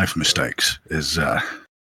book of life mistakes is a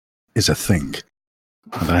thing,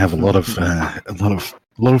 and I have a lot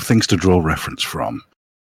of things to draw reference from.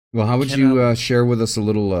 Well, how would you share with us a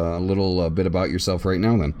little bit about yourself right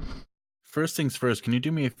now, then? First things first, can you do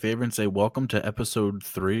me a favor and say welcome to episode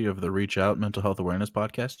 3 of the Reach Out Mental Health Awareness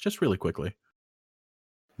podcast? Just really quickly.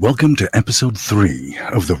 Welcome to episode 3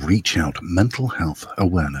 of the Reach Out Mental Health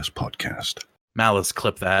Awareness podcast. Malice,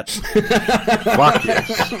 clip that. Fuck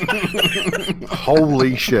yes.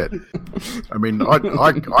 Holy shit. I mean,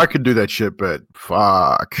 I could do that shit, but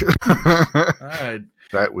fuck. All right.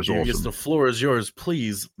 That was Devious, awesome. the floor is yours.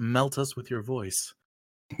 Please melt us with your voice.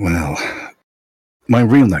 Well, my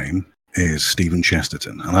real name is Stephen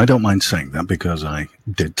Chesterton. And I don't mind saying that because I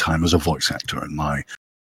did time as a voice actor and my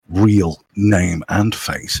real name and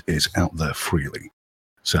face is out there freely.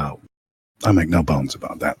 So I make no bones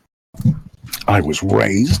about that. I was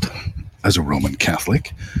raised as a Roman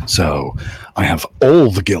Catholic, so I have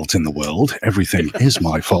all the guilt in the world. Everything is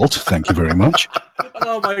my fault. Thank you very much.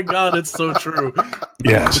 Oh my God, it's so true.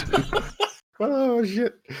 Yes. Oh,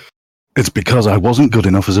 shit. It's because I wasn't good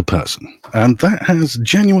enough as a person. And that has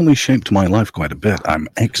genuinely shaped my life quite a bit. I'm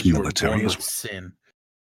ex-military as well. Sin.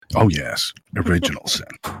 Oh, yes. Original sin.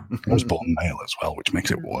 I was born male as well, which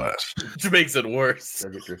makes it worse. Which makes it worse.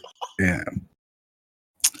 Yeah.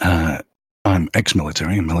 I'm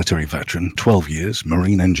ex-military, a military veteran, 12 years,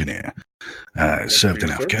 Marine engineer. Served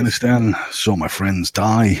in Afghanistan, saw my friends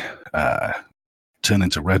die, turn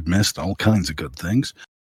into red mist, all kinds of good things.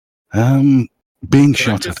 Being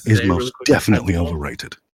shot at is most definitely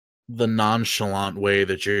overrated. The nonchalant way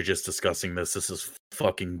that you're just discussing this is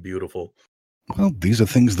fucking beautiful. Well, these are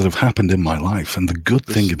things that have happened in my life, and the good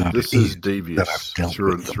thing about it is devious that I've dealt through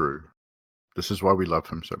with and them. through. This is why we love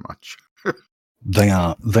him so much. They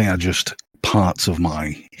are just parts of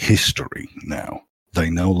my history now. They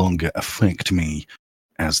no longer affect me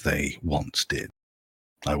as they once did.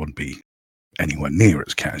 I wouldn't be anywhere near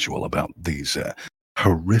as casual about these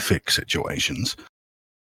horrific situations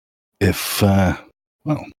if I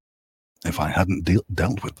hadn't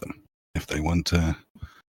dealt with them. If they weren't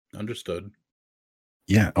Understood.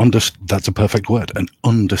 Yeah, that's a perfect word. And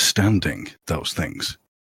understanding those things.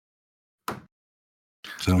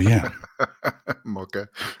 So yeah. Mocha.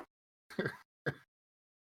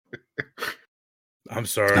 I'm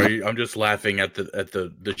sorry. I'm just laughing at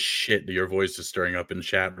the shit that your voice is stirring up in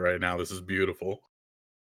chat right now. This is beautiful.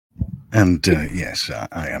 And yes,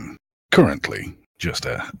 I am currently just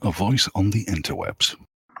a voice on the interwebs.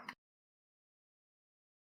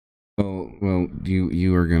 Oh well,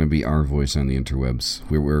 you are going to be our voice on the interwebs.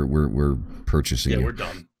 We're purchasing. Yeah, you. we're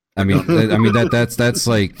done. I mean, that's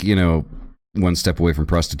like, you know, one step away from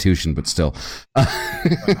prostitution, but still.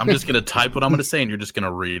 I'm just going to type what I'm going to say, and you're just going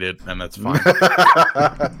to read it, and that's fine.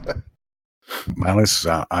 Malice,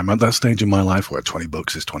 I'm at that stage in my life where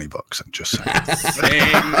 $20 is $20. I'm just saying.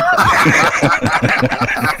 Same.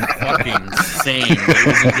 Fucking same.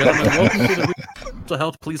 Ladies and gentlemen, welcome to the Mental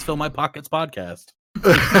Health Please Fill My Pockets podcast.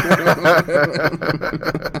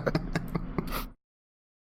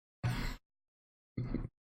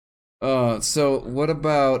 So what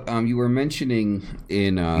about you were mentioning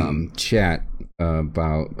in chat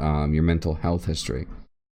about your mental health history.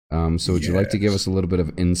 So would you like to give us a little bit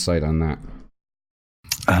of insight on that?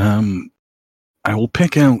 I will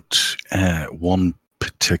pick out one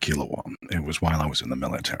particular one. It was while I was in the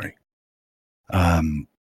military.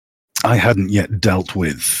 I hadn't yet dealt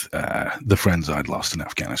with the friends I'd lost in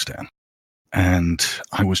Afghanistan. And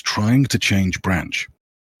I was trying to change branch.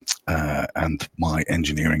 And my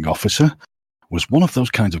engineering officer was one of those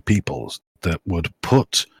kinds of people that would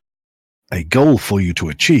put a goal for you to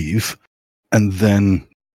achieve and then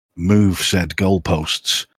move said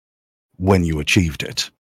goalposts when you achieved it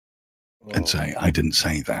and say, I didn't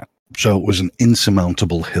say that. So it was an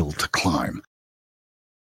insurmountable hill to climb.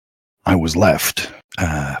 I was left.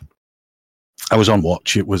 I was on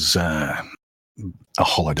watch. It was a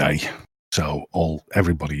holiday. So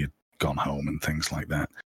everybody had gone home and things like that.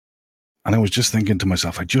 And I was just thinking to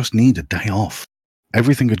myself, I just need a day off.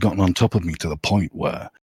 Everything had gotten on top of me to the point where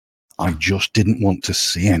I just didn't want to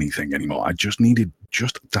see anything anymore. I just needed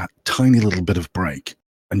just that tiny little bit of break.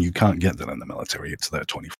 And you can't get that in the military. It's there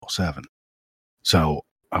 24/7. So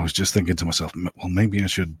I was just thinking to myself, well, maybe I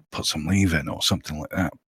should put some leave in or something like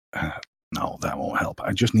that. No, that won't help.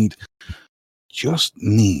 I just need to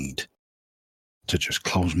just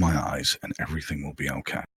close my eyes and everything will be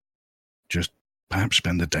okay. Just perhaps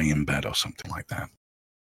spend a day in bed or something like that.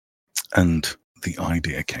 And the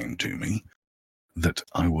idea came to me that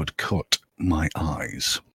I would cut my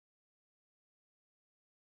eyes.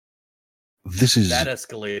 That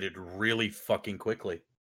escalated really fucking quickly.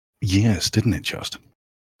 Yes, didn't it just?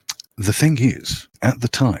 The thing is, at the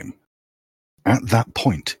time, at that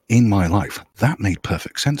point in my life, that made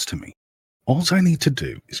perfect sense to me. All I need to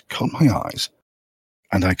do is cut my eyes,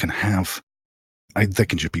 and they can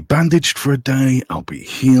just be bandaged for a day, I'll be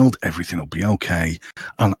healed, everything will be okay,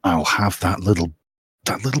 and I'll have that little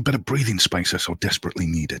bit of breathing space I so desperately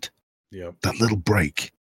needed. Yeah. That little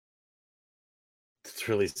break. It's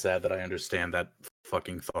really sad that I understand that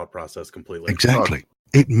fucking thought process completely. Exactly.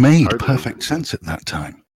 It made perfect sense at that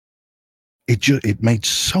time. It made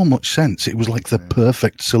so much sense. It was like the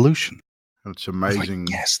perfect solution. It's amazing.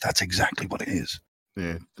 Yes, that's exactly what it is.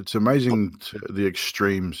 Yeah, it's amazing the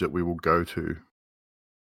extremes that we will go to.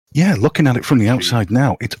 Yeah, looking at it from the outside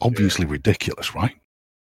now, it's obviously ridiculous, right?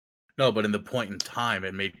 No, but in the point in time,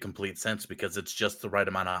 it made complete sense because it's just the right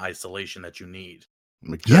amount of isolation that you need.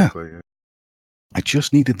 Exactly. Yeah. I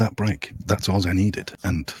just needed that break. That's all I needed.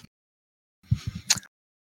 And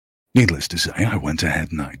needless to say, I went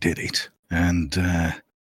ahead and I did it. And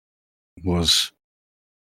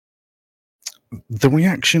the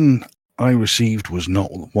reaction I received was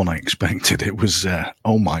not one I expected. It was,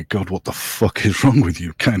 oh my God, what the fuck is wrong with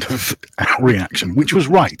you kind of reaction, which was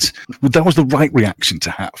right. That was the right reaction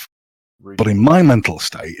to have. But in my mental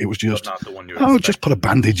state, it was just, not the one you oh, just put a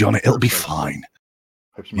bandage on it. It'll be fine.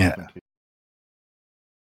 Yeah.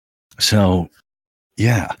 So,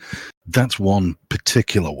 yeah, that's one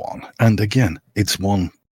particular one. And again, it's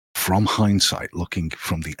one from hindsight, looking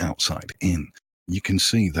from the outside in. You can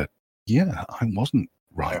see that, yeah, I wasn't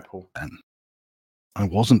right then. I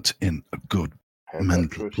wasn't in a good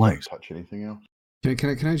mental place. Touch anything else?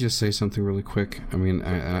 Can I just say something really quick? I mean,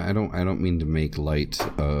 I don't mean to make light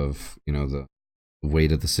of, you know, the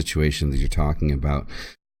weight of the situation that you're talking about.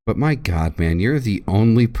 But my God, man, you're the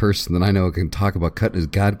only person that I know can talk about cutting his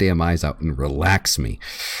goddamn eyes out and relax me.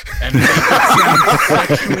 And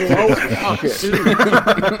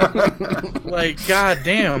like,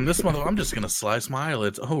 goddamn, this mother, I'm just gonna slice my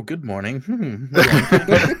eyelids. Oh, good morning.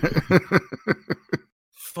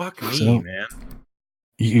 Fuck me, So, man.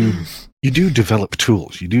 You do develop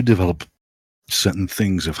tools. You do develop certain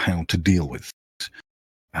things of how to deal with things.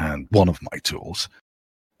 And one of my tools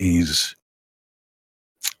is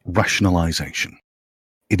rationalization.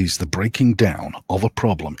 It is the breaking down of a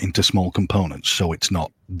problem into small components so it's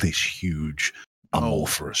not this huge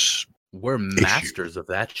amorphous We're masters of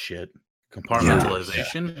that shit.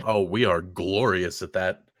 Compartmentalization. Yeah. Oh, we are glorious at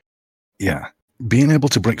that. Yeah. Being able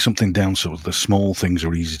to break something down so the small things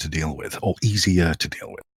are easy to deal with, or easier to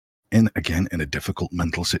deal with. And again, in a difficult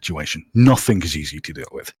mental situation, nothing is easy to deal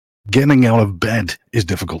with. Getting out of bed is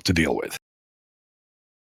difficult to deal with.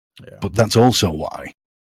 Yeah. But that's also why,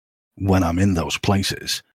 when I'm in those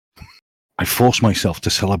places, I force myself to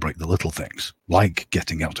celebrate the little things, like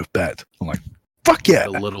getting out of bed. I'm like, fuck yeah.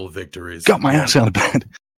 The little victories. Got my ass out of bed.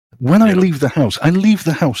 When I leave the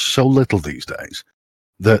house so little these days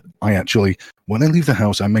that I actually, when I leave the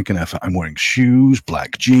house, I make an effort. I'm wearing shoes,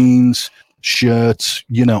 black jeans, shirts.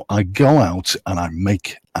 You know, I go out and I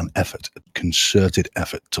make an effort, a concerted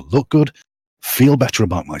effort to look good, feel better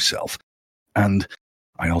about myself. And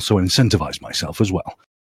I also incentivize myself as well.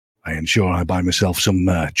 I ensure I buy myself some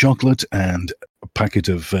chocolate and a packet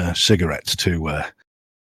of cigarettes to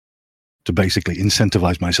basically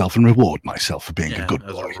incentivize myself and reward myself for being a good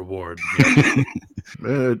boy. As a reward. Yeah.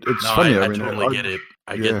 It's funny. I totally get it.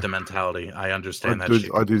 I get the mentality. I understand that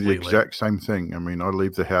shit. I do the exact same thing. I mean, I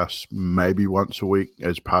leave the house maybe once a week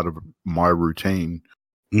as part of my routine,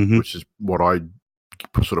 which is what I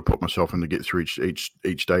sort of put myself in to get through each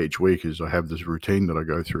day, each week. Is I have this routine that I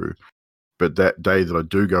go through. But that day that I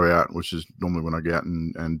do go out, which is normally when I go out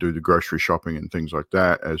and do the grocery shopping and things like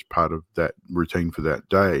that as part of that routine for that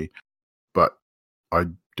day. But I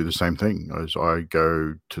do the same thing as I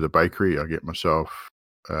go to the bakery. I get myself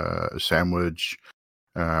a sandwich,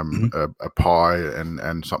 a pie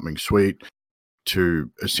and something sweet to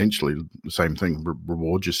essentially the same thing,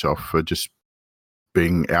 reward yourself for just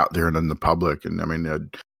being out there and in the public. And I mean,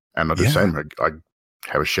 and I do the same. I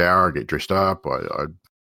have a shower, I get dressed up, I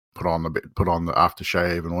put on the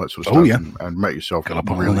aftershave and all that sort of stuff, and make yourself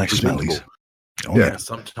really presentable.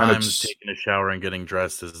 Sometimes taking a shower and getting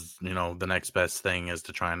dressed is, the next best thing is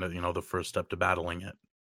to try and, the first step to battling it.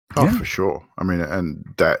 Oh, for sure. I mean, and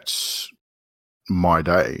that's my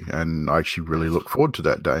day, and I actually really look forward to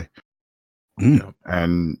that day.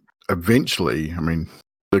 And eventually, I mean,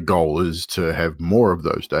 the goal is to have more of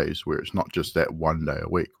those days where it's not just that one day a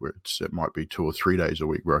week, where it might be 2 or 3 days a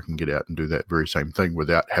week where I can get out and do that very same thing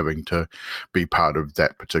without having to be part of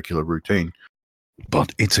that particular routine.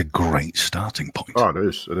 But it's a great starting point. Oh, it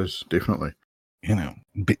is definitely.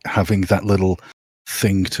 Having that little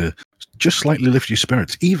thing to just slightly lift your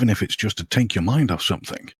spirits, even if it's just to take your mind off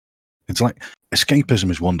something. It's like escapism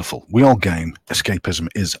is wonderful. We all game. Escapism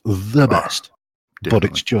is the best. But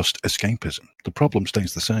it's just escapism. The problem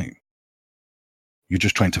stays the same. You're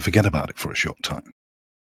just trying to forget about it for a short time.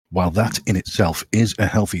 While that in itself is a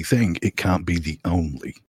healthy thing, it can't be the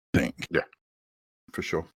only thing. Yeah, for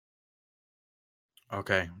sure.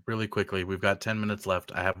 Okay, really quickly. We've got 10 minutes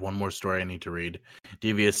left. I have one more story I need to read.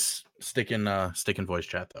 Devious, stick in voice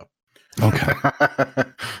chat, though. Okay.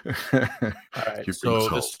 All right, so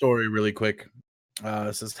this story really quick.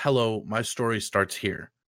 Says, hello, my story starts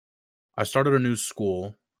here. I started a new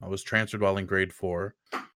school. I was transferred while in grade 4.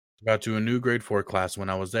 Got to a new grade 4 class. When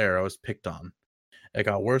I was there, I was picked on. It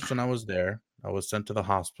got worse when I was there. I was sent to the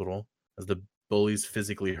hospital as the bullies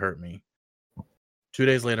physically hurt me. 2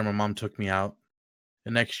 days later, my mom took me out.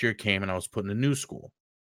 The next year came and I was put in a new school.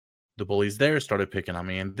 The bullies there started picking on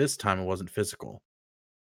me, and this time it wasn't physical.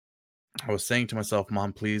 I was saying to myself,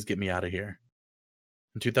 Mom, please get me out of here.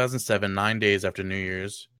 In 2007, 9 days after New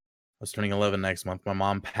Year's, I was turning 11 next month, my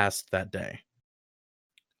mom passed that day.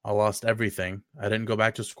 I lost everything. I didn't go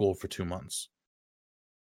back to school for 2 months.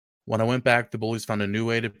 When I went back, the bullies found a new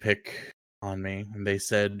way to pick on me, and they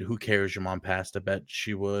said, who cares, your mom passed. I bet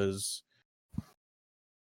she was...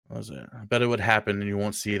 What was it? I bet it would happen and you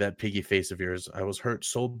won't see that piggy face of yours. I was hurt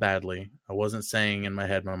so badly. I wasn't saying in my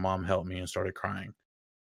head, my mom helped me, and started crying.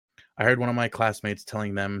 I heard one of my classmates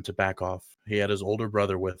telling them to back off. He had his older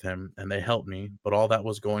brother with him, and they helped me, but all that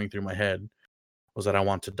was going through my head was that I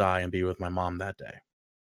want to die and be with my mom that day.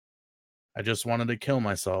 I just wanted to kill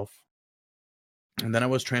myself. And then I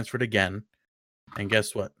was transferred again, and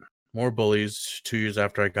guess what? More bullies. 2 years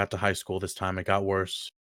after I got to high school, this time it got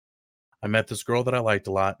worse. I met this girl that I liked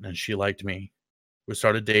a lot, and she liked me. We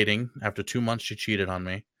started dating. After 2 months, she cheated on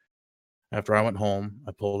me. After I went home,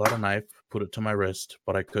 I pulled out a knife, put it to my wrist,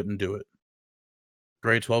 but I couldn't do it.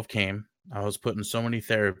 Grade 12 came. I was put in so many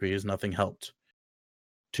therapies, nothing helped.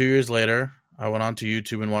 2 years later, I went onto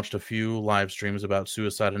YouTube and watched a few live streams about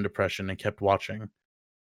suicide and depression and kept watching.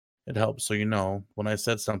 It helped, so you know, when I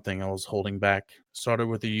said something I was holding back, started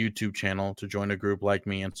with a YouTube channel to join a group like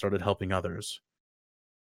me and started helping others.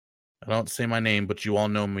 I don't say my name, but you all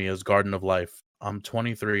know me as Garden of Life. I'm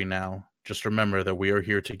 23 now. Just remember that we are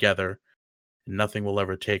here together, and nothing will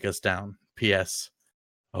ever take us down. P.S.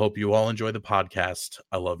 I hope you all enjoy the podcast.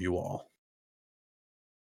 I love you all.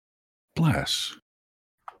 Bless.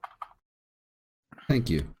 Thank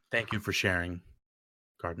you. Thank you for sharing,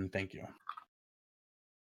 Garden. Thank you.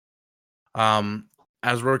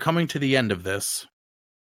 As we're coming to the end of this,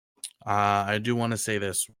 I do want to say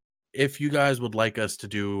this. If you guys would like us to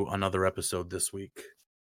do another episode this week,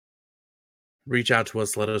 reach out to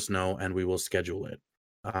us, let us know, and we will schedule it.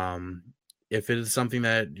 If it is something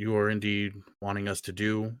that you are indeed wanting us to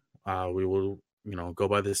do, we will, go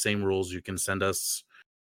by the same rules. You can send us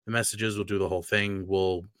the messages. We'll do the whole thing.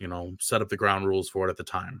 We'll, set up the ground rules for it at the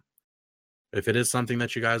time. If it is something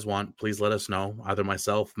that you guys want, please let us know. Either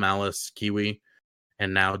myself, Malice, Kiwi,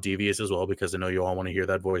 and now Devious as well, because I know you all want to hear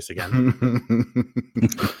that voice again.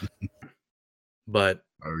 But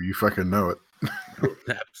oh, you fucking know it.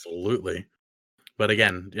 Absolutely. But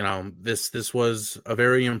again, this was a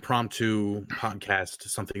very impromptu podcast,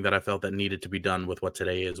 something that I felt that needed to be done with what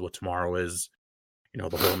today is, what tomorrow is,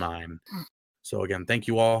 the whole nine. So again, thank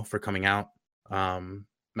you all for coming out.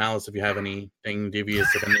 Malice, if you have anything, Devious,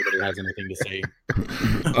 if anybody has anything to say.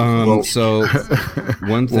 So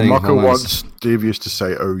one thing, Maka wants Devious to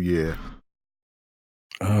say, "Oh yeah."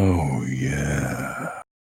 Oh yeah.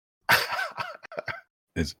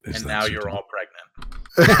 Is and now you're all pregnant.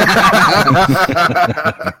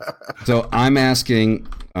 So I'm asking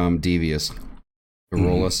Devious to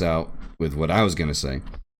roll us out with what I was going to say.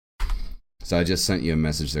 So I just sent you a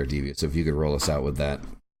message there, Devious. So if you could roll us out with that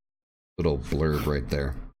little blurb right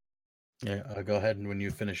there. Yeah, go ahead, and when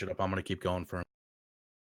you finish it up, I'm going to keep going for him.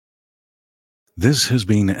 This has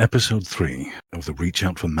been episode 3 of the Reach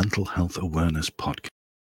Out for Mental Health Awareness podcast.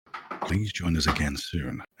 Please join us again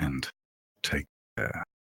soon, and take care.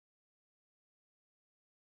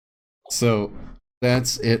 So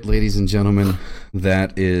that's it, ladies and gentlemen.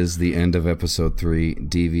 That is the end of episode 3.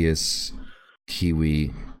 Devious,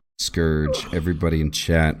 Kiwi, Scourge, everybody in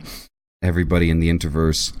chat, everybody in the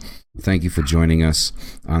Interverse, thank you for joining us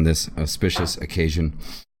on this auspicious occasion.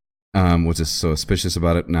 What's so auspicious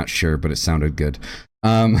about it? Not sure, but it sounded good.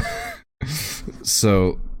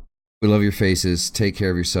 So we love your faces. Take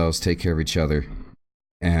care of yourselves. Take care of each other.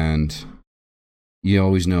 And you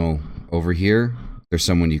always know, over here, there's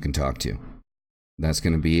someone you can talk to. That's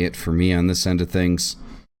going to be it for me on this end of things.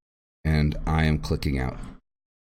 And I am clicking out.